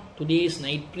you on today's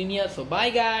night premiere. So bye,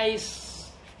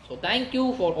 guys. So thank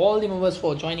you for all the members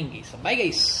for joining, guys. So bye,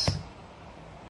 guys.